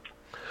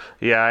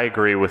 Yeah, I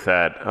agree with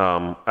that.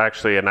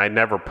 Actually, and I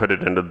never put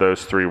it into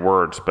those 3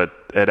 words, but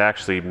it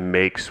actually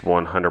makes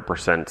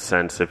 100%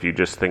 sense if you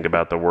just think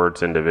about the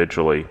words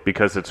individually,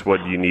 because it's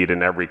what you need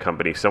in every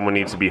company. Someone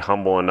needs to be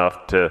humble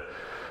enough to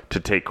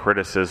take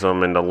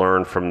criticism and to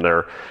learn from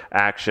their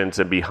actions,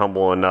 and be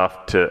humble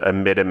enough to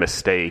admit a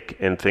mistake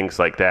and things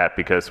like that,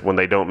 because when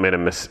they don't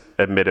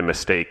admit a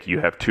mistake, you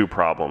have 2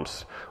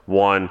 problems.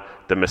 1,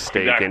 the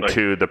mistake, exactly. And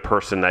 2, the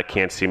person that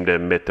can't seem to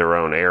admit their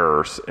own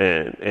errors,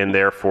 and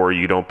therefore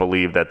you don't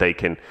believe that they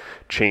can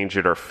change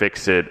it or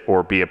fix it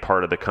or be a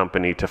part of the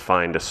company to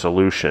find a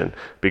solution,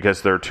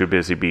 because they're too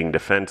busy being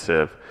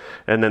defensive.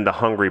 And then the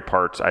hungry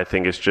parts, I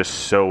think, is just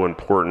so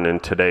important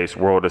in today's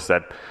world, is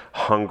that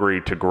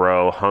hungry to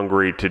grow,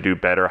 hungry to do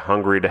better,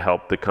 hungry to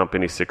help the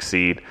company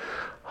succeed,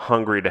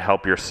 hungry to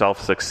help yourself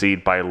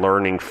succeed by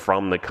learning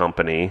from the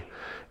company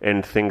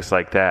and things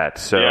like that.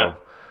 So yeah.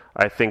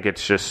 I think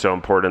it's just so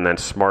important. And then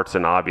smart's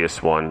an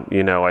obvious one.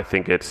 I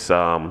think it's,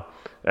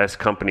 as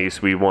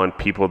companies, we want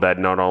people that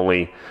not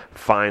only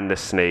find the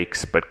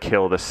snakes, but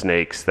kill the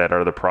snakes that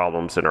are the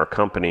problems in our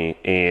company,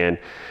 and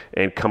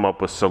come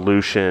up with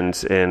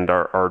solutions, and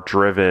are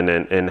driven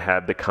and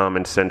have the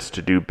common sense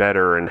to do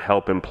better and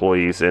help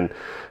employees. And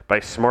by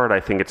smart, I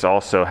think it's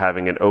also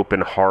having an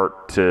open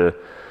heart to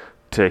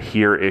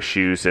hear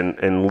issues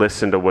and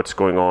listen to what's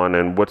going on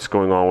and what's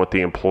going on with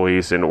the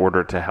employees in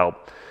order to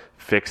help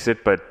fix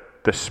it. But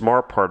the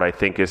smart part, I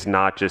think, is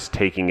not just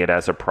taking it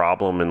as a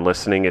problem and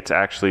listening. It's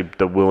actually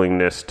the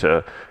willingness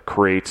to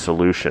create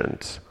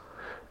solutions.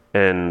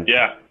 And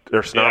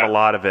there's not a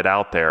lot of it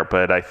out there,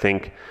 but I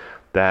think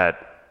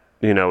that,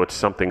 it's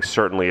something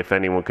certainly, if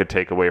anyone could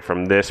take away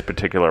from this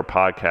particular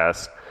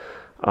podcast,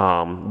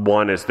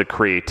 one is the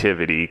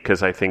creativity,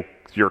 because I think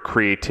your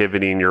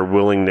creativity and your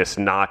willingness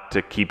not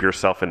to keep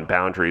yourself in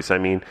boundaries. I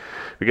mean,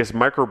 because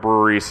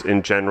microbreweries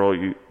in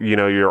general,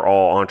 you're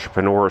all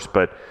entrepreneurs,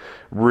 but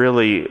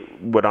really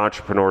what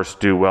entrepreneurs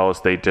do well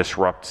is they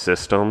disrupt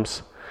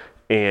systems,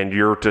 and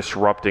you're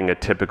disrupting a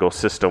typical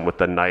system with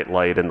the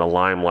nightlight and the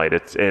limelight.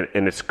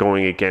 It's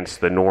going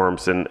against the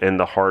norms, and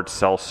the hard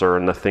seltzer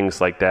and the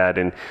things like that,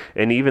 and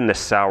even the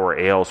sour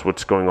ales,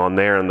 what's going on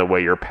there and the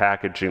way you're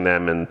packaging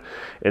them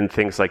and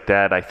things like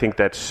that. I think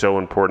that's so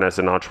important as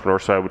an entrepreneur.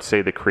 So I would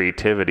say the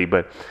creativity,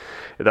 but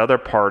the other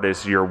part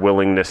is your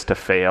willingness to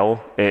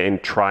fail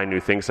and try new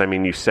things. I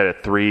mean, you said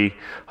it,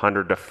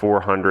 300 to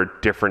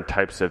 400 different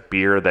types of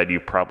beer that you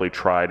probably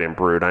tried and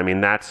brewed. I mean,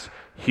 that's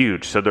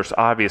huge. So there's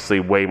obviously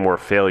way more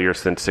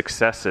failures than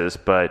successes,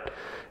 but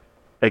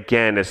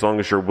again, as long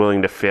as you're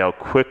willing to fail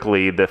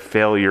quickly, the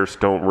failures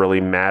don't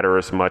really matter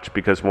as much,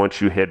 because once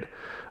you hit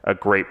a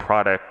great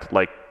product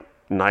like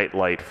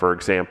Nightlight, for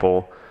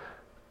example,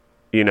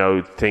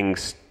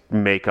 things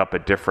make up a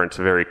difference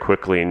very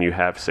quickly and you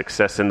have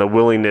success. And the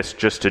willingness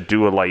just to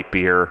do a light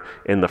beer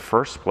in the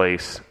first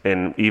place,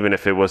 and even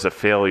if it was a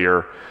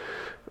failure,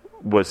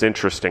 was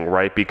interesting,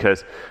 right?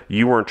 Because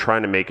you weren't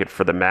trying to make it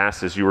for the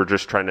masses. You were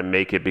just trying to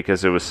make it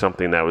because it was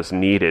something that was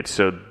needed.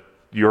 So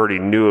you already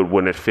knew it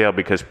wouldn't fail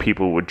because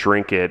people would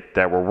drink it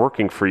that were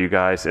working for you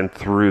guys, and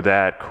through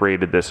that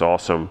created this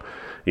awesome,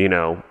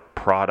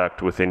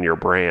 product within your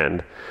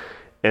brand.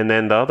 And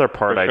then the other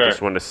part I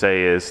just want to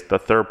say is, the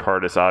third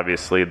part is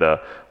obviously the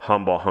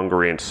humble,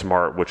 hungry, and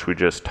smart, which we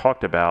just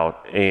talked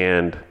about.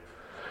 And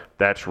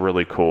that's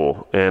really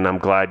cool. And I'm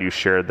glad you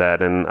shared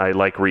that. And I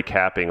like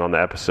recapping on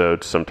the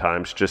episodes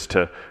sometimes just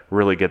to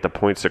really get the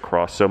points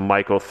across. So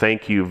Michael,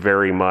 thank you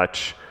very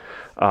much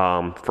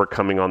for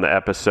coming on the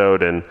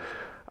episode. And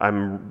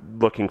I'm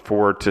looking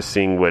forward to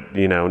seeing what,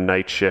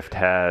 Night Shift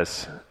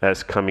has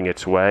as coming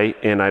its way.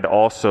 And I'd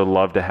also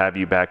love to have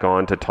you back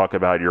on to talk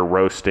about your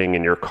roasting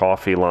and your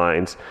coffee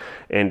lines,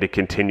 and to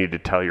continue to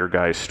tell your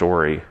guys'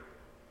 story.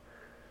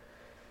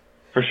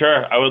 For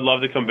sure. I would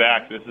love to come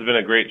back. This has been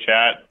a great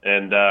chat,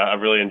 and I've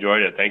really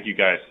enjoyed it. Thank you,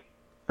 guys.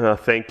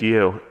 Thank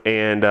you.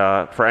 And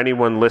for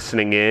anyone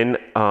listening in,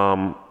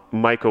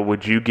 Michael,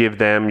 would you give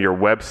them your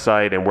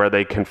website and where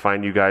they can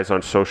find you guys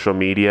on social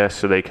media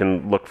so they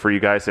can look for you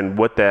guys, and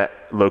what the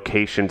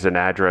locations and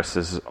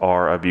addresses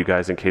are of you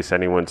guys in case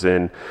anyone's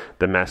in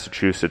the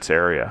Massachusetts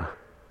area?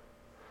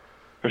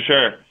 For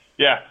sure.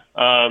 Yeah.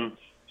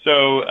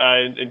 So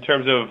in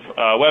terms of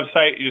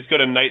website, you just go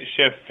to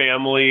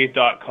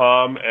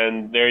nightshiftfamily.com,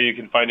 and there you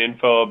can find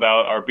info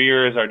about our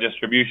beers, our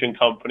distribution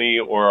company,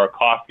 or our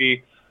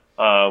coffee,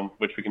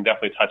 which we can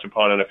definitely touch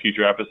upon in a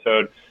future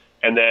episode.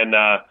 And then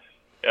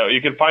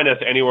you can find us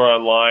anywhere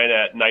online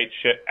at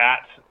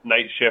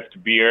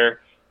Nightshift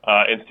Beer,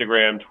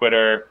 Instagram,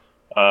 Twitter,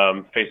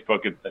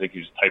 Facebook. I think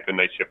you just type in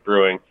Night Shift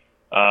Brewing.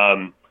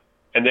 And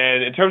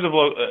then in terms of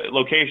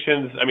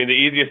locations, the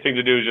easiest thing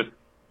to do is just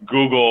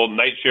Google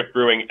Night Shift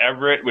Brewing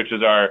Everett, which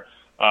is our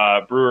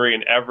brewery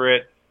in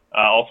Everett,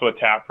 also a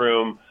tap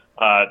room.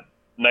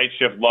 Night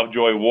Shift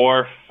Lovejoy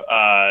Wharf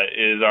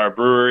is our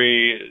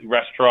brewery,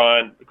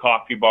 restaurant,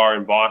 coffee bar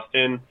in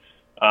Boston.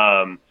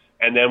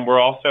 And then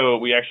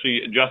we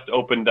actually just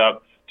opened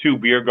up 2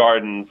 beer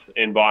gardens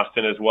in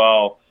Boston as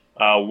well.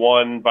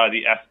 One by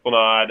the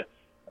Esplanade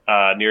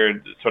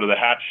near sort of the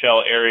Hatch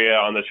Shell area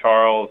on the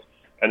Charles,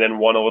 and then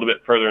one a little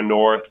bit further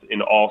north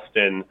in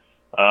Alston,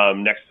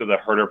 next to the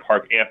Herder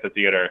Park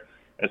Amphitheater.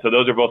 And so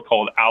those are both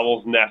called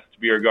Owl's Nest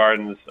Beer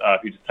Gardens.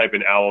 If you just type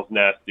in Owl's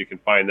Nest, you can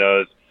find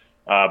those.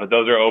 But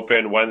those are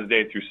open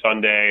Wednesday through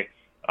Sunday,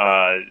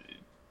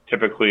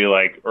 typically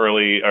like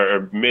early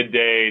or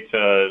midday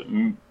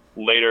to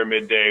later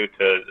midday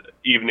to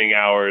evening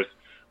hours.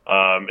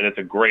 And it's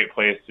a great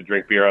place to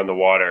drink beer on the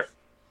water.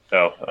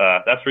 So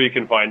that's where you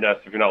can find us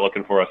if you're not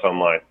looking for us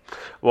online.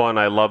 Well, and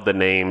I love the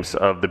names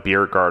of the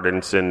beer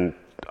gardens, and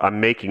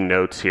I'm making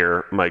notes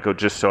here, Michael,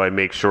 just so I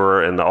make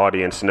sure and the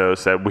audience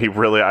knows that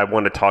I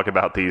want to talk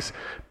about these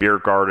beer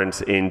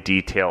gardens in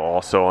detail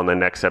also on the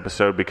next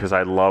episode, because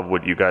I love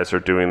what you guys are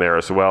doing there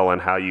as well,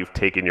 and how you've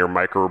taken your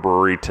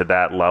microbrewery to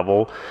that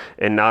level,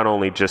 and not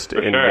only just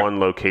in one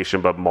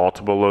location, but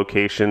multiple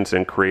locations,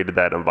 and created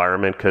that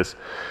environment. Because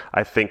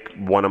I think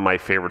one of my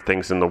favorite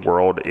things in the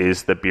world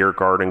is the beer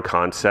garden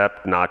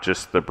concept, not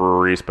just the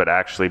breweries, but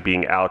actually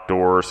being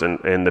outdoors,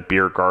 and the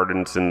beer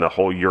gardens and the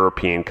whole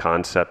European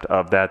concept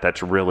of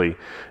that's really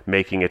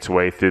making its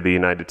way through the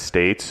United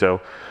States. So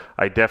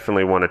I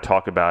definitely want to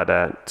talk about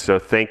that. So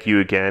thank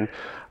you again.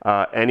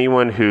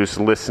 Anyone who's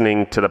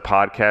listening to the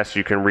podcast,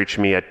 you can reach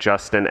me at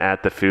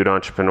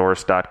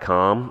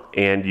justin@thefoodentrepreneurs.com,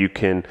 and you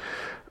can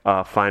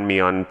find me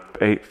on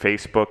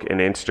Facebook and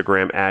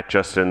Instagram at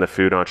Justin the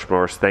Food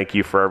Entrepreneurs. Thank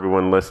you for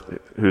everyone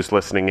who's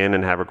listening in,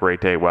 and have a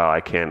great day. Wow,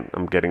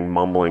 I'm getting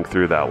mumbling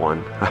through that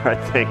one. All right,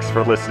 thanks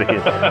for listening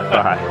in.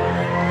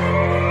 Bye.